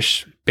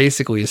publish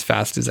basically as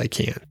fast as I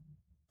can.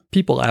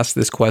 People ask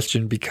this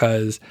question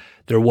because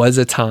there was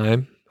a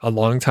time, a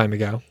long time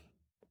ago,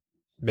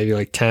 maybe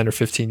like 10 or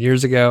 15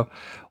 years ago,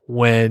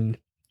 when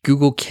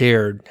Google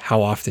cared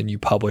how often you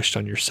published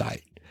on your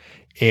site.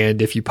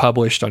 And if you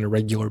published on a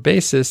regular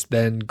basis,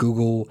 then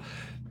Google,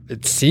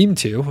 it seemed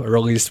to, or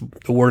at least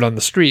the word on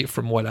the street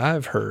from what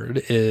I've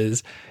heard,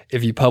 is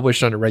if you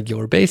published on a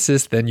regular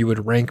basis, then you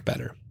would rank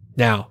better.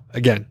 Now,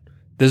 again,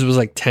 this was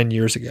like 10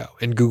 years ago,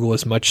 and Google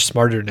is much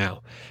smarter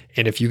now.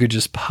 And if you could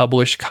just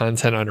publish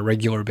content on a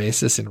regular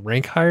basis and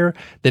rank higher,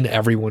 then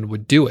everyone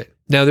would do it.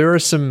 Now, there are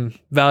some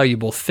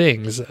valuable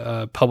things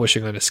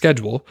publishing on a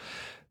schedule.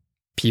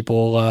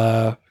 People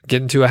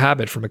get into a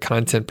habit from a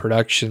content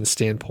production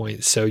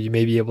standpoint. So you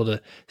may be able to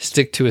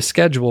stick to a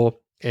schedule,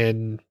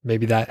 and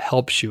maybe that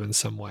helps you in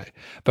some way.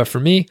 But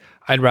for me,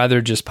 I'd rather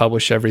just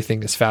publish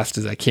everything as fast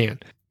as I can.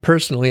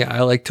 Personally,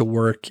 I like to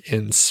work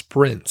in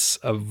sprints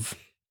of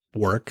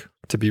work,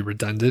 to be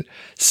redundant.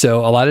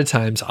 So a lot of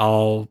times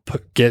I'll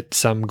get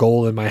some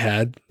goal in my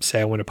head, say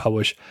I want to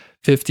publish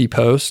 50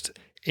 posts,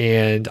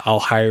 and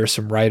I'll hire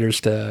some writers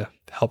to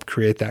help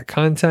create that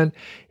content,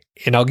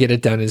 and I'll get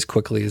it done as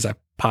quickly as I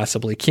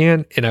possibly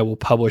can, and I will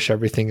publish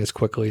everything as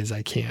quickly as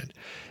I can.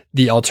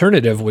 The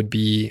alternative would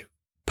be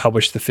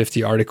publish the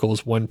 50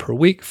 articles, 1 per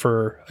week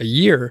for a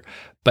year,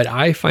 but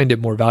I find it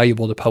more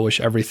valuable to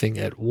publish everything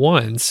at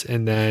once,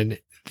 and then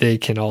they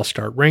can all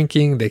start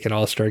ranking, they can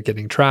all start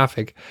getting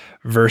traffic,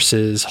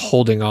 versus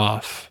holding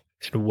off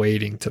and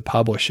waiting to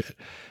publish it.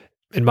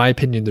 In my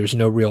opinion, there's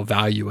no real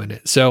value in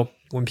it. So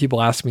when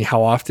people ask me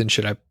how often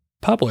should I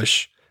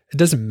publish, it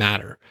doesn't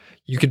matter.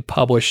 You can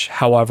publish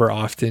however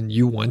often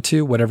you want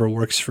to, whatever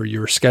works for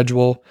your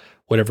schedule,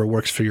 whatever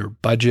works for your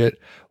budget,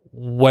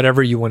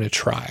 whatever you want to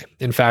try.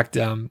 In fact,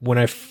 when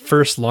I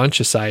first launch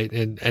a site,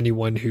 and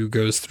anyone who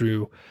goes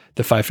through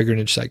the 5-Figure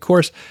Niche Site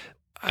course,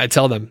 I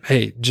tell them,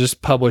 hey,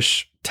 just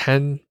publish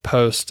 10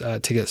 posts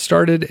to get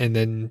started, and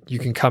then you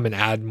can come and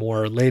add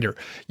more later.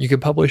 You can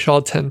publish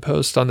all 10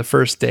 posts on the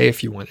first day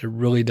if you want. It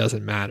really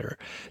doesn't matter.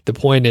 The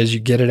point is you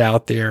get it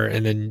out there,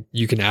 and then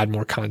you can add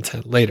more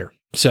content later.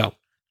 So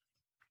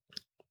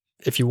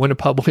if you want to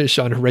publish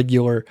on a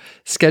regular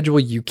schedule,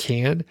 you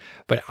can,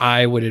 but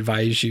I would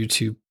advise you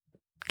to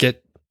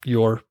get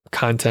your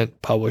content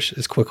published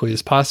as quickly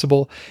as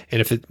possible. And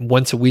if it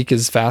once a week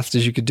is as fast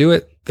as you could do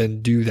it,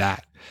 then do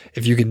that.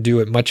 If you can do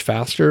it much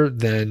faster,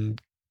 then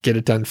get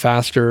it done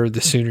faster.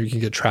 The sooner you can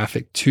get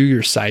traffic to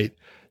your site,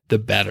 the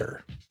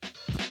better.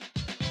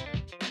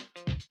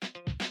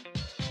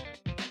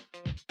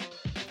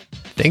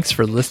 Thanks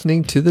for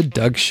listening to The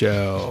Doug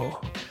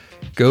Show.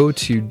 Go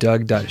to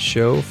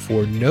doug.show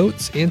for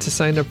notes and to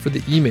sign up for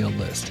the email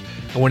list.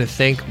 I want to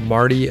thank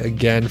Marty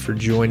again for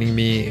joining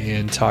me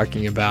and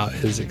talking about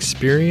his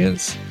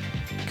experience.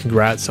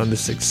 Congrats on the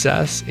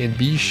success, and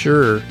be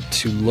sure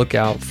to look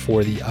out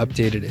for the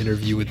updated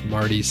interview with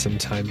Marty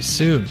sometime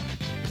soon.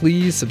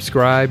 Please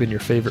subscribe in your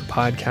favorite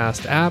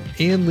podcast app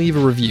and leave a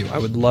review. I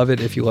would love it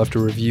if you left a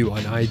review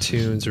on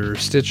iTunes or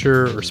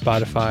Stitcher or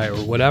Spotify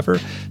or whatever.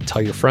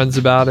 Tell your friends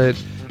about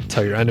it.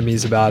 Tell your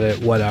enemies about it,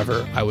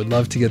 whatever. I would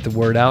love to get the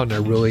word out, and I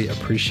really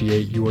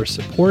appreciate your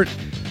support.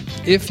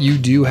 If you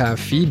do have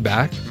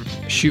feedback,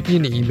 shoot me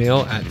an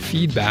email at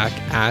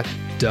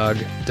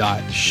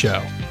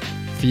feedback@doug.show.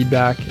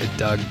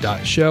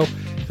 feedback@doug.show,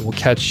 and we'll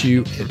catch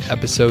you in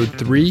episode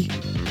 3.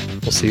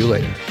 We'll see you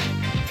later.